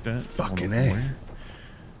 Being looked at. Fucking A.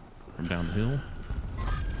 From down the hill.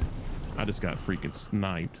 I just got freaking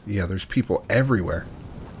sniped. Yeah, there's people everywhere.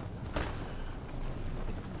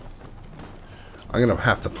 I'm gonna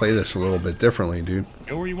have to play this a little bit differently, dude.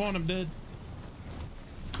 Go where you want him, dude.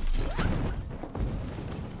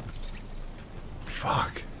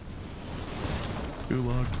 Fuck.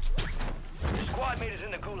 Gulag. Your squad mate is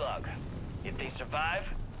in the gulag. If they survive,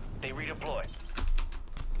 they redeploy.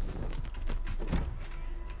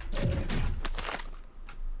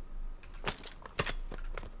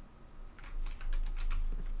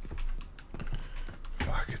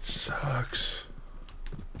 Fuck, it sucks.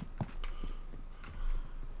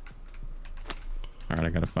 Alright, I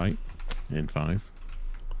got to fight. In 5.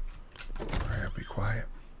 Alright, be quiet.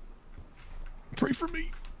 Pray for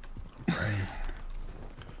me. Right.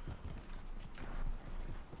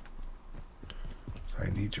 I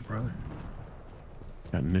need you, brother.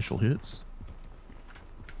 Got initial hits.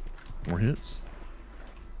 More hits.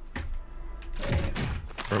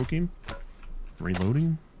 Broke him.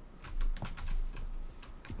 Reloading.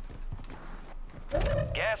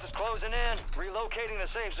 Gas is closing in. Relocating the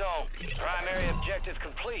safe zone. Primary objective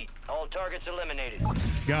complete. All targets eliminated.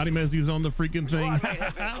 Got him as he was on the freaking thing. Squad mate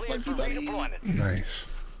has been cleared for redeployment. Nice.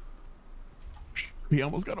 He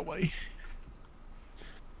almost got away.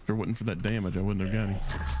 If it wasn't for that damage, I wouldn't have got him.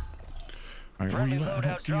 Alright, where are you at? I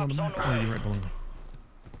don't see you on the map. Oh, you're right below me.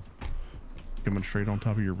 Coming straight on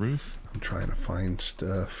top of your roof. I'm trying to find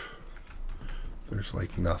stuff. There's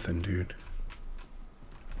like nothing, dude.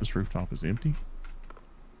 This rooftop is empty.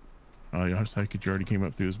 Oh, yeah, I was like, you already came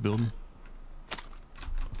up through this building.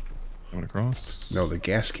 Coming across. No, the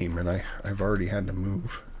gas came in. I've already had to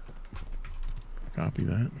move. Copy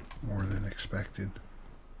that. More than expected.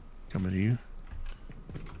 Coming to you.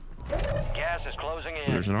 Gas is closing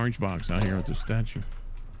in. There's an orange box out here with the statue.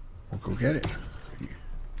 We'll go get it.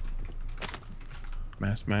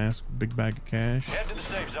 Mask, big bag of cash. Head to the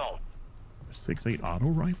safe zone. 6.8 auto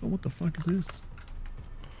rifle? What the fuck is this?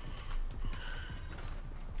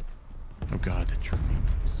 Oh god, that trophy.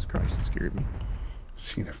 Jesus Christ, it scared me.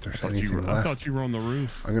 Seeing if there's I anything left. thought you were on the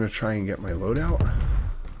roof. I'm gonna try and get my loadout.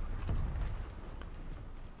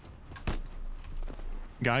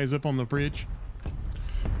 Guy is up on the bridge.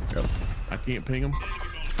 Yep. I can't ping him.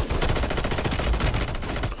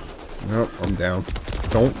 Nope, I'm down.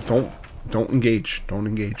 Don't engage. Don't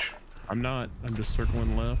engage. I'm not. I'm just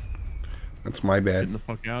circling left. That's my bad. Getting the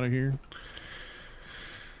fuck out of here.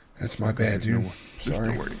 That's my bad, dude. There's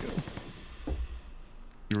Sorry. nowhere to go.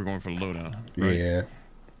 You were going for the loadout, right? Yeah.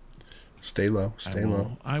 Stay low. Stay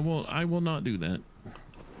low. I will not do that.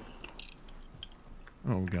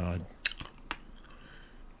 Oh god.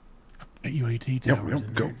 At UAT Yep, towers.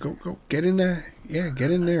 yep. Go. Get in there. Yeah, get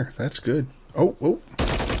in there. That's good. Oh.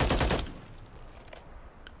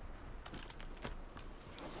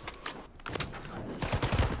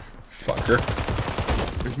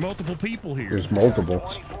 Fucker. There's multiple people here. There's multiple.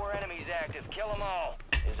 24 enemies active. Kill them all.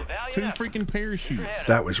 Is it value 2 enough? freaking parachutes.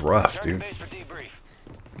 That was rough, Turn to dude. base for debrief.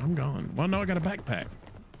 I'm gone. Well, no, I got a backpack.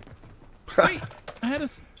 Wait, I had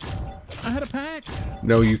a pack,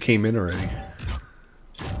 No, you came in already.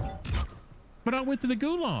 but I went to the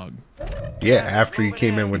gulag. Yeah, after you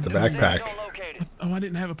came in with the Safe backpack. zone located. Oh, I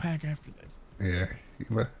didn't have a pack after that. Yeah.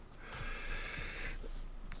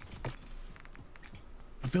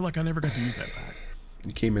 I feel like I never got to use that pack.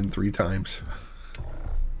 You came in 3 times.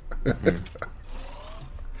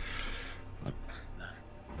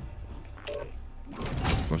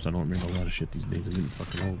 Of course, I don't remember a lot of shit these days. I'm getting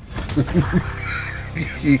fucking old.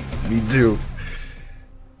 Me too.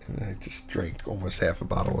 And I just drank almost half a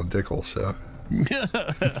bottle of Dickel, so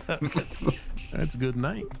That's a good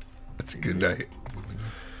night. that's a good night.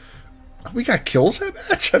 We got kills that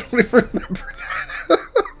match? I don't even remember that.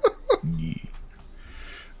 Yeah.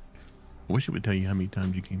 I wish it would tell you how many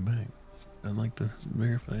times you came back. I'd like to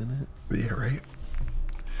verify that. Yeah, right.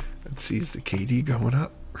 Let's see, is the KD going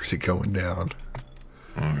up or is it going down?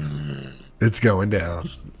 It's going down.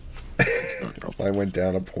 I went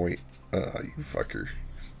down a point. You fucker.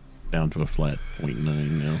 Down to a flat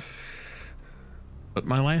 0.9 now. But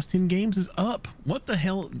my last 10 games is up. What the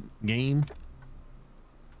hell game?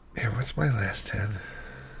 Yeah, what's my last 10?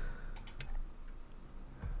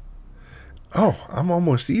 Oh, I'm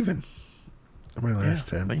almost even. My last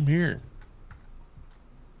 10. Same here.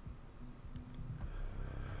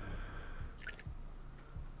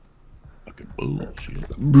 Fucking bullshit.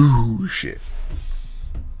 Bullshit.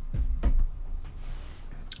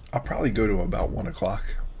 I'll probably go to about 1 o'clock.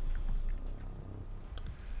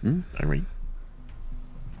 All right.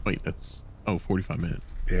 Wait, that's 45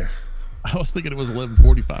 minutes. Yeah. I was thinking it was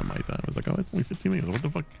 11:45 my time. I was like, oh, that's only 15 minutes. What the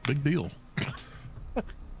fuck? Big deal.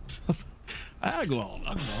 I go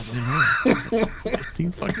on.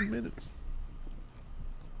 15 fucking minutes.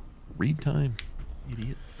 Read time,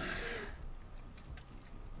 idiot.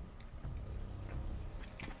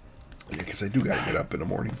 Yeah, because I do gotta get up in the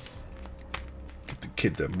morning. Get the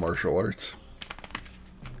kid to martial arts.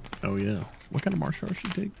 Oh yeah. What kind of martial arts you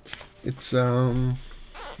take? It's The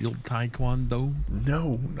old taekwondo?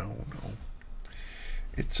 No.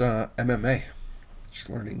 It's MMA. Just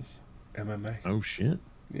learning MMA. Oh shit.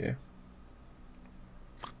 Yeah.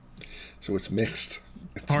 So it's mixed.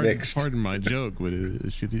 It's Pardon, mixed. pardon my joke, but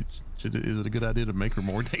is it a good idea to make her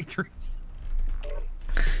more dangerous?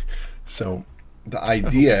 So the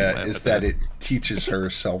idea is that it teaches her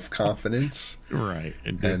self-confidence. Right.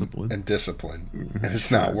 And discipline. And discipline. And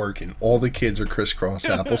it's not working. All the kids are crisscross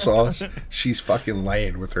applesauce. She's fucking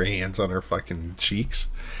laying with her hands on her fucking cheeks.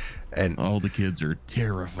 And all the kids are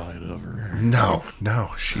terrified of her. No.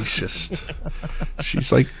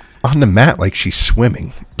 She's like on the mat like she's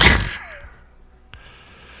swimming.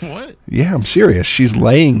 What? Yeah, I'm serious. She's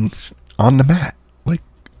laying on the mat, like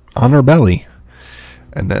on her belly.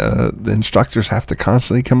 And the instructors have to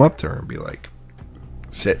constantly come up to her and be like,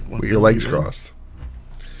 sit with your legs crossed.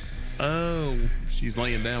 Oh, she's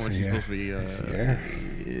laying down when she's supposed to be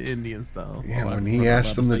Indian style. Yeah, when he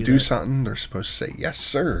asks them to do something, they're supposed to say, yes,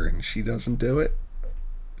 sir. And she doesn't do it.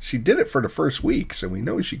 She did it for the first week, so we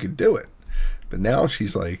know she could do it. But now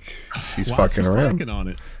she's like, she's fucking around. On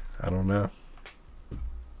it? I don't know.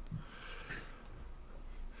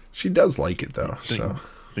 She does like it, though, so...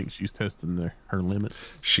 I think she's testing her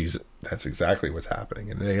limits. That's exactly what's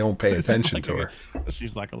happening, and they don't pay attention to her.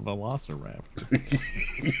 She's like a velociraptor.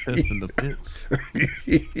 Testing the fits.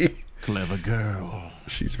 Clever girl.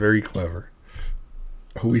 She's very clever.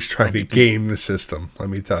 Always trying to game the system, let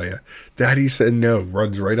me tell you. Daddy said no,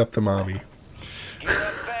 runs right up to mommy.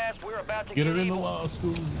 Get her in the law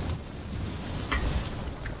school.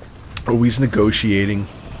 Always negotiating.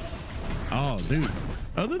 Oh, dude.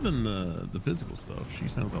 Other than the physical stuff, she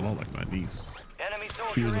sounds a lot like my niece.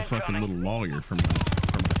 She was a fucking little lawyer for my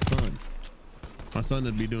son. My son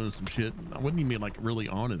would be doing some shit. I wouldn't even be like really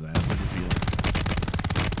on his ass. I'd just be like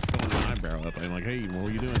throwing an eyebrow up. I'm like, hey, what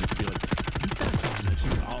are you doing? She'd be like, and she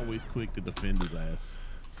was always quick to defend his ass.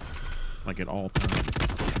 Like at all times.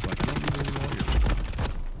 It's like, I don't need a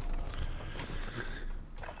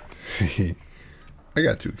lawyer. I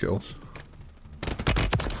got 2 kills.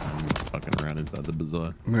 Fucking around inside the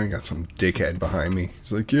bazaar. I got some dickhead behind me.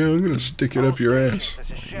 He's like, yeah, I'm gonna stick it up your ass.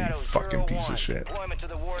 You fucking piece of shit.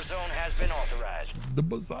 The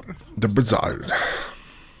bazaar. The bazaar.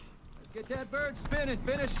 Let's get that bird spinning.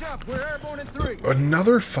 Finish up. We're airborne in 3.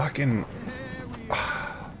 Another fucking...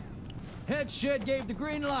 Head shed gave the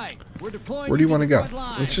green light. We're deploying. Where do you want to go?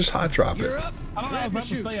 Let's just hot drop it. I don't know. I was about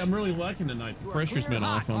to say I'm really liking tonight. The pressure's been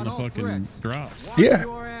off on the fucking drops. Yeah.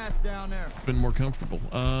 Been more comfortable.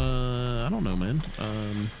 I don't know, man.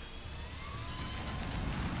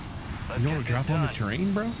 You want to drop on the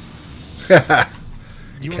train, bro?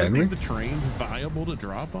 You want to think the train's viable to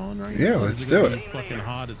drop on right now? Yeah, let's do it. Fucking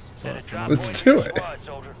hot as fuck. Let's do it.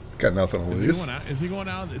 Got nothing to lose. Is he going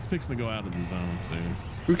out? It's fixing to go out of the zone soon.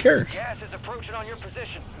 Who cares?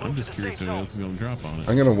 I'm just curious who else is going to drop on it.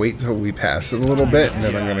 I'm going to wait till we pass it a little bit, and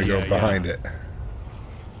then I'm going to go behind it.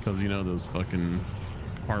 Because, you know, those fucking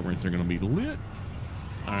apartments are going to be lit.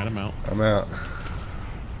 All right, I'm out. I'm out.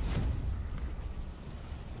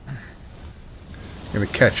 I'm going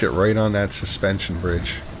to catch it right on that suspension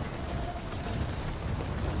bridge.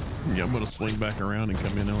 Yeah, I'm going to swing back around and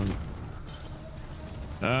come in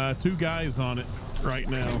on... 2 guys on it right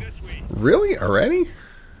now. Really? Already?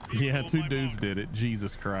 Yeah, 2 dudes did it.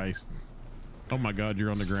 Jesus Christ. Oh my God,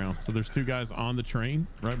 you're on the ground. So there's 2 guys on the train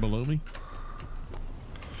right below me.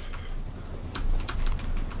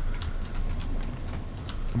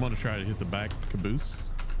 I'm going to try to hit the back caboose.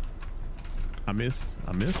 I missed.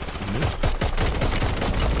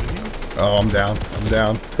 Oh, I'm down.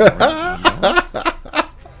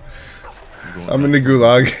 I'm in the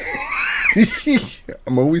gulag.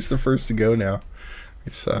 I'm always the first to go now.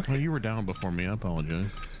 You suck. Well, you were down before me. I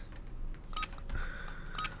apologize.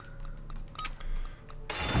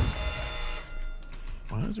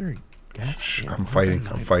 Why is there a gas? I'm fighting.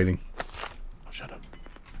 Oh, shut up.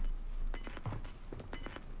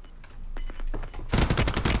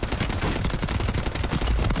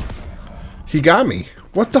 He got me.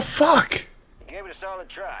 What the fuck? Gave it a solid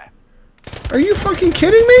try. Are you fucking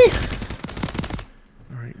kidding me?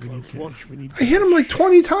 All right, we need close one. We need I hit him like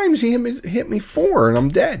 20 times. He hit me 4 and I'm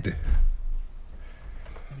dead.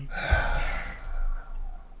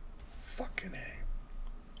 Fucking A.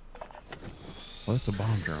 Well, that's a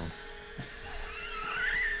bomb drone.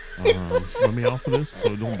 Let me off of this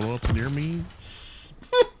so it don't blow up near me.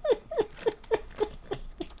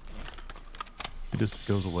 It just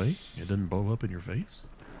goes away. It doesn't blow up in your face.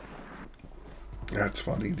 That's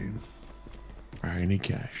funny, dude. Alright, I need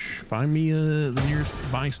cash. Find me the nearest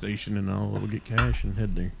buy station and I'll get cash and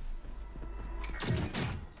head there.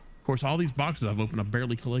 Of course, all these boxes I've opened, I've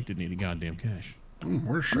barely collected any goddamn cash.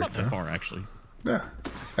 We're I'm straight not that far, actually. Yeah.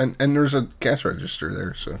 And there's a cash register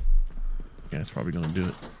there, so. Yeah, it's probably gonna do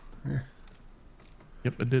it. Yeah.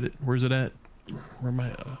 Yep, I did it. Where's it at? Where am I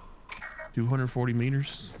at? 240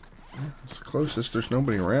 meters. It's the closest. There's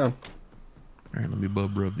nobody around. Alright, let me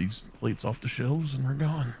bub rub these plates off the shelves and we're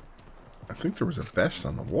gone. I think there was a vest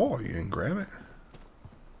on the wall. You didn't grab it?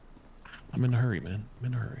 I'm in a hurry, man. I'm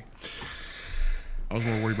in a hurry. I was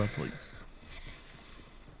more worried about plates.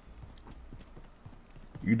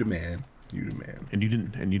 You demand. You demand. And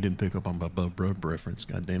you didn't pick up on my Bub Rub reference,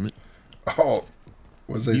 god damn it. Oh,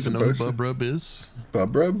 was I You even know who supposed Bub Rub is?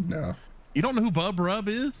 Bub Rub? No. You don't know who Bub Rub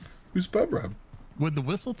is? Who's Bub Rub? With the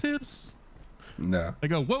whistle tips? No. They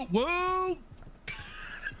go, whoa, whoa!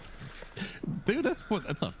 Dude, that's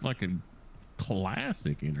a fucking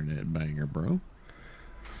classic internet banger, bro.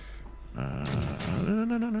 No.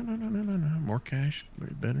 More cash,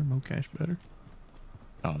 better. More cash, better.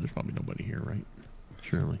 Oh, there's probably nobody here, right?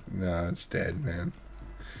 Surely. No, it's dead, man.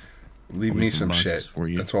 Leave me some shit. For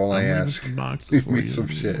you. That's all I ask. Leave me some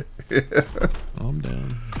shit. I'm down.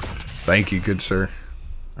 Thank you, good sir.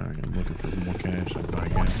 Alright, I'm looking for more cash and buy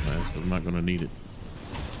gas mask, but I'm not going to need it.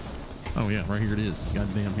 Oh yeah, right here it is.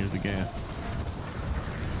 Goddamn, here's the gas.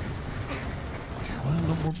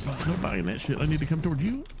 Well, no buying that shit. I need to come toward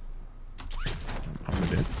you. I'm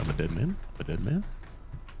a dead man. A dead man.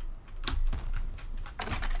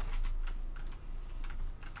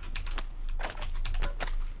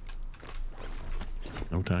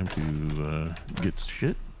 No time to get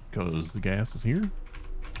shit because the gas is here.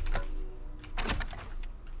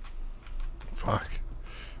 Fuck.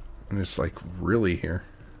 And it's like really here.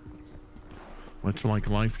 Much like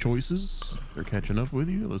life choices, they're catching up with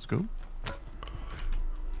you. Let's go.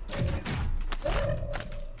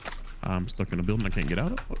 I'm stuck in a building I can't get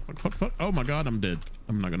out of. Fuck. Oh my god, I'm dead.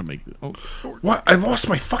 I'm not gonna make this. Oh, Lord. What? I lost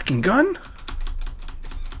my fucking gun?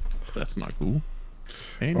 That's not cool.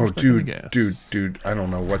 And Oh, you're stuck in the gas. dude, I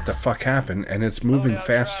don't know what the fuck happened, and it's moving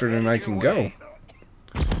faster than I can go.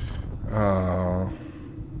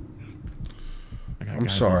 I'm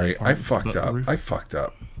sorry. I fucked up. I fucked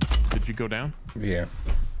up. Did you go down? Yeah.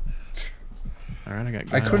 Alright, I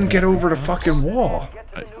got. I couldn't get over the fucking wall.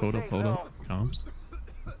 Hold up. Comms.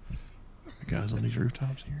 Guys on these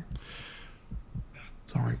rooftops here.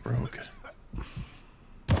 Sorry, broke.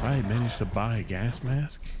 I managed to buy a gas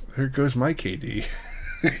mask. There goes my KD.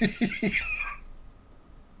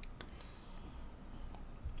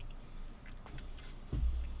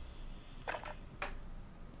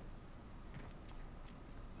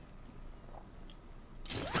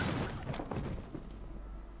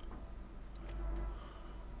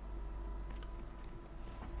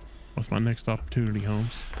 What's my next opportunity,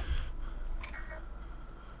 Holmes?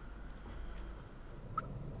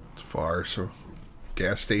 It's far, so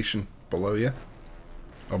gas station below you.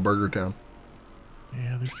 Oh, Burger Town.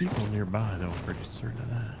 Yeah, there's people nearby, though. I'm pretty certain of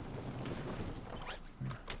that.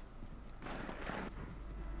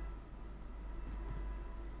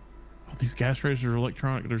 Oh, these gas registers are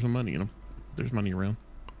electronic. There's some money in them. There's money around.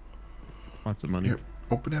 Lots of money. Here,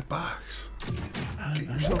 open that box. Get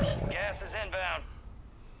yourself. Gas is inbound.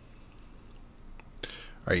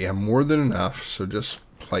 Alright, you have more than enough, so just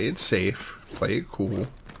play it safe, play it cool,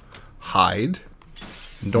 hide,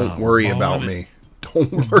 and don't worry about me.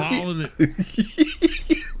 Don't worry.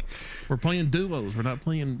 We're playing duos. We're not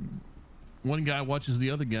playing one guy watches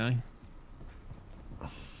the other guy.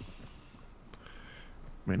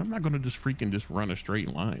 Man, I'm not going to just run a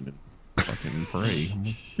straight line and fucking pray. I'm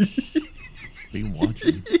gonna be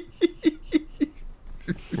watching.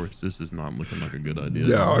 Of course, this is not looking like a good idea.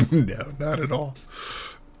 No, not at all.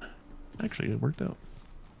 Actually, it worked out.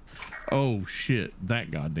 Oh, shit.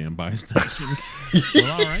 That goddamn buy station.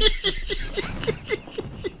 Well, all right.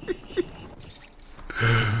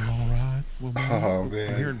 All right. Well, Oh, man.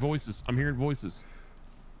 I'm hearing voices.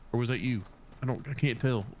 Or was that you? I can't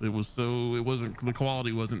tell. The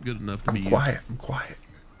quality wasn't good enough to me. I'm quiet.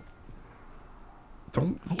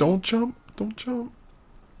 Don't jump. Don't jump.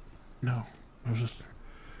 No. I was just...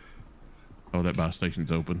 Oh, that buy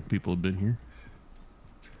station's open. People have been here.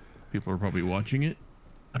 People are probably watching it.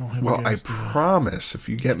 I don't have. Well, I promise, if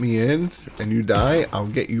you get me in and you die, I'll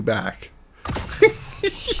get you back. I'm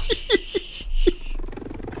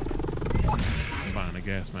buying a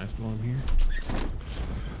gas mask while I'm here.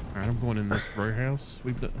 All right, I'm going in this warehouse.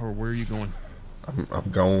 Or where are you going? I'm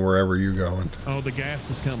going wherever you're going. Oh, the gas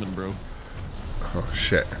is coming, bro. Oh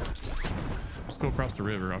shit. Let's go across the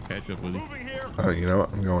river. I'll catch up with you. Oh, you know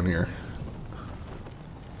what? I'm going here.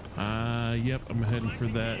 Yep. I'm heading for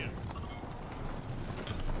that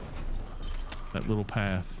little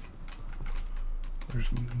path. There's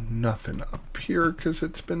nothing up here because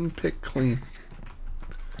it's been picked clean.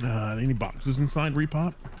 Any boxes inside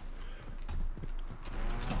repop?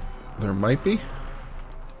 There might be.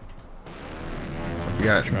 I've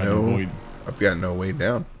got no way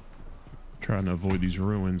down. Trying to avoid these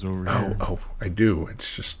ruins over here. Oh, I do.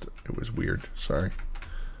 It's just, it was weird. Sorry.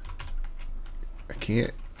 I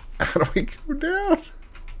can't. How do I go down?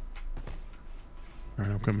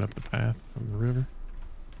 Alright, I'm coming up the path on the river.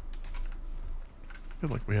 I feel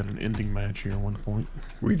like we had an ending match here at one point.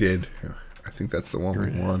 We did. I think that's the one we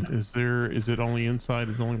won. Is it only inside?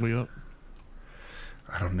 Is it only way up?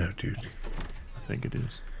 I don't know, dude. I think it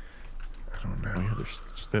is. I don't know. Oh yeah, there's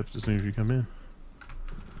steps as soon as you come in.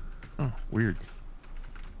 Oh, weird.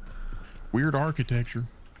 Weird architecture.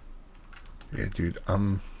 Yeah, dude,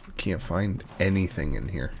 can't find anything in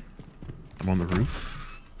here. I'm on the roof.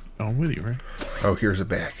 Oh, I'm with you, right? Oh, here's a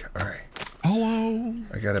bag. All right. Hello.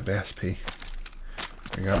 I got a Bass P.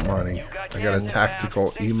 I got money. I got a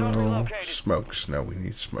tactical emo smokes. No, we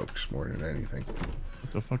need smokes more than anything.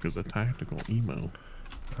 What the fuck is a tactical emo?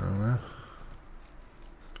 I don't know.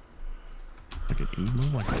 Like an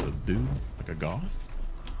emo? Like a dude? Like a goth?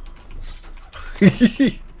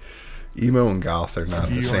 Emo and goth are not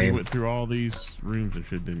the same. You went through all these rooms and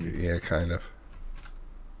shit, didn't you? Yeah, kind of.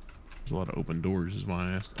 There's a lot of open doors is why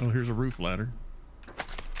I asked. Oh, here's a roof ladder.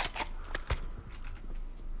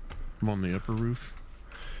 I'm on the upper roof.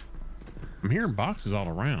 I'm hearing boxes all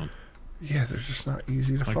around. Yeah, they're just not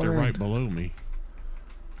easy to find. Like they're right below me.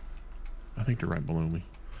 I think they're right below me.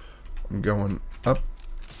 I'm going up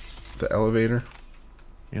the elevator.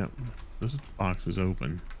 Yep. This box is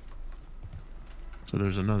open. So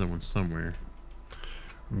there's another one somewhere.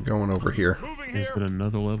 I'm going over here. Is it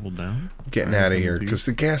another level down? Getting out of here because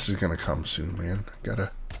the gas is gonna come soon, man.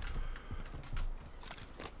 Gotta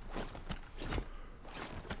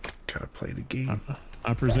play the game.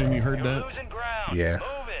 I presume you heard that? Yeah.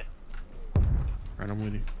 Right, I'm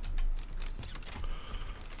with you.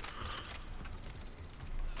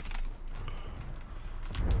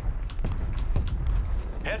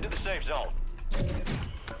 Head to the safe zone.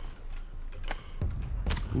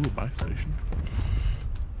 Ooh, a buy station.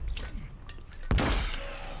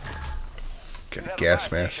 Get a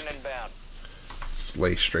gas mask. Just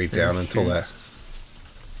lay straight down until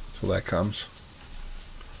that comes.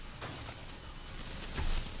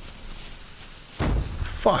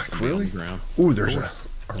 Fuck, really? Ooh, there's a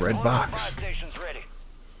red box.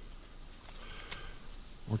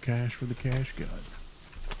 More cash for the cash god.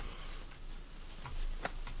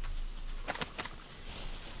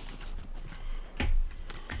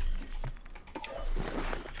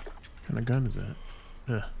 What kind of gun is that?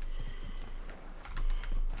 Ugh.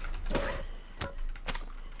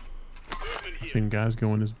 Seen guys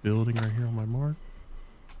go in this building right here on my mark.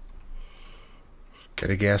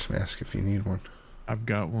 Get a gas mask if you need one. I've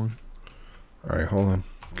got one. All right, hold on.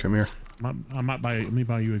 Come here. I might buy. Let me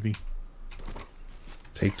buy UAV.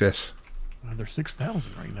 Take this. They're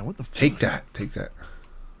 6,000 right now. What the fuck? Take that. Take that.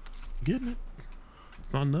 Getting it.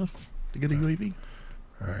 It's not enough to get a UAV.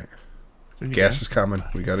 All right. Gas is coming.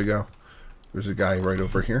 We gotta go. There's a guy right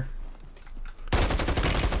over here.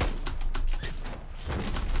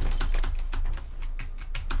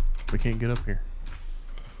 We can't get up here.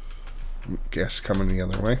 Gas coming the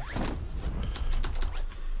other way.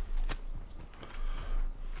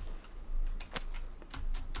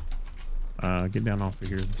 Get down off of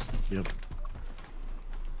here. Yep.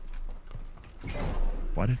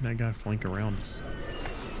 Why didn't that guy flank around us?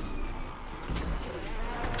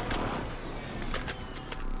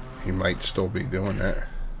 He might still be doing that.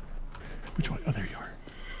 Which way? Oh, there you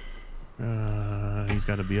are. He's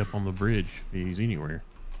got to be up on the bridge if he's anywhere.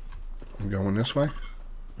 I'm going this way.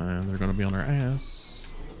 They're going to be on our ass.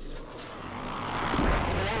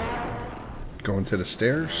 Going to the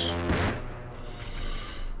stairs.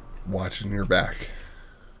 Watching your back.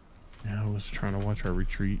 Yeah, I was trying to watch our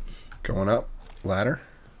retreat. Going up. Ladder.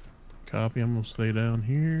 Copy. I'm going to stay down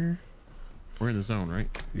here. We're in the zone, right?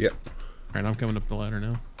 Yep. Alright, I'm coming up the ladder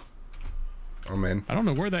now. I'm in. I don't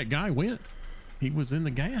know where that guy went. He was in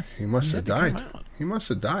the gas. He must have died. Out. He must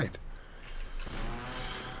have died.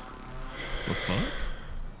 The fuck?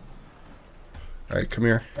 All right, come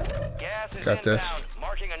here. Gas is Got this. inbound,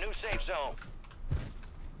 marking a new safe zone.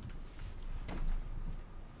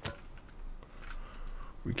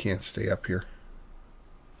 We can't stay up here.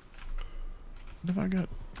 What have I got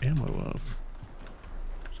ammo of?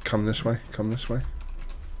 Come this way. Come this way.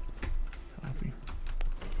 Copy.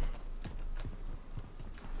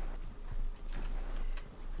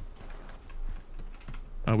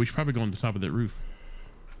 We should probably go on the top of that roof.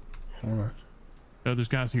 Hold on. Oh, there's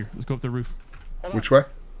guys here. Let's go up the roof. Which way?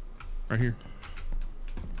 Right here.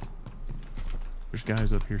 There's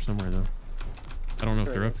guys up here somewhere, though. I don't know if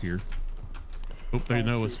they're up here. Oh, they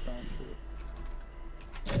know us.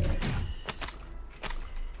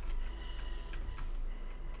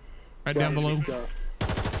 Right down below. I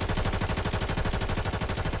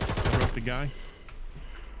broke the guy.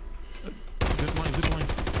 Zip line, zip line.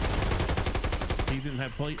 He didn't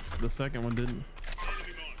have plates. The second one didn't.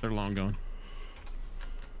 They're long gone.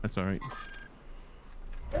 That's all right.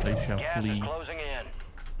 They shall Gas flee. is closing in.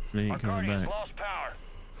 They Our ain't coming Guardians back. lost power.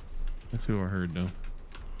 That's who I heard, though.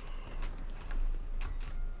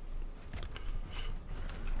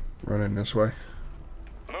 Running this way.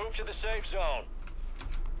 Move to the safe zone.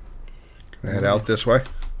 Gonna head out this way.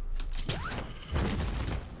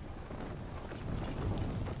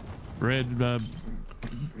 Red, did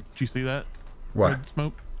you see that? What? Red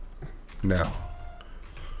smoke? No.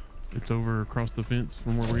 It's over across the fence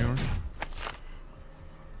from where we are.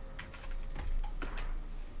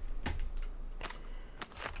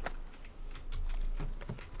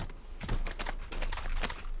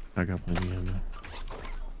 I got plenty of ammo.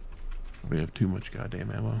 We have too much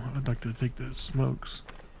goddamn ammo. I'd like to take the smokes.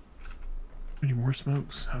 Any more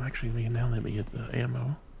smokes? I'm actually laying down. Let me get the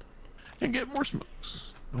ammo and get more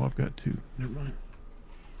smokes. Oh, I've got two. Never mind.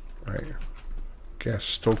 All right. Gas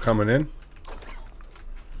still coming in.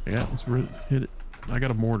 Yeah, let's hit it. I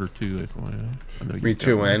got a mortar too, FYI. I know you Me got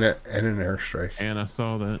too, one. and an airstrike. And I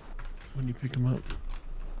saw that when you picked them up.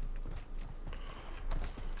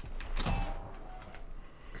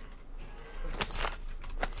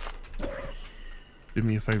 Do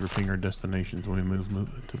me a favor, ping our destinations when we move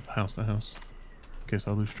to house to house. In case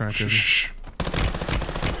I lose track of them. Shh.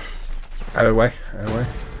 Out of the way. Out of the way.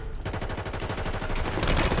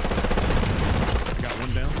 I got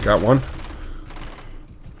one down. Got one.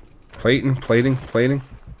 Plating, plating, plating.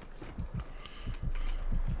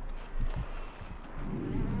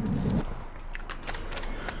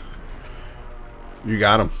 You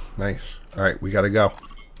got him. Nice. All right, we gotta go.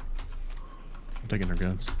 I'm taking their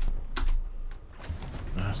guns.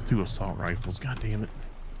 That's two assault rifles. God damn it.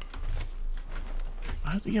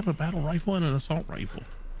 Why does he have a battle rifle and an assault rifle?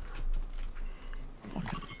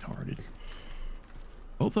 Fucking retarded.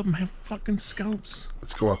 Both of them have fucking scopes.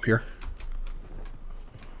 Let's go up here.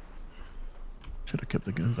 Should have kept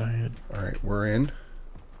the guns I had. All right, we're in.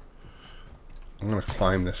 I'm gonna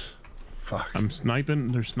climb this. Fuck. I'm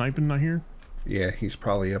sniping. They're sniping right here. Yeah, he's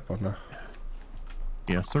probably up on the.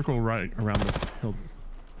 Yeah, circle right around the hill.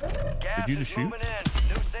 Gas Did you is just shoot? moving in.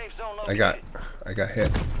 New safe zone located. I got hit.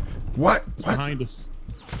 What? It's What? behind us.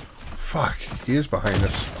 Fuck. He is behind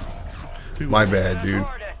us. Two My of them. bad, dude.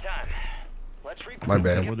 Hard that time. Let's regroup My and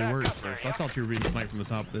bad. get Well, they back were up at there, first. I thought you were being sniped from the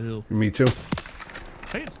top of the hill. Me too.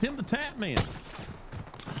 Hey, it's Tim the Tap Man.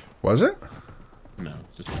 Was it? No,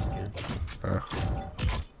 just a skin.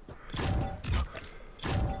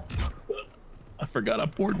 I forgot I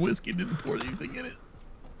poured whiskey and didn't pour anything in it.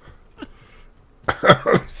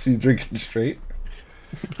 So you drinking straight?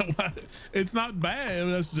 It's not bad.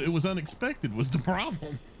 It was unexpected was the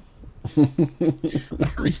problem.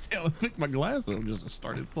 I reached down and picked my glass up and just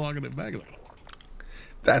started slogging it back.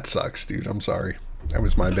 That sucks, dude. I'm sorry. That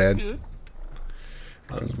was my bad. Good.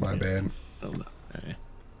 That was my bad. Oh, no.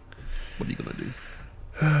 What are you going to do?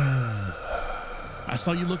 I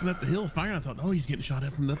saw you looking up the hill firing. I thought, oh, he's getting shot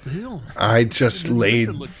at from up the hill. I just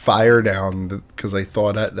laid fire down because I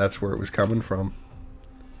thought that's where it was coming from.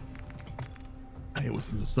 Hey, it was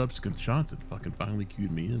the subsequent shots that fucking finally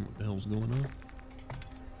cued me in. What the hell's going on?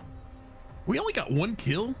 We only got one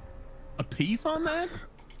kill a piece on that?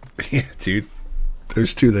 Yeah, dude.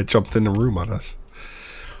 There's two that jumped in the room on us.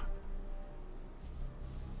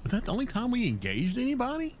 Was that the only time we engaged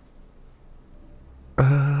anybody?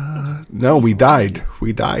 No, we died.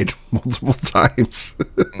 We died multiple times.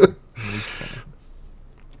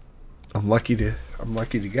 I'm lucky to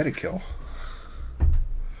get a kill.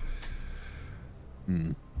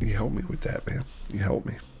 You helped me with that, man. You helped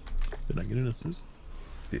me. Did I get an assist?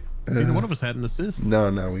 Neither one of us had an assist. No,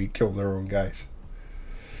 we killed our own guys.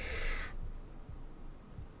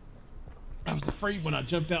 I was afraid when I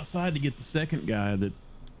jumped outside to get the second guy that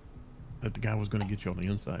the guy was going to get you on the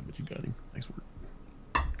inside, but you got him. Nice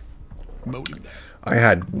work. Mowed him down. I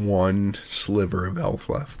had one sliver of health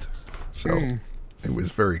left, so it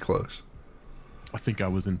was very close. I think I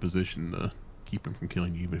was in position to keep him from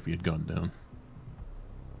killing you if he had gone down.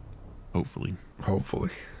 Hopefully.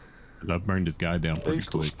 Hopefully. 'Cause I burned this guy down pretty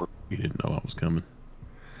quick. He didn't know I was coming.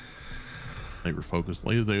 They were focused.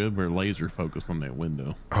 They were laser focused on that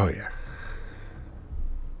window. Oh, yeah.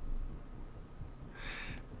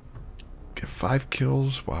 Get 5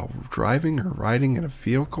 kills while driving or riding in a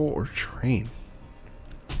vehicle or train.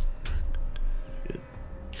 Is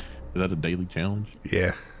that a daily challenge?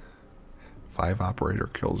 Yeah. 5 operator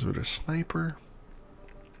kills with a sniper.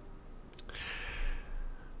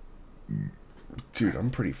 Dude, I'm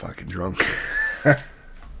pretty fucking drunk.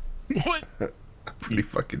 What? I'm pretty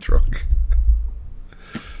fucking drunk.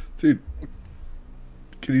 Dude,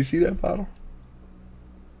 can you see that bottle?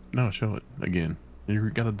 No, show it again. You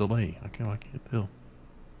got a delay. I can't tell.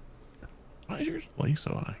 Why is your delay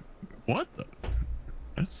so high? What the?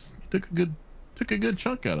 That's took a good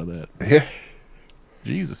chunk out of that. Yeah.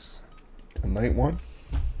 Jesus. A night one.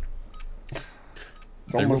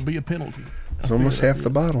 There will be a penalty. It's almost half the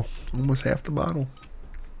bottle. Almost half the bottle.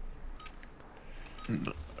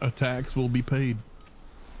 A tax will be paid.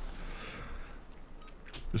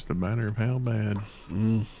 Just a matter of how bad.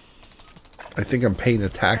 I think I'm paying a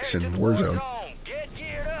tax in Warzone.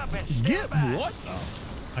 Get what? Oh,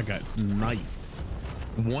 I got knifed.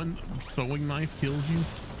 One throwing knife kills you.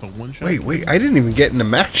 So one shot. Wait. I didn't even get in the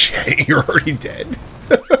match yet. You're already dead.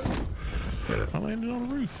 I landed on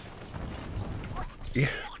the roof. Yeah,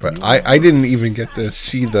 but I didn't even get to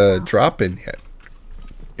see the drop in yet.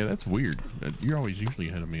 Yeah, that's weird. You're always usually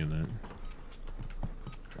ahead of me in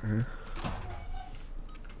that.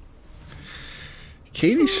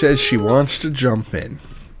 Katie says she wants to jump in.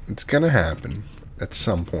 It's gonna happen at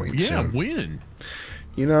some point soon. Yeah, when?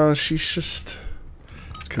 You know, she's just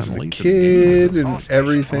because of the late to the game. kid and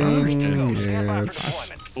everything. Yeah, I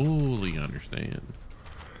it's, fully understand.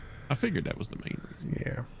 I figured that was the main reason.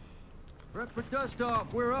 yeah. Prep for dust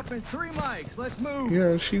off. We're up in 3 mics. Let's move. You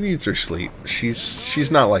know, she needs her sleep. She's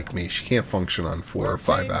not like me. She can't function on 4 or 5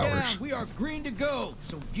 We're pinned hours. down. We are green to go.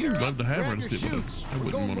 So gear I'd up. love to have her. Grab I your just shoots. I We're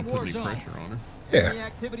wouldn't going want to to put any Warzone. pressure on her. The Yeah.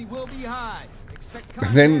 activity will be high. Expect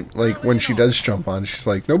And then, contact like, early when and she often. does jump on, she's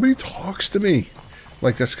like, nobody talks to me.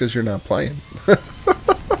 Like, that's because you're not playing. When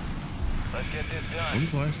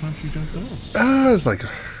was the last time she jumped on? It was like a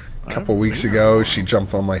couple weeks ago. She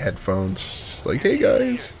jumped on my headphones. She's like, hey,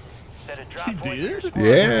 guys. She did?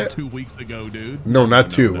 Yeah. 2 weeks ago, dude. No, not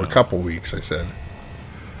 2. No. A couple weeks, I said.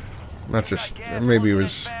 Not just, maybe it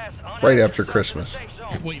was right after Christmas.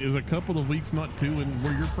 Wait, is a couple of weeks not 2 in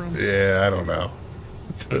where you're from? Yeah, I don't know.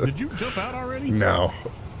 Did you jump out already? No.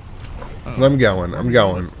 But I'm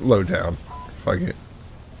going. Low down. Fuck it.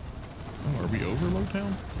 Oh, are we over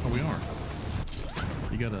Lowtown? Oh, we are.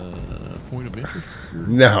 You got a point of interest?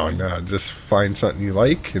 No. Just find something you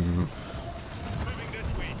like and...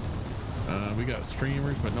 We got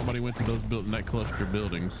streamers, but nobody went to those that cluster of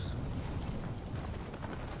buildings.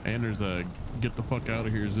 And there's a get the fuck out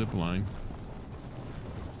of here zip line.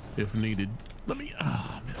 If needed. Let me...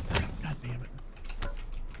 Ah, I missed that. God damn it.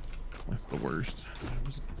 That's the worst. That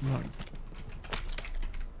was not...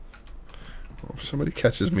 Well, if somebody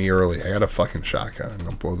catches me early, I got a fucking shotgun and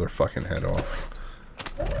I'll blow their fucking head off.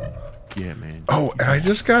 Yeah, man. Oh, and I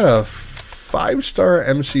just got a 5-star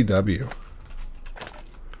MCW.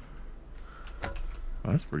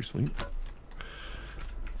 Oh, that's pretty sweet.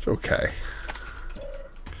 It's okay.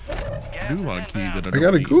 Gulag key that I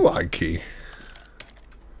got a gulag key.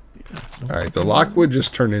 Alright, the Lockwood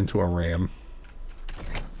just turned into a ram.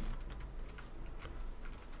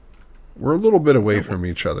 We're a little bit away from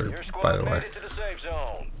each other, by the way.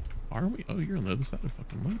 Are we? Oh, you're on the other side of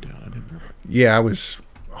fucking Lowtown. I didn't realize. Yeah, I was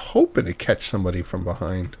hoping to catch somebody from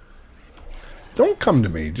behind. Don't come to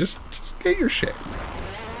me. Just get your shit.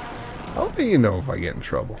 I'll let you know if I get in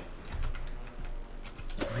trouble.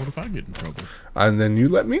 What if I get in trouble? And then you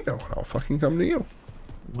let me know and I'll fucking come to you.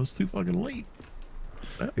 Well, it's too fucking late.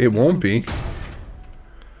 It won't be.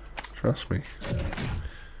 Trust me.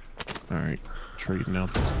 Alright. Trading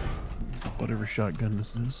out this whatever shotgun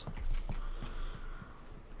this is.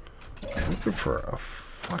 Looking for a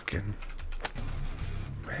fucking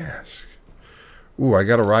mask. Ooh, I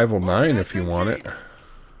got a Rival 9 if you want it.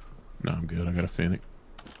 No, I'm good. I got a Fennec.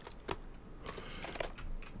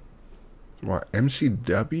 What,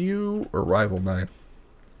 MCW or Rival 9?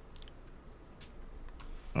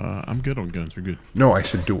 I'm good on guns. We're good. No, I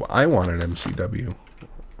said, do I want an MCW?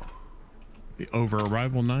 Over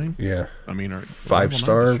Arrival 9? Yeah. I mean,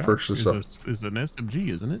 5-star versus is an SMG,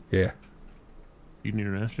 isn't it? Yeah. You need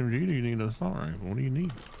an SMG, or do you need an assault rifle? What do you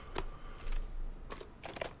need?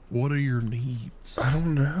 What are your needs? I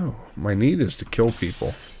don't know. My need is to kill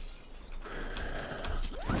people.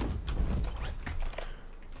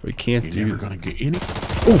 We can't You're do. never gonna get any.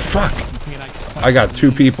 Oh fuck! I got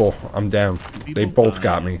 2 people. I'm down. They both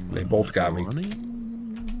got me. They both got me.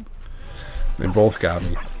 They both got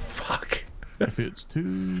me. Fuck. If it's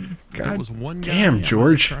 2, God it was 1 guy, damn,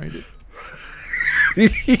 George. Tried it.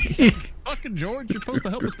 Fucking George, you're supposed to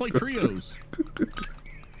help us play trios. You're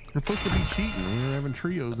supposed to be cheating when we're having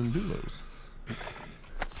trios and duos.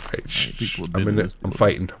 Hey, shh, people I'm did in it. this I'm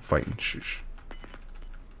fighting. I'm fighting. Shh.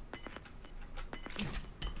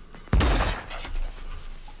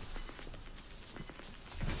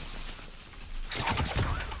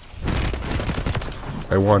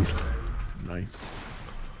 I won. Nice.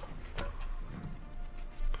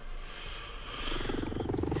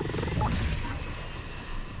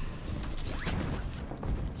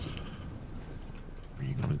 Where are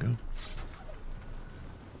you gonna go?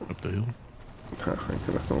 Up the hill? I'm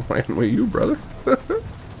gonna land with you, brother.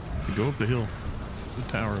 You go up the hill. The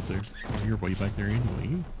tower up there. Oh, you're way back there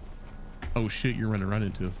anyway. Oh shit, you're running right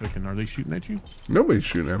into a fucking... Are they shooting at you? Nobody's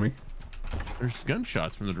shooting at me. There's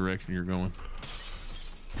gunshots from the direction you're going.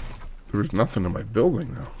 There was nothing in my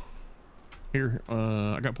building, though. Here,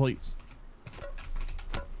 I got plates.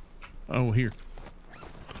 Oh, here.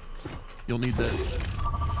 You'll need that.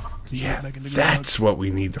 Can you get back in the That's what we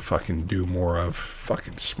need to fucking do more of.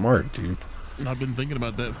 Fucking smart, dude. garage? I've been thinking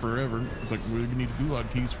about that forever. It's like, we need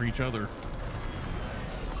gulag keys for each other.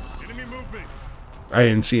 Enemy movement. I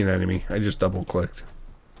didn't see an enemy. I just double-clicked.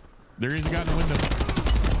 There is a guy in the window.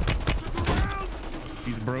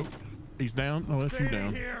 He's broke. He's down. Oh, that's you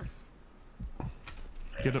down.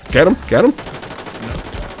 Get up. Get him! Get him! No.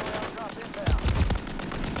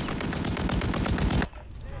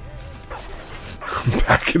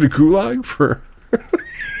 Back in the gulag for...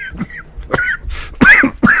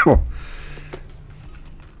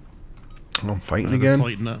 I'm fighting again.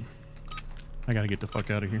 Plating up. I gotta get the fuck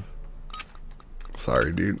out of here.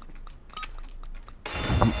 Sorry, dude.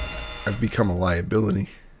 I've become a liability.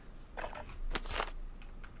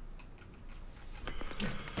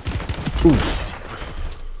 Oof.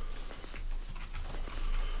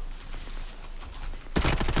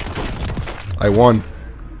 I won.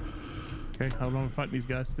 Okay, how long fighting these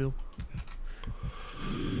guys still?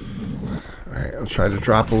 Alright, I'll try to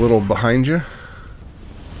drop a little behind you.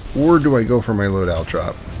 Or do I go for my loadout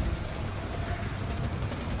drop?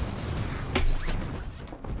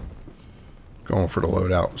 Going for the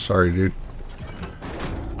loadout. Sorry, dude.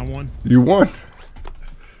 I won. You won.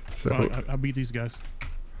 So I beat these guys.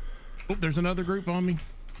 Oh, there's another group on me.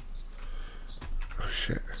 oh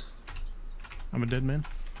shit. I'm a dead man.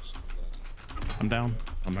 I'm down.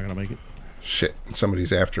 I'm not gonna make it. Shit.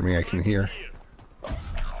 Somebody's after me, I can hear.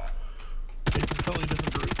 It's a totally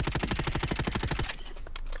different group.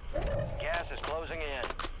 Gas is closing in.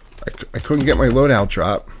 I couldn't get my loadout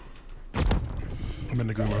drop. I'm in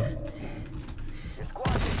the gulag.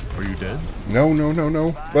 Are you dead? No, no, no,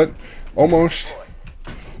 no. But almost.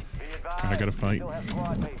 I gotta fight. Still have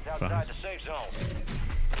squad mates outside the safe zone.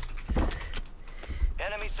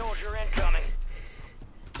 Enemy soldier incoming.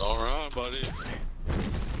 All right, buddy.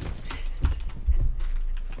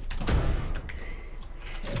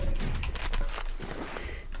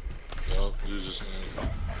 Yo, you just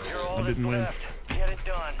You're all I that's didn't win. left. Get it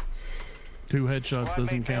done. 2 headshots Squad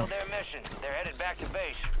doesn't mate failed count, their mission. They're headed back to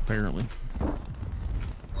base. apparently.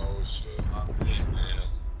 oh shit, man.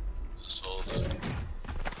 Sold it.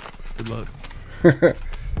 Good luck.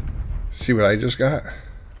 See what I just got?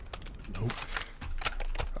 Nope.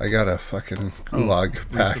 I got a fucking gulag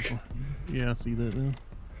pack. Resupply. Yeah, I see that now.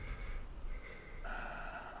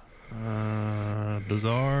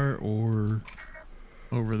 Bazaar or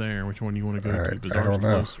over there? Which one you want to go Alright, to? I Bazaar's don't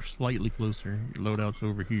know. closer, slightly closer. Your loadout's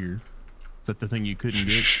over here. Is that the thing you couldn't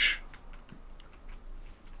get? Shh.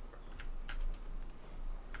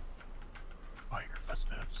 Oh, your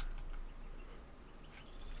footsteps.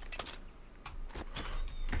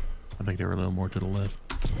 I think they were a little more to the left.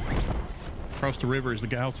 Across the river is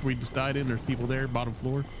the house we just died in. There's people there, bottom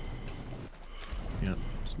floor. Yep,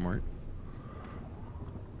 smart.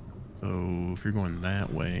 So if you're going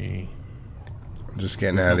that way, I'm just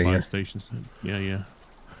getting there's out no of fire here. stations. Yeah, yeah.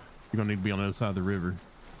 You're gonna need to be on the other side of the river.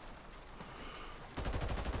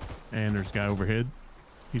 And there's a guy overhead.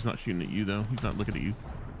 He's not shooting at you though. He's not looking at you.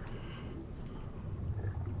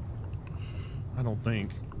 I don't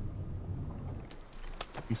think.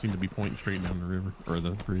 You seem to be pointing straight down the river or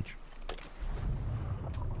the bridge.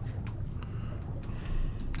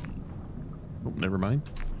 never mind.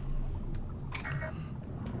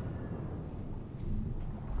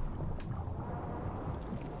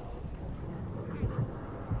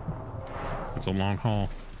 It's a long haul.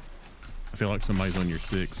 I feel like somebody's on your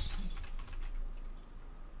sticks.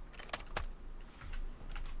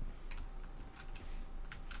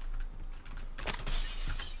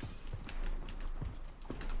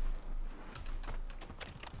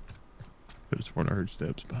 Could have sworn I heard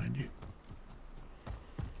steps behind you.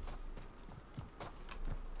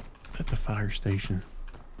 At the fire station.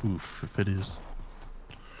 Oof, if it is.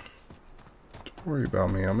 Don't worry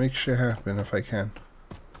about me. I'll make shit happen if I can.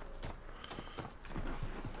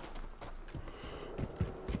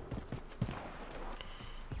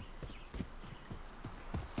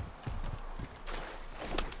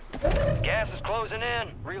 Gas is closing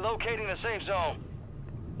in. Relocating the safe zone.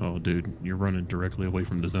 Oh, dude, you're running directly away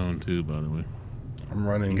from the zone, too, by the way. I'm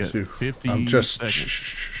running You got too. 50 I'm just seconds.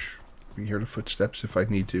 shh. We hear the footsteps if I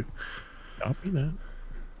need to. Copy that.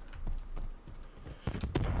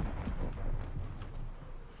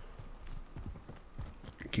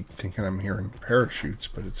 I keep thinking I'm hearing parachutes,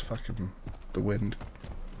 but it's fucking the wind.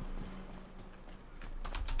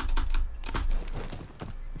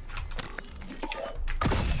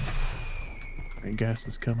 And gas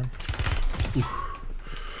is coming. Oof.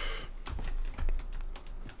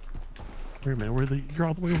 Wait a minute, you're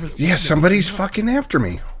all the way over there. Yeah, somebody's fucking after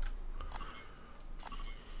me.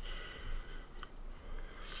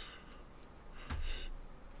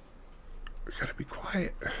 We gotta be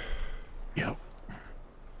quiet. Yep.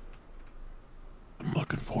 I'm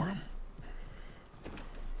looking for him.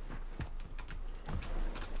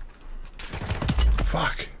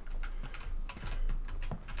 Fuck.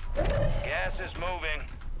 Gas is moving.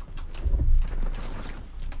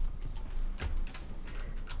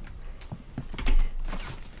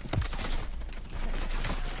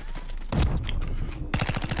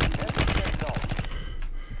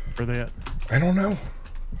 Where are they at? I don't know.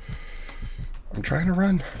 I'm trying to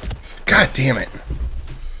run. God damn it.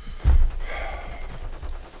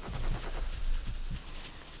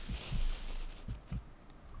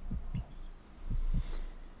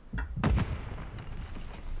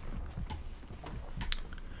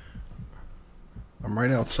 I'm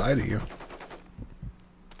right outside of you.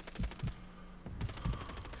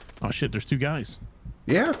 Oh shit, there's two guys.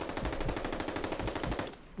 Yeah.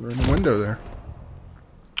 We're in the window there.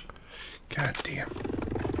 God damn.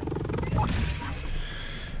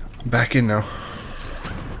 I'm back in now.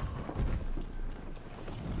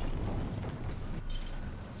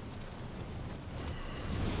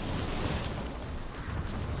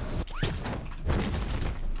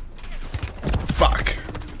 Fuck.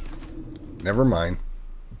 Never mind.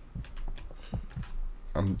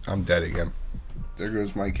 I'm dead again. There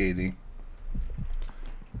goes my KD.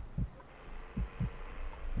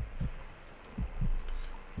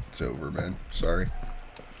 It's over, man. Sorry.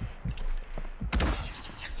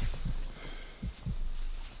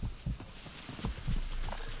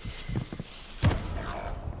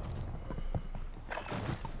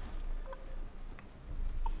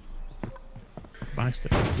 Buy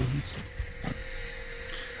stuff, please.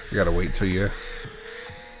 I gotta wait till you.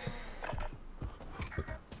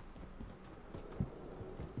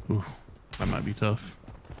 Ooh, that might be tough.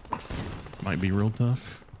 Might be real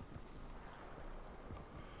tough.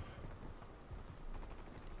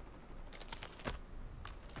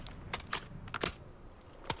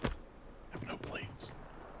 I have no plates.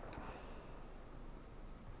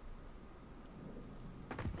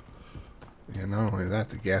 Yeah, not only that,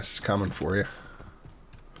 the gas is coming for you.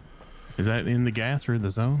 Is that in the gas or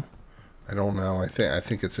the zone? I don't know. I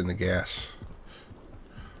think it's in the gas.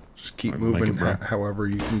 Just keep Alright, make moving it, bro. however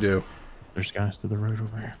you can do. There's guys to the road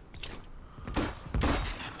over here.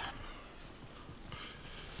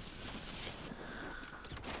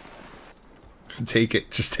 Take it.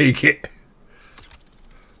 Just take it.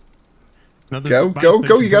 Another Go, buy go, go.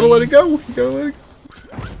 station, You gotta let it please. go. You gotta let it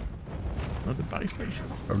go. Another buy station.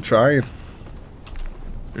 I'm trying.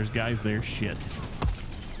 There's guys there. Shit.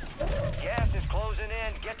 Gas is closing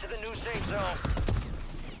in. Get to the new safe zone.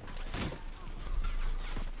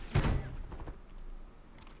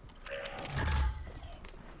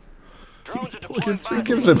 Drones are deploying.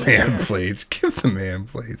 Give the man plates. Give the man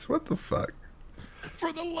plates. What the fuck?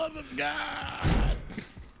 For the love of God.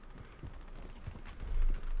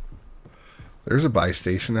 There's a buy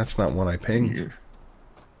station. That's not one I pinged. Here.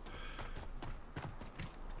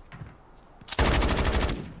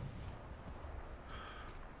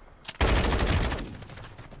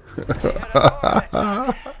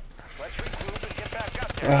 Let's regroup and get back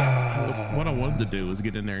up there. What I wanted to do is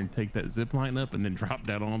get in there and take that zip line up and then drop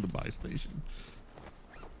down on the buy station.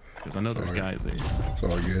 Because I know there's guys there. It's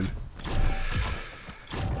all good.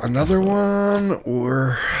 Another one,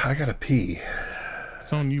 or I gotta pee.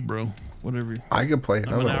 It's on you, bro. Whatever. I could play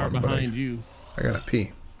another I'm an hour one, behind you. I gotta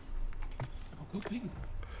pee. Go pee.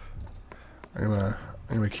 I'm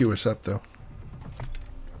gonna queue us up though.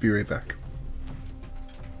 Be right back.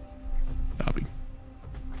 Copy.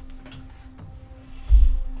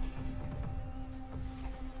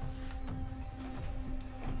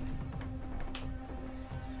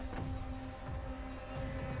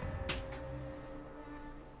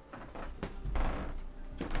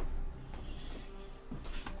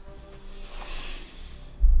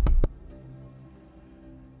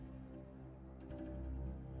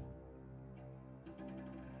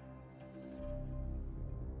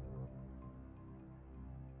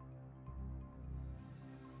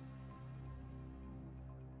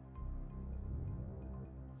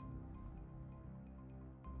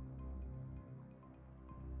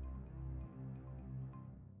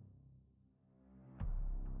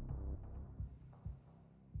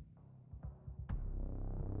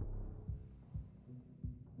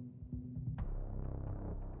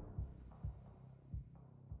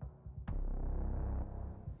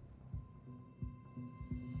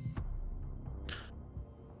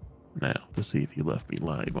 Now, to see if he left me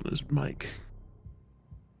live on his mic.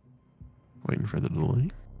 Waiting for the delay.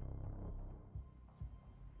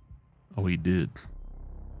 Oh, he did.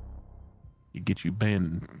 He get you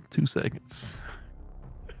banned in 2 seconds.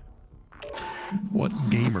 What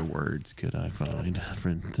gamer words could I find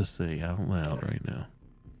to say out loud right now?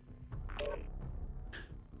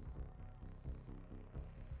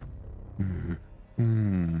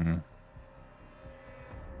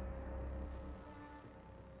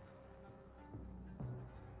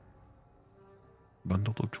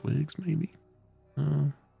 Bundle of twigs, maybe?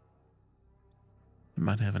 It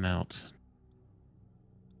might have an out.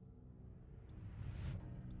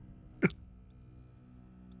 I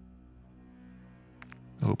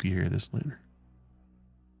hope you hear this later.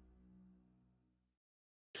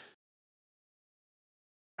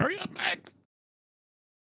 Hurry up, Max!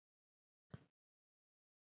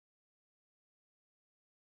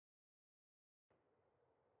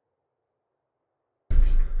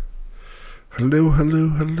 Hello, hello,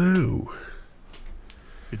 hello.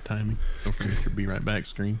 Good timing. Don't forget your be right back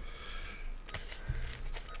screen. I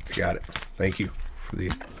got it. Thank you for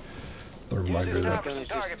the reminder there.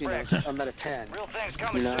 I'm at a 10. Real things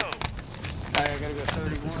coming soon. I gotta go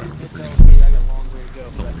 31. It tells me I got a long way to go.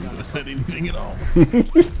 So you haven't said anything at all.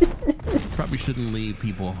 Probably shouldn't leave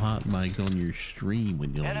people hot mics on your stream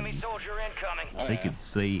when you Enemy leave. soldier incoming. They could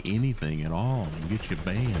say anything at all and get you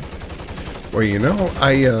banned. Well, you know,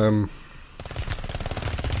 I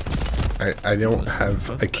don't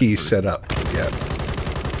have a key set up yet.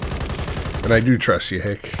 And I do trust you,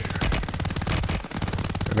 Hick.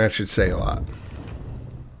 And that should say a lot.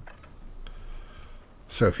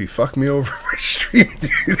 So if you fuck me over my stream,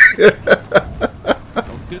 dude.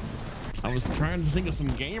 I was trying to think of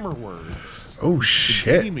some gamer words. Oh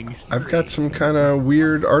shit. I've got some kind of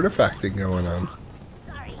weird artifacting going on.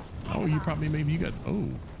 Oh, maybe you got,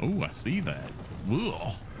 oh, I see that.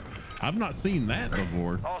 Ugh. I've not seen that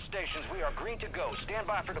before. All stations, we are green to go. Stand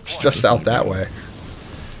by for deployment. It's just out that way.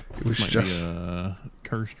 It was just a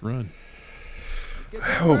cursed run.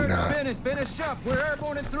 I hope not. Finish up. We're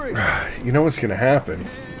airborne in 3. You know what's gonna happen?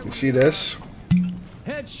 You see this?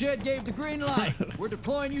 Head shed gave the green light. We're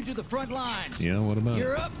deploying you to the front lines. Yeah, what about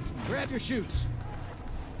You're up. Grab your chutes.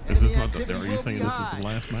 Is this not the, are you saying this is the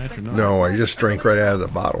last match or not? No, I just drank right out of the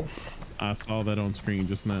bottle. I saw that on screen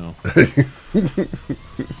just now.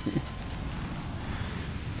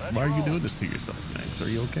 Why are you doing this to yourself, Max? Are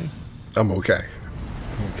you okay? I'm okay.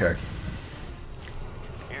 I'm okay.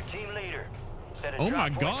 Your team leader. Set a Oh drop my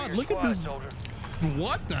point God, for your look at squad, this. soldier.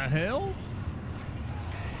 What the hell?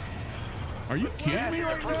 Are you kidding me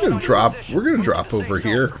right now? We're gonna drop over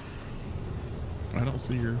here. I don't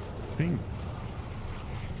see your ping.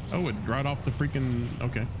 Oh, it right off the freaking,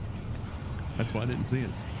 okay. That's why I didn't see it.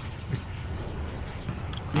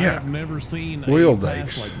 Yeah. I've never seen Oil a pass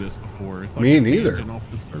dikes. like this before. It's like Me a neither. tangent off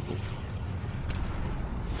the circle.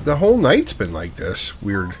 The whole night's been like this.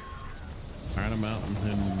 Weird. Alright, I'm out and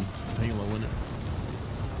Halo in it.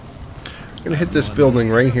 I'm gonna hit this building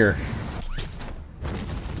right here.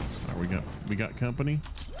 Right, we got company.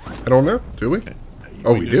 I don't know. Do we? Okay.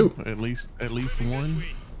 Oh, we do. At least one.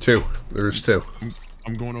 2. There's 2.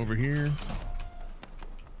 I'm going over here.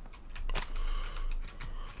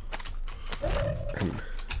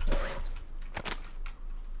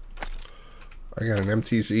 I got an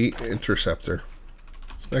MTZ interceptor.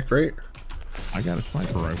 that great? I got a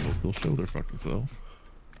sniper rifle. They'll show their fucking self.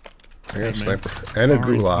 I got a Hey, man. sniper and a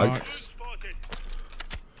Orange gulag. box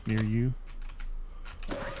near you.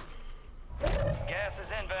 Gas is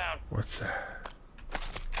inbound. What's that?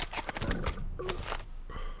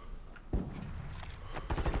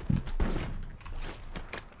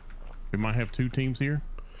 We might have 2 teams here.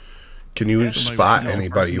 Can you Somebody spot was shooting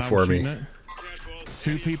anybody person I for was me? shooting at.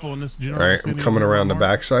 2 people in this All general right, I'm vicinity coming of around the Walmart.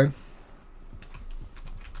 backside.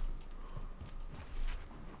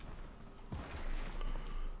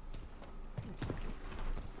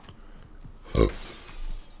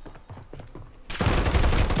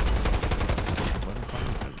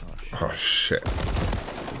 Oh shit!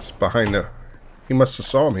 It's behind the. He must have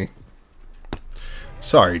saw me.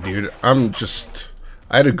 Sorry, dude. I'm just.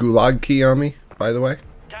 I had a gulag key on me, by the way.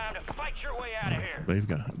 Time to fight your way out of here. They've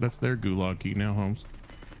got that's their gulag key now, Holmes.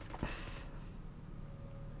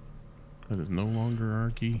 That is no longer our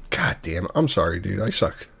key. God damn it. I'm sorry, dude. I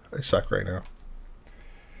suck. I suck right now.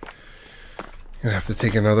 Gonna have to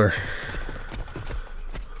take another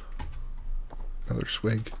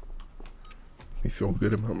swig. Make me feel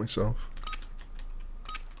good about myself.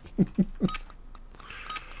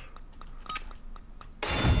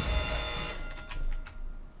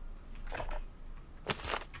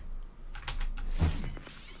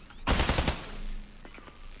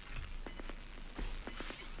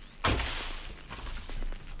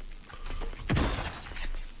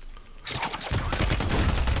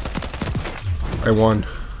 I won.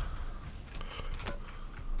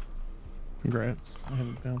 Congrats. I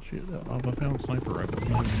haven't found shit. I found a sniper rifle.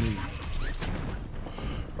 Nothing to me.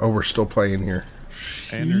 Oh, we're still playing here.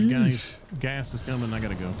 And there's guys. Gas is coming. I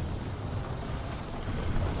gotta go.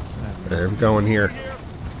 Okay, I'm going here.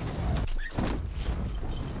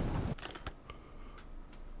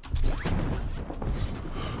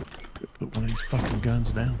 Put one of these fucking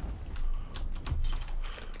guns down.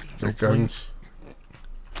 I got guns.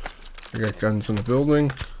 I got guns in the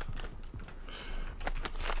building.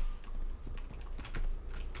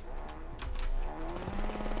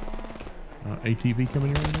 ATV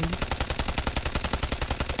coming around, maybe?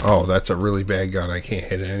 Oh, that's a really bad gun. I can't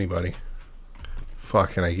hit anybody.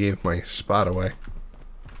 Fuck, and I gave my spot away.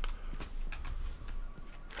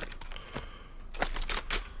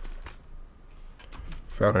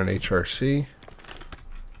 Found an HRC.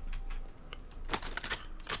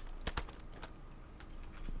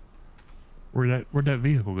 Where'd that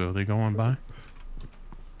vehicle go? They go on by?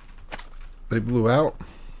 They blew out.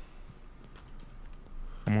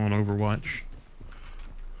 I'm on Overwatch.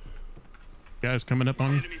 Guys coming up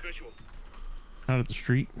on you. Out at the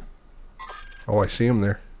street. Oh, I see him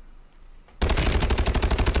there.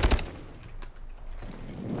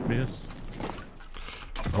 Miss.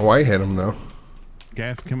 Oh, I hit him though.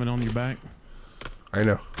 Gas coming on your back. I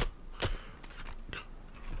know.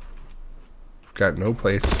 Got no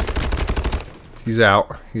plates. He's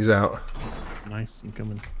out. He's out. Nice and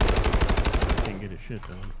coming. Can't get his shit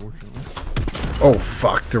though, unfortunately. Oh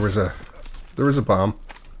fuck! There was a bomb.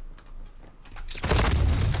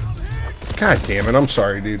 God damn it! I'm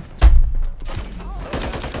sorry, dude.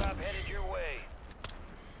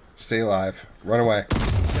 Stay alive. Run away. God,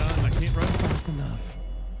 I can't run fast enough.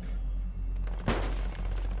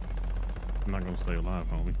 I'm not gonna stay alive,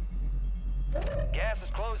 homie. Gas is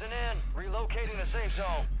closing in. Relocating the safe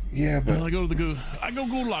zone. Yeah, but Well, I go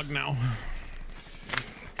gulag now.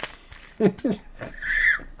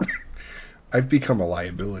 I've become a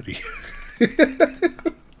liability.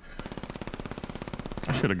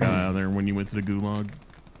 I should have got out of there when you went to the gulag.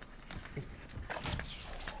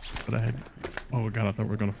 But I had. Oh god, I thought we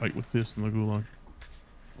were gonna fight with this in the gulag.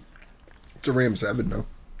 It's a Ram 7 though.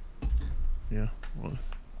 Yeah. Well,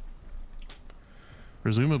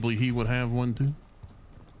 presumably he would have one too.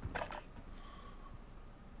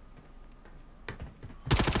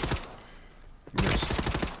 Missed.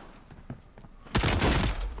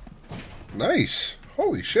 Nice.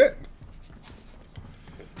 Holy shit.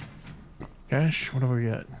 Cash, what have we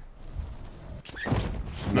got?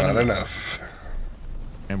 Not enough.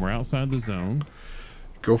 And we're outside the zone.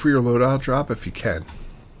 Go for your loadout drop if you can.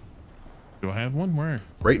 Do I have one? Where?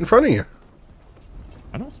 Right in front of you.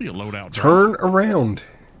 I don't see a loadout. Turn around.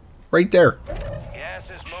 Right there. Gas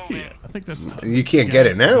is moving. Yeah, I think that's. You can't get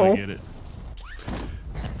it now. Get it.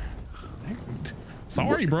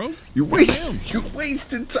 Sorry, bro. You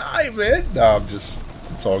wasted time, man. No, it's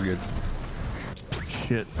all good.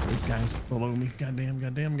 Shit, these guys below me.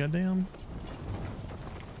 Goddamn.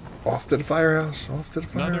 Off to the firehouse. Off to the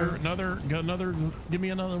firehouse. Another. Give me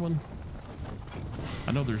another one.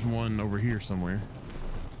 I know there's one over here somewhere.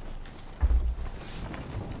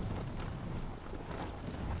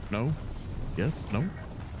 No. Yes. No.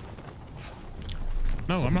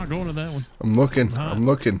 No, I'm not going to that one. I'm looking. I'm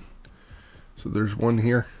looking. So there's one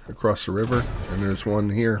here across the river, and there's one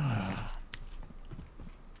here.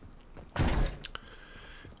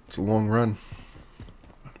 It's a long run.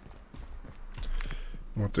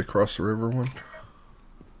 Want the across the river one?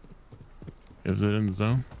 Is it in the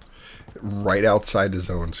zone? Right outside the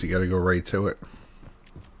zone, so you got to go right to it.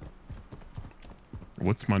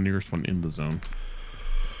 What's my nearest one in the zone?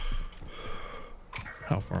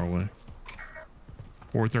 How far away?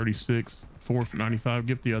 436, 495.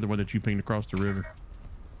 Get the other one that you pinged across the river.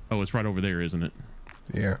 Oh, it's right over there, isn't it?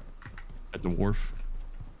 Yeah. At the wharf.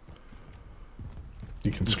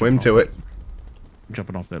 You can swim to it. I'm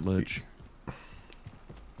jumping off that ledge.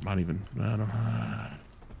 Might even. I don't know.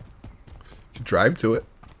 You can drive to it.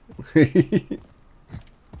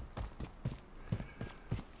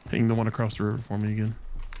 Ping the one across the river for me again.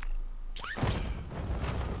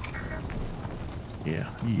 Yeah.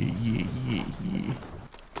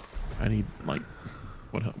 I need like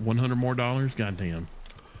what, $100 more? Goddamn.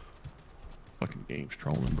 Fucking game's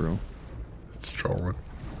trolling, bro. It's trolling.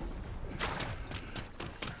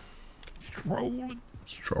 Trolling.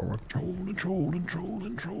 It's trolling. Trolling.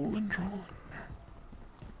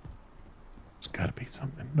 It's gotta be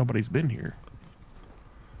something. Nobody's been here.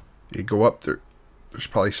 You go up there. There's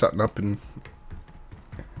probably something up in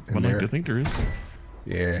I'd there. like to think there is.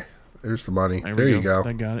 Yeah. There's the money. There There we you go.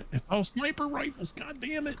 I got it. It's all sniper rifles. God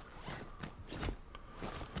damn it.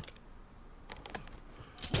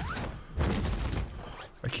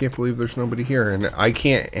 I can't believe there's nobody here, and I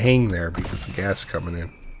can't hang there because the gas coming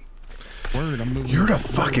in. Word, I'm moving. You're the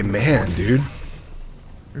fucking man, dude.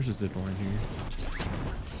 There's a zip line here.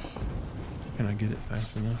 Can I get it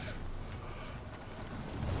fast enough?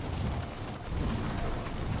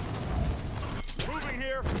 Moving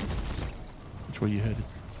here. Which way you headed?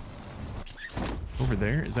 Over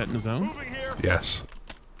there? Is that in the zone? Moving here. Yes.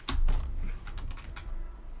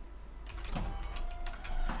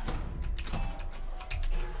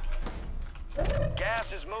 Gas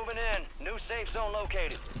is moving in. New safe zone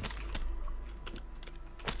located.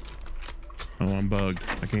 Oh, I'm bugged.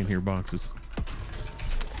 I can't hear boxes.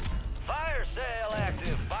 Fire sale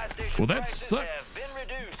active. Buy station Well, that prices sucks. have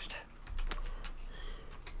been reduced.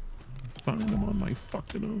 Find them on my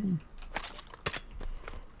fucking own.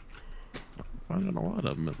 Finding a lot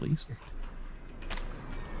of them at least.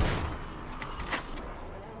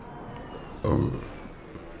 Oh.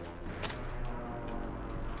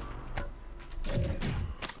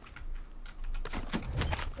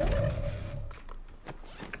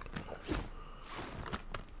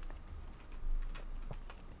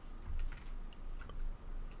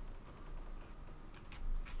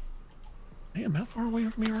 Damn, how far away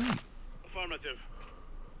from me are you? Affirmative.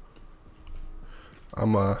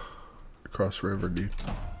 I'm across the river, dude.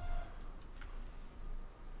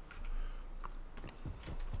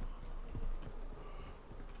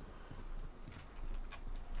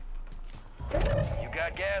 You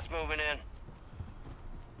got gas moving in.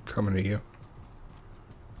 Coming to you.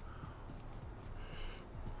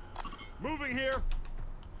 Moving here.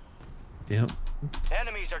 Yep.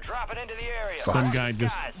 Enemies are dropping into the area. Fuck. Some guy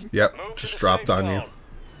just. Guys, Yep, move to just the dropped safe on you. zone.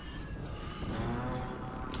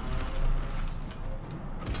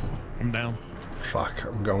 I'm down. Fuck,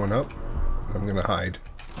 I'm going up. I'm gonna hide.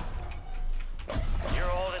 You're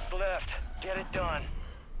all that's left. Get it done.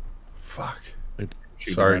 Fuck. They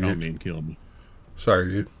shoot Sorry, right on dude. me and kill me. Sorry,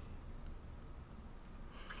 dude.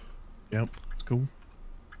 Yep, it's cool.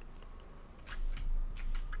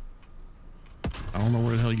 I don't know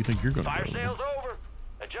where the hell you think you're gonna Fire go. sale's over.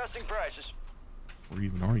 Adjusting prices. Where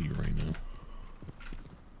even are you right now?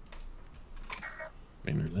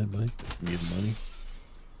 Man, there's that place. Need the money.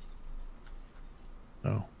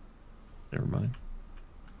 Oh, never mind.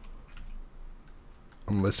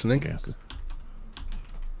 I'm listening. Gas is.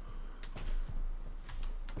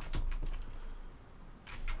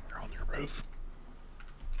 They're on their roof.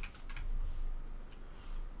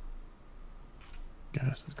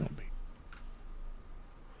 Gas is gonna be.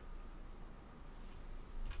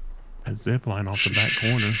 That zip line off the back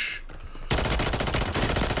corner.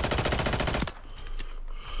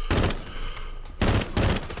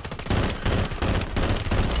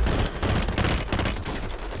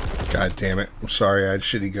 God damn it. I'm sorry I had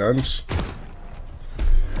shitty guns.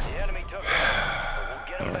 The enemy took it, but we'll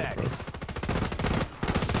get him back.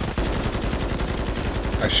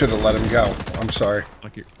 I should have let him go. I'm sorry.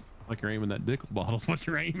 Like you're aiming that Dickel bottle's what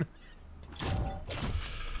you're aiming.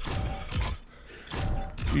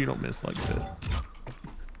 You don't miss like that.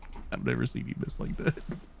 I've never seen you miss like that.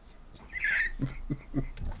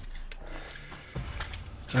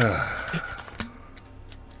 Don't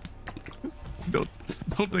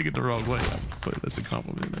take it the wrong way. But that's a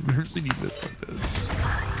compliment. I've never seen you miss like this.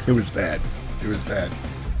 It was bad. It was bad.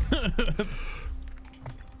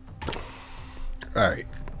 Alright.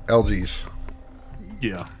 LGs.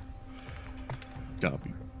 Yeah.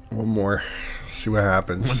 Copy. One more. See what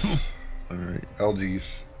happens. Alright.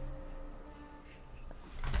 LGs.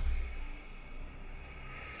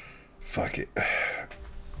 Fuck it.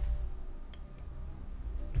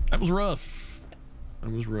 That was rough.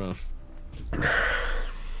 That was rough.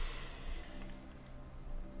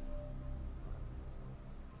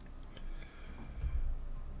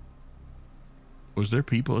 Was there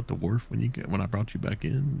people at the wharf when I brought you back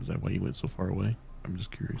in? Is that why you went so far away? I'm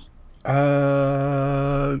just curious.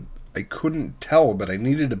 I couldn't tell, but I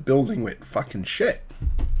needed a building with fucking shit.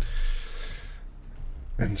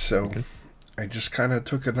 And so Okay. I just kind of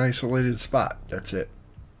took an isolated spot. That's it.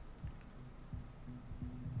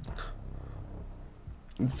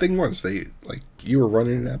 The thing was, you were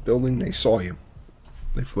running in that building, they saw you.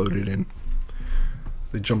 They floated in.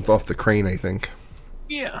 They jumped off the crane, I think.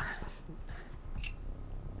 Yeah.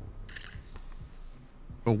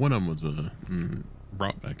 Well, one of them was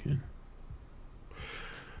brought back in.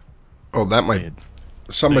 Oh, that They might... had-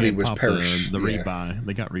 Somebody they had was popped perished. The Yeah. rebuy.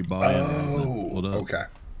 They got rebought. Oh, okay.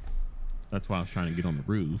 That's why I was trying to get on the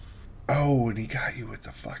roof. Oh, and he got you with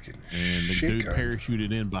the fucking And the shit dude gun.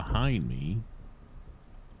 parachuted in behind me.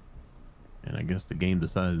 And I guess the game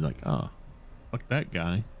decided, like, oh, fuck that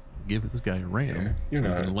guy. Give this guy a ram. Yeah, you're So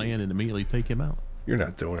we not- can land and immediately take him out. You're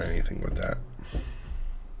not doing anything with that.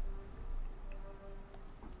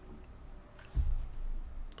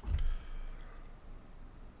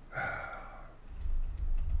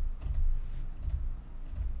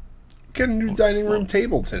 Get a new dining room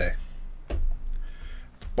table today.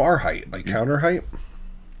 Bar height, like counter height.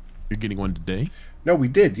 You're getting one today? No, we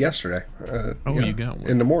did yesterday. Oh, you got one.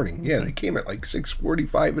 in the morning. Yeah, they came at like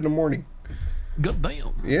 6:45 in the morning. God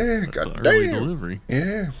damn. Yeah, That's god an early damn. delivery.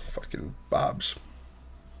 Yeah, fucking Bob's.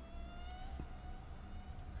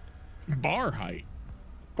 Bar height.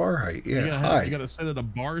 Bar height, yeah, You gotta, high. you gotta sit at a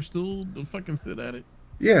bar stool to fucking sit at it.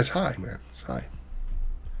 Yeah, it's high, man. It's high.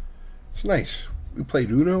 It's nice. We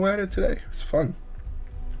played Uno at it today. It's fun.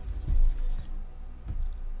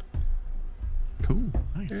 Cool.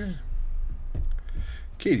 Nice. Yeah.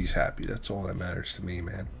 Katie's happy. That's all that matters to me,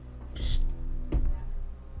 man. Just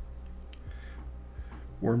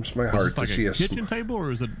warms my Was heart this like to see a us. kitchen table,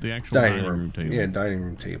 or is it the actual Dining room table? Yeah, dining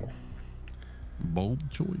room table. Bold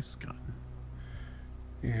choice, Scott.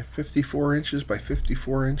 Yeah, 54 inches by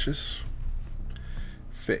 54 inches.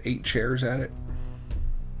 Fit 8 chairs at it.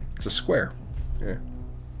 It's a square. Yeah.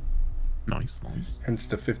 Nice, nice. Hence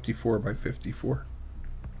the 54 by 54.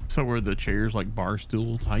 So were the chairs like bar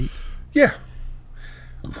stool height? Yeah.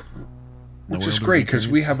 No Which is elderly great because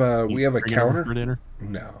we parents? have a You bring it over counter. for dinner?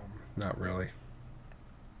 No, not really.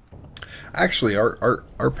 Actually,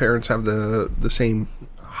 our parents have the same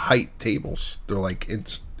height tables. They're like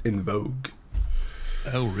it's in vogue.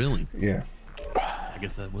 Oh, really? Yeah. I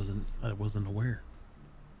guess I wasn't aware.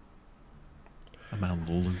 I'm out of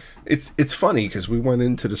the loop. It's funny because we went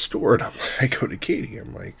into the store and I go to Katie.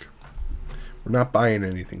 I'm like, we're not buying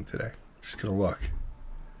anything today. Just gonna look.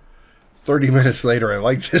 30 minutes later, I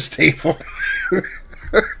like this table.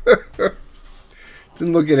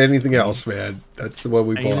 Didn't look at anything else, man. That's the one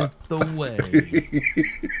we Ain't bought. it the way.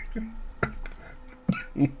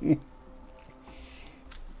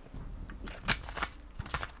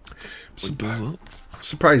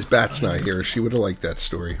 Surprised Bat's not here. She would have liked that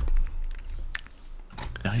story.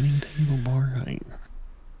 Dining table bar height.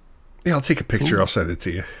 Yeah, I'll take a picture. Cool. I'll send it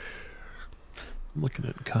to you. I'm looking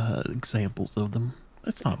at examples of them.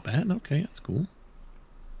 That's not bad. Okay, that's cool.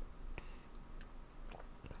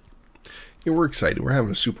 Yeah, we're excited. We're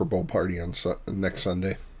having a Super Bowl party on next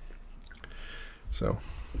Sunday. So,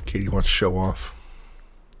 Katie wants to show off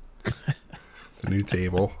the new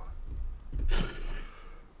table.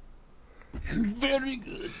 Very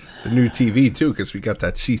good. The new TV, too, because we got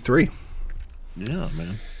that C3. Yeah,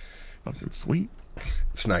 man. Fucking sweet.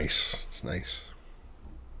 It's nice. It's nice.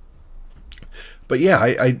 But yeah,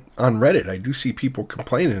 I on Reddit, I do see people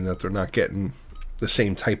complaining that they're not getting the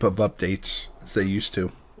same type of updates as they used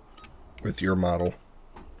to with your model.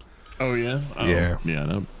 Oh, yeah? Oh, Yeah. Yeah,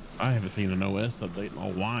 no, I haven't seen an OS update in a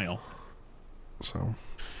while. So,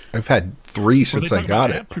 I've had 3 since I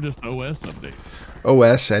got it. Apps or just OS updates?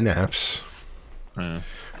 OS and apps.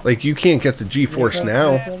 Like, you can't get the GeForce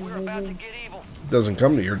Now. We're about to get evil. It doesn't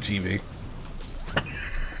come to your TV.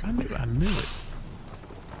 I knew it.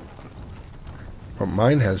 But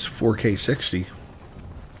mine has 4K 60.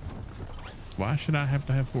 Why should I have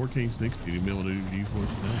to have 4K 60 to be able to do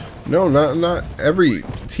GeForce Now? No, not every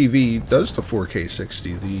TV does the 4K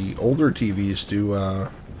 60. The older TVs do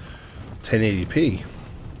 1080p.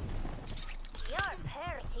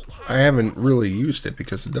 I haven't really used it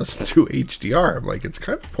because it doesn't do HDR. I'm like, it's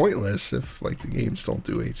kind of pointless if like the games don't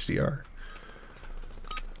do HDR.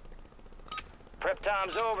 Prep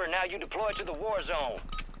time's over. Now you deploy to the war zone.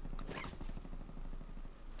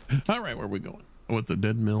 All right, where are we going? Oh, it's a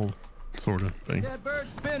dead mill sort of thing. That bird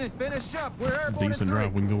spinning. Finish up. We're airborne. Decent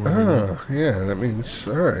drive. We can go where we want. Oh, yeah, that means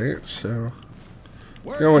all right. So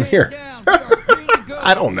We're going here. down. We are free to go.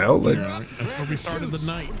 I don't know. Like, All right, that's where we started the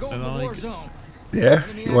night. We're going And to I the war like it. zone. yeah,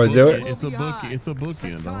 you want to do it? It's a book. It's a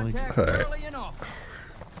bookend. I like it. Contact All right. early and often.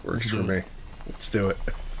 Works for me. Let's do it.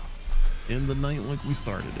 End the night like we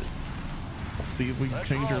started it. See if we can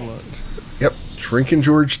change our luck. Yep, drinking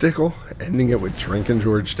George Dickel, ending it with drinking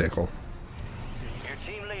George Dickel. Your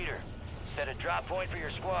team leader. Set a drop point for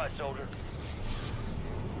your squad, soldier.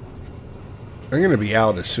 I'm gonna be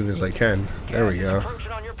out as soon as I can. There we go.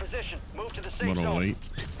 Approaching on your position. Move to the safe I'm gonna zone. wait.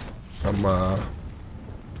 I'm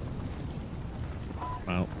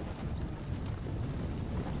Out.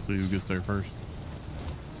 See who gets there first.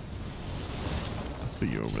 I see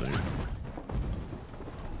you over there.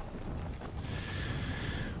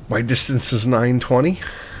 my distance is 920.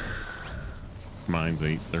 Mine's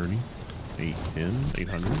 830, 810,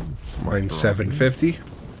 800. Mine's 750.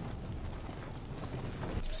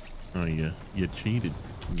 Oh yeah, you cheated.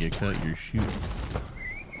 You cut your shoot.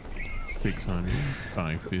 600,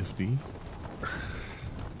 550.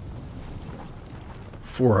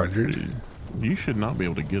 400. Dude, you should not be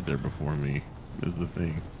able to get there before me, is the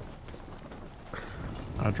thing.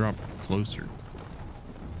 I dropped closer.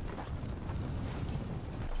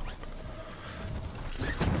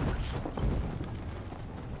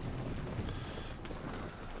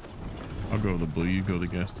 I'll go to the blue, you go to the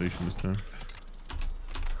gas station this time.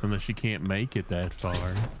 Unless you can't make it that far.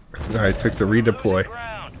 No, I took the redeploy.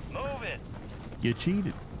 Ground. Move it. You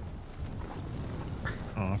cheated.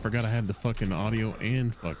 Oh, I forgot I had the fucking audio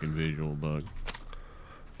and fucking visual bug.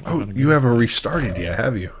 Oh, you haven't restarted yet,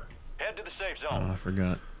 have you? Head to the safe Oh, zone. I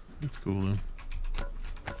forgot. It's cool though.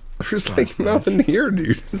 There's like nothing here,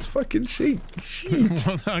 dude. It's fucking sheet.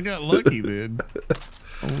 Well, I got lucky then.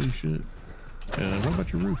 Holy shit. What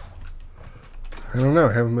about your roof? I don't know.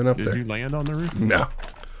 I haven't been up Did there. you land on the roof? No.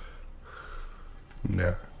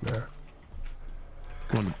 No, no.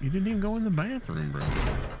 You didn't even go in the bathroom, bro.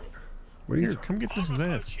 What are you Here, come get this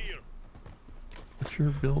vest. What's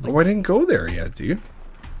your building? Oh, I didn't go there yet, dude.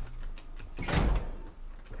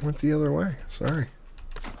 I went the other way. Sorry.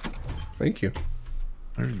 Thank you.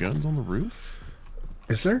 There's guns on the roof?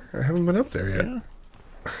 Is there? I haven't been up there yet. Yeah.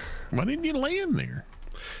 Why didn't you land there?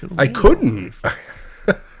 Should've I landed on the couldn't. roof.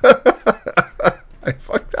 I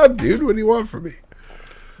fucked up, dude. What do you want from me?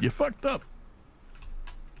 You fucked up.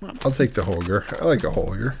 I'll take the Holger. I like a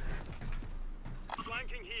Holger.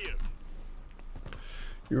 Flanking here.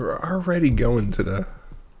 You're already going to the...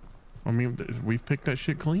 I mean, we've picked that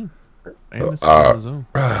shit clean. And this is in the zone.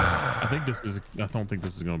 I don't think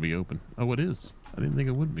this is going to be open. Oh, it is. I didn't think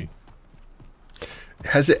it would be.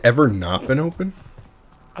 Has it ever not been open?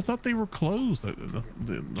 I thought they were closed.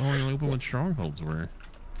 The only open when strongholds were.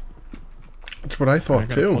 That's what I thought,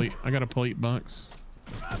 too. I got a plate box.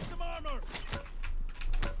 Grab some armor.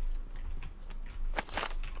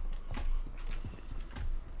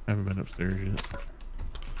 I haven't been upstairs yet.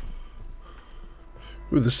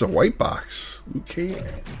 Ooh, this is a white box. Okay.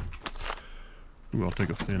 Ooh, I'll take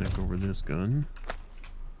a Fennec over this gun.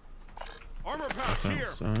 Armor pouch here.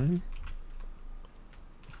 Outside.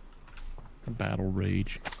 Battle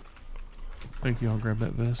Rage. Thank you, I'll grab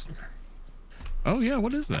that vest. Oh yeah,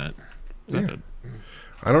 what is that? Is that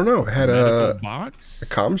I don't know. It had a a box?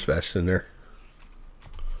 comms vest in there.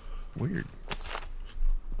 Weird.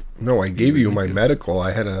 No, I gave you my medical.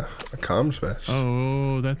 I had a comms vest.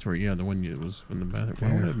 Oh, that's where, yeah, the one you was in the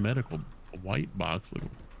bathroom. Why would Yeah. a medical a white box look?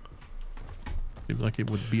 Seems like it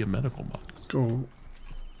would be a medical box. Go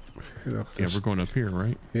hit up Yeah, this. we're going up here,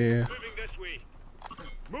 right? Yeah. Moving this way.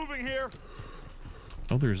 Moving here.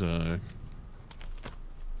 Oh, there's a...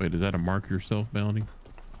 Wait, is that a mark yourself bounty?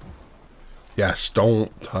 Yes,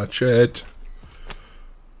 don't touch it.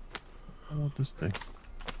 I want this thing.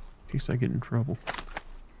 In case I get in trouble.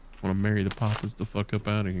 I want to marry the papas the fuck up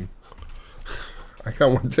out of here. I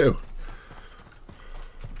got one too.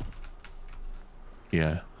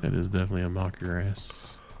 Yeah, that is definitely a mock your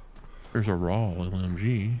ass. There's a raw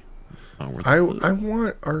LMG. Not worth I it.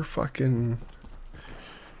 want our fucking...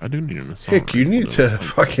 I do need an assault Hick, you rifle, need though. to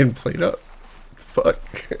fucking plate up. Fuck.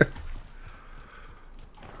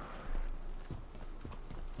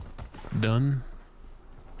 Done.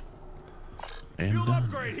 And Fuel done.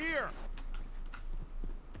 upgrade here.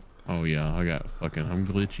 Oh yeah, I got fucking, I'm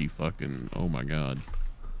glitchy fucking, oh my god.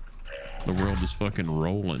 The world is fucking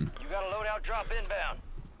rolling. You got a loadout drop inbound.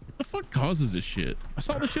 What the fuck causes this shit? I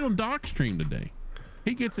saw this shit on Doc's stream today.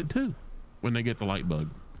 He gets it too when they get the light bug.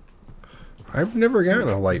 I've never gotten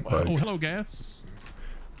a light bug. Oh, hello, gas.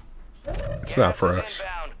 It's not for Gas is us.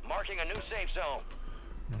 inbound, marking a new safe zone.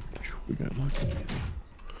 We got lucky.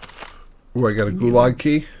 Ooh, I got a gulag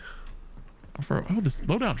key. Oh, this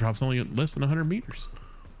loadout drop's only at less than 100 meters.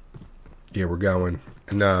 Yeah, we're going.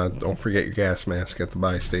 And don't forget your gas mask at the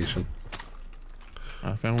buy station.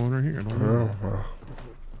 I found one right here. I don't know. Oh, well,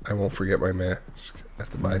 I won't forget my mask at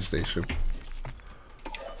the buy station.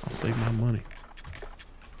 I'll save my money.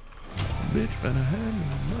 Bitch, better have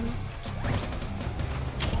my money.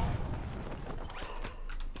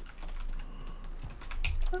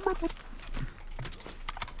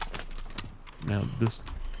 Now, this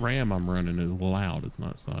RAM I'm running is loud. It's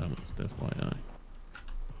not silenced, FYI.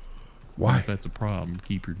 Why? If that's a problem,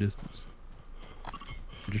 keep your distance.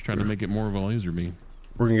 I'm just trying to make it more of a laser beam.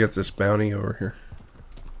 We're gonna get this bounty over here.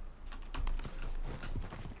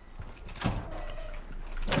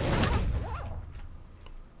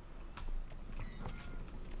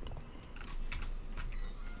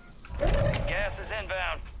 Gas is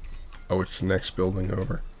inbound. Oh, it's the next building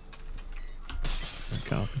over.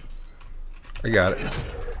 Copy. I got it.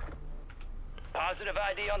 Positive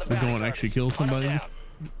ID on the We're going to actually kill somebody.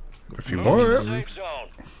 If you Oh, want, Safe zone.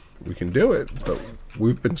 we can do it, but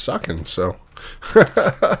we've been sucking, so.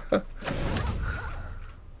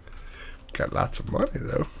 Got lots of money,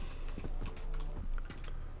 though.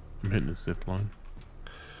 I'm hitting the zip line.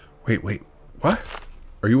 Wait. What?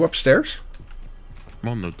 Are you upstairs? I'm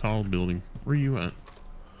on the tall building. Where you at?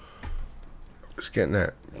 I was getting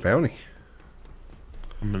that bounty.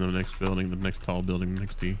 I'm in the next building, the next tall building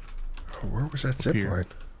next to you. Oh, where was that zip Here. line?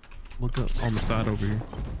 Look up on the side over here.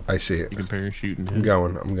 I see it. You can parachute and hit.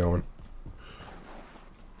 I'm going.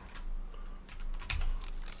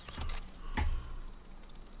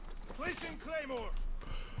 Placing Claymore.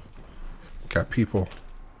 Got people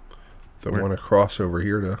that Where? want to cross over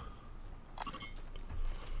here to.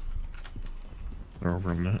 They're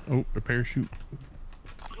over on that. Oh, the parachute.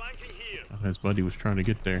 Flanking here. Oh, his buddy was trying to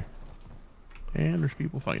get there. And there's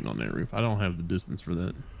people fighting on that roof. I don't have the distance for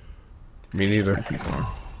that. Me neither. Too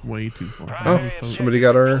far. Way too far. Primary Oh, objective somebody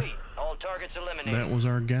got our. complete. All targets eliminated. That was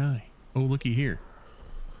our guy. Oh, looky here.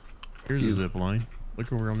 Here's He's- the zip line.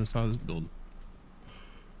 Look over on this side of this building.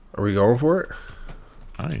 Are we going for it?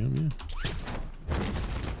 I am, yeah.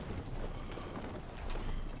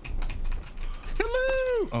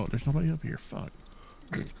 Hello! Oh, there's nobody up here. Fuck.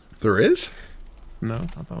 There is? No, I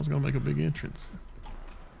thought I was gonna make a big entrance.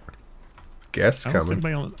 Guests I don't see coming.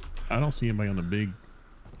 anybody on. I don't see anybody on the big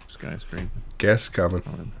skyscraper. Guests coming.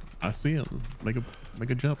 I see him. Make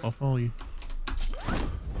a jump. I'll follow you.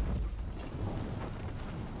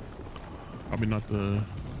 Probably not the.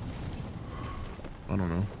 I don't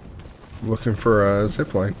know. Looking for a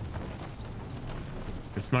zip line.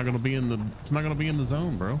 It's not gonna be in the. It's not gonna be in the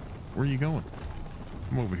zone, bro. Where are you going?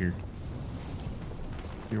 Come over here.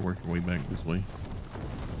 You're working way back this way.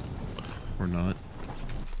 Or not.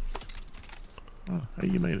 Oh, hey,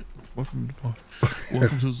 you made it. Welcome to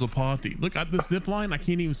the party. Look at this zip line. I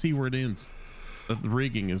can't even see where it ends. The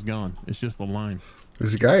rigging is gone. It's just the line.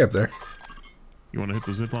 There's a guy up there. You want to hit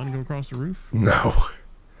the zip line and go across the roof? No.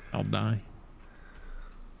 I'll die.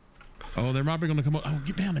 Oh, they're probably going to come up. Oh,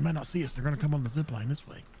 get down. They might not see us. They're going to come on the zip line this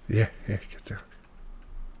way. Yeah, get down.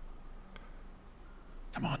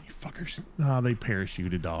 Come on, you fuckers. Ah, they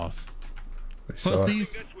parachuted off. They saw it.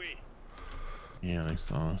 Pussies. Yeah, they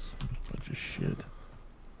saw us. Bunch of shit.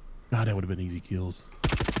 God, that would have been easy kills.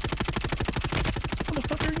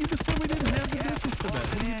 Motherfucker, you just said we didn't have the distance for that.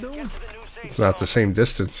 What are you doing? It's not the same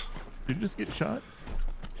distance. Did you just get shot?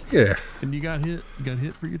 Yeah. And you got hit. You got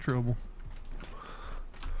hit for your trouble.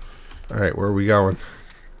 All right, where are we going?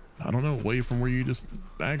 I don't know. Away from where you just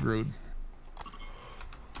aggroed.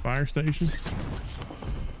 Fire station.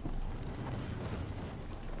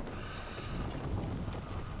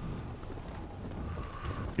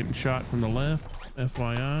 Getting shot from the left.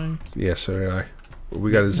 FYI. Yeah, so did I.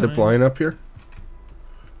 We got a zip Nice. line up here.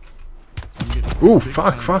 I'm getting Ooh, big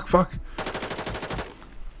fuck. Hang on, I got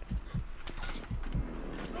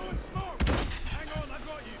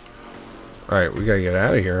you. All right, we gotta get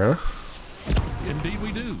out of here, huh? Indeed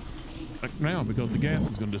we do. Like now, because the gas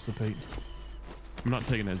is going to dissipate. I'm not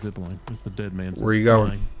taking that zip line. It's a dead man's Where you going?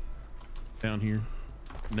 line. Down here.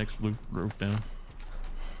 Next roof down.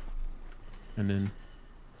 And then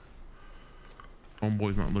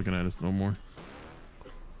Homeboy's not looking at us no more.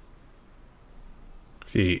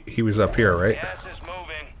 He was up here, right? Gas is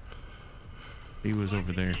moving. He was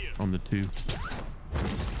over there on the 2.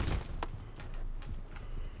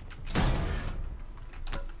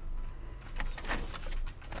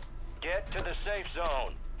 Get to the safe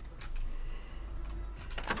zone.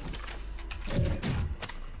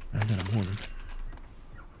 I got a mortar.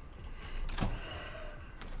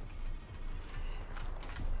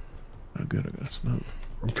 Oh, good. I got smoke.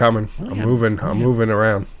 I'm coming. I'm moving. I'm moving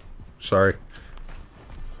around. Sorry.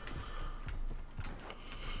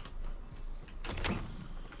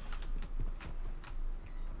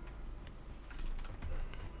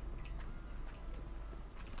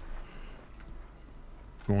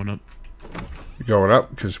 Going up. You're going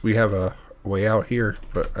up because we have a way out here,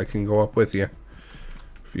 but I can go up with you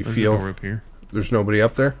if you There's feel. a door up here. There's nobody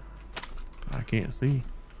up there. I can't see.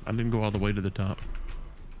 I didn't go all the way to the top.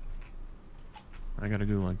 I got a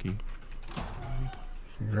gulag key.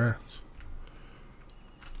 Congrats.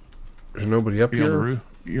 There's nobody up You on the here. roof?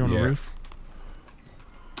 You on Yeah. the roof?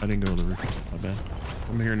 I didn't go on the roof. My bad.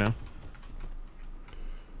 I'm here now.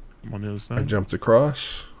 I'm on the other I side. jumped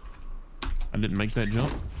across. I didn't make that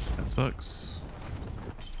jump. That sucks.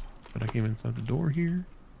 But I came inside the door here.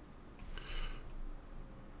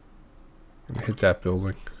 And hit that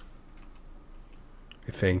building.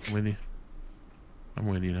 I think. I'm with you. I'm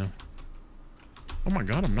with you now. Oh my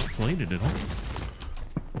god, I'm not plated at all.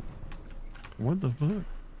 What the fuck?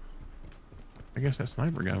 I guess that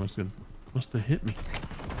sniper guy must have hit me.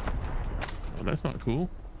 Oh, that's not cool.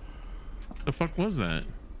 The fuck was that?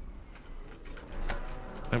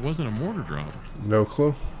 That wasn't a mortar drop. No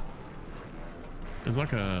clue. It's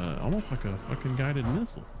like almost like a fucking guided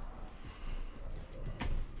missile.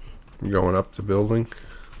 I'm going up the building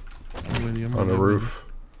I'm with you. I'm on the with you. roof.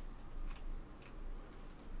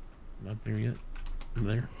 Not there yet. I'm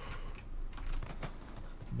there.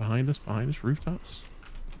 Behind us, rooftops.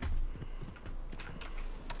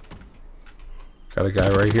 Got a guy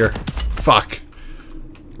right here. Fuck.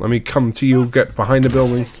 Let me come to you. Get behind the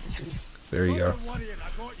building. There you go.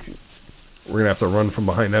 We're gonna have to run from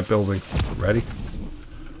behind that building. Ready?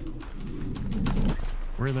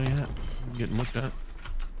 Where are they at? I'm getting looked at.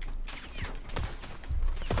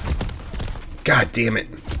 God damn it.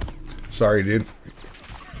 Sorry, dude.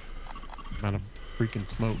 I'm out of freaking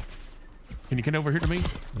smoke. Can you get over here to me?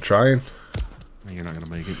 I'm trying. No, you're not gonna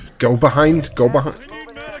make it. Go behind. Go behind.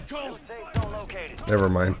 Safe zone located. Never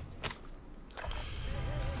mind.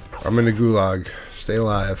 I'm in the gulag. Stay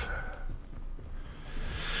alive.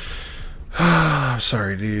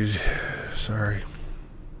 Sorry, dude. Sorry.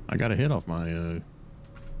 I got a hit off my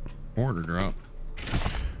mortar drop.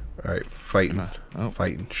 Alright, fighting. Oh.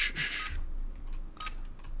 Fighting. Shh, shh.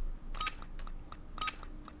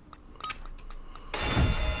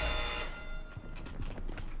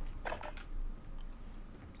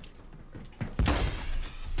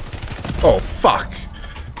 Oh, fuck.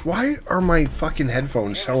 Why are my fucking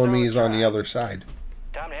headphones telling me he's on the other side?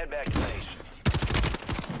 Time to head back to base.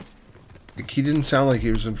 Like, he didn't sound like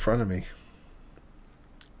he was in front of me.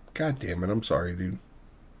 God damn it, I'm sorry, dude.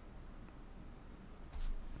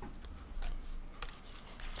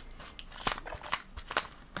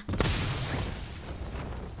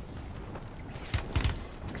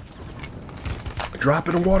 Drop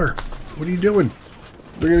it in water. What are you doing?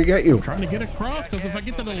 They're gonna get you. Trying to get across, because if I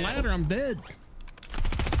get to the ladder, I'm dead.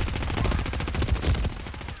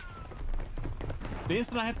 The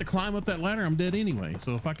instant I have to climb up that ladder, I'm dead anyway.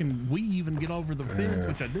 So if I can weave and get over the fence,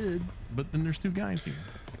 which I did, but then there's 2 guys here.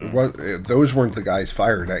 What? Those weren't the guys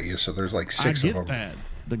fired at you, so there's like 6 I of get them. that.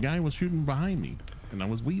 The guy was shooting behind me, and I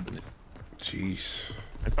was weaving it. Jeez.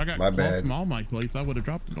 If I got My close bad. from all my plates, I would have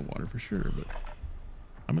dropped in the water for sure, but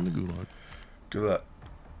I'm in the gulag. Good luck.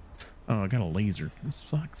 Oh, I got a laser. This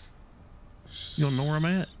sucks. You don't know where I'm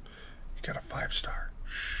at? You got a 5-star.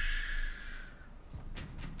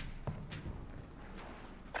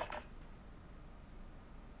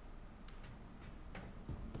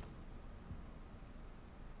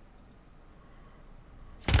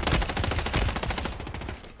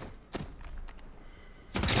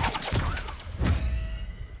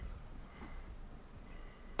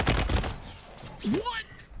 What?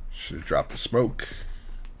 Should have dropped the smoke.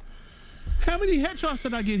 How many headshots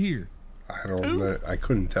did I get here? I don't know. I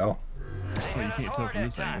couldn't tell. Oh, you can't tell from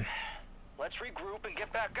this angle. Let's regroup and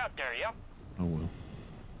get back up there, yep? Oh well.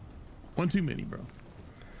 One too many, bro.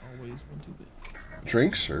 Always one too many.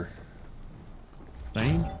 Drinks or?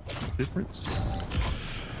 Same difference.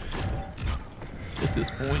 At this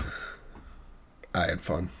point, I had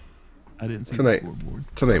fun. I didn't see Tonight. the scoreboard.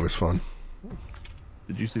 Tonight was fun.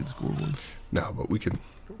 Did you see the scoreboard? No, but we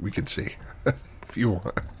can see if you want.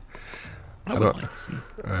 I would like to see.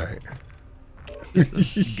 All right.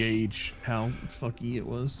 Just to gauge how fucky it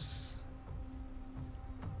was.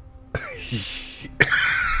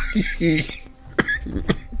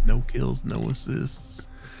 No kills, no assists.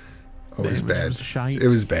 Oh, it was bad. Was shite. It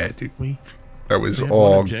was bad, dude. We That was had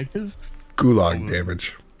all one objective. gulag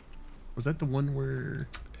damage. Was that the one where?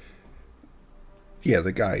 Yeah,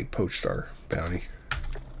 the guy poached our bounty.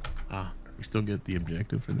 Ah, we still get the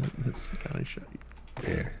objective for that. That's kind of shite.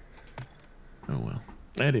 Yeah. Oh well.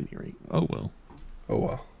 At any rate, oh well. Oh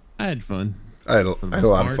well. I had fun. I had a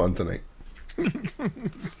lot of fun tonight. Except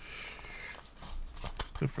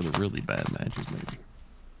for the really bad matches, maybe.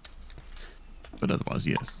 But otherwise,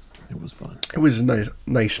 yes, it was fun. It was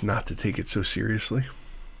nice not to take it so seriously.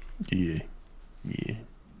 Yeah. Yeah.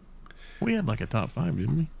 We had like a top 5,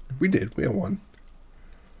 didn't we? We did. We had one.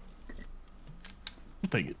 We'll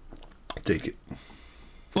take it. I'll take it.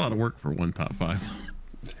 It's a lot of work for one top 5.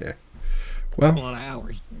 Yeah. A Well, lot of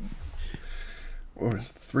hours. what was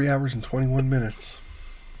it, 3 hours and 21 minutes.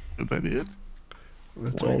 Is that it?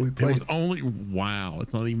 That's What? all we It played. was only, wow,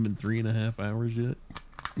 it's not even been 3.5 hours yet.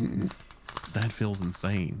 That feels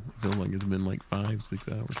insane. It feels like it's been like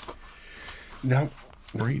 5-6 hours. No,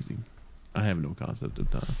 Crazy. I have no concept of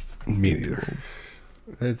time. me neither.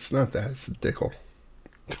 It's not that. It's a Dickel.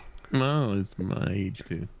 No, it's my age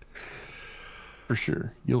too. For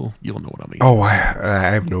sure. You'll know what I mean. Oh, I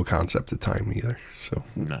have no concept of time either. So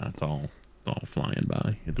Nah, it's all flying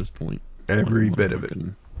by at this point. every One bit of it.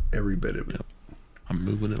 fucking- Every bit of it. Yep. I'm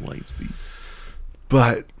moving at light speed.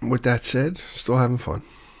 But with that said, still having fun.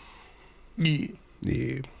 Yeah.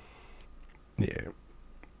 Yeah. Yeah.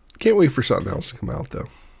 Can't wait for something else to come out though.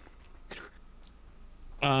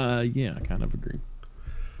 Yeah, I kind of agree.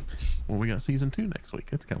 Well, we got season 2 next week.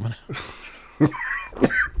 It's coming out.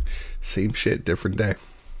 Same shit, different day.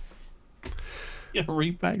 Yeah,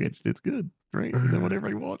 repackaged. It's good. Right? Is that what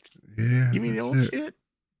everybody wants? Yeah. Give me the that's old it. shit.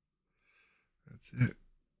 That's it.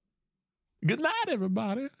 Good night,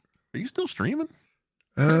 everybody. Are you still streaming?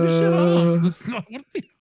 Turn this shit off. It's not what it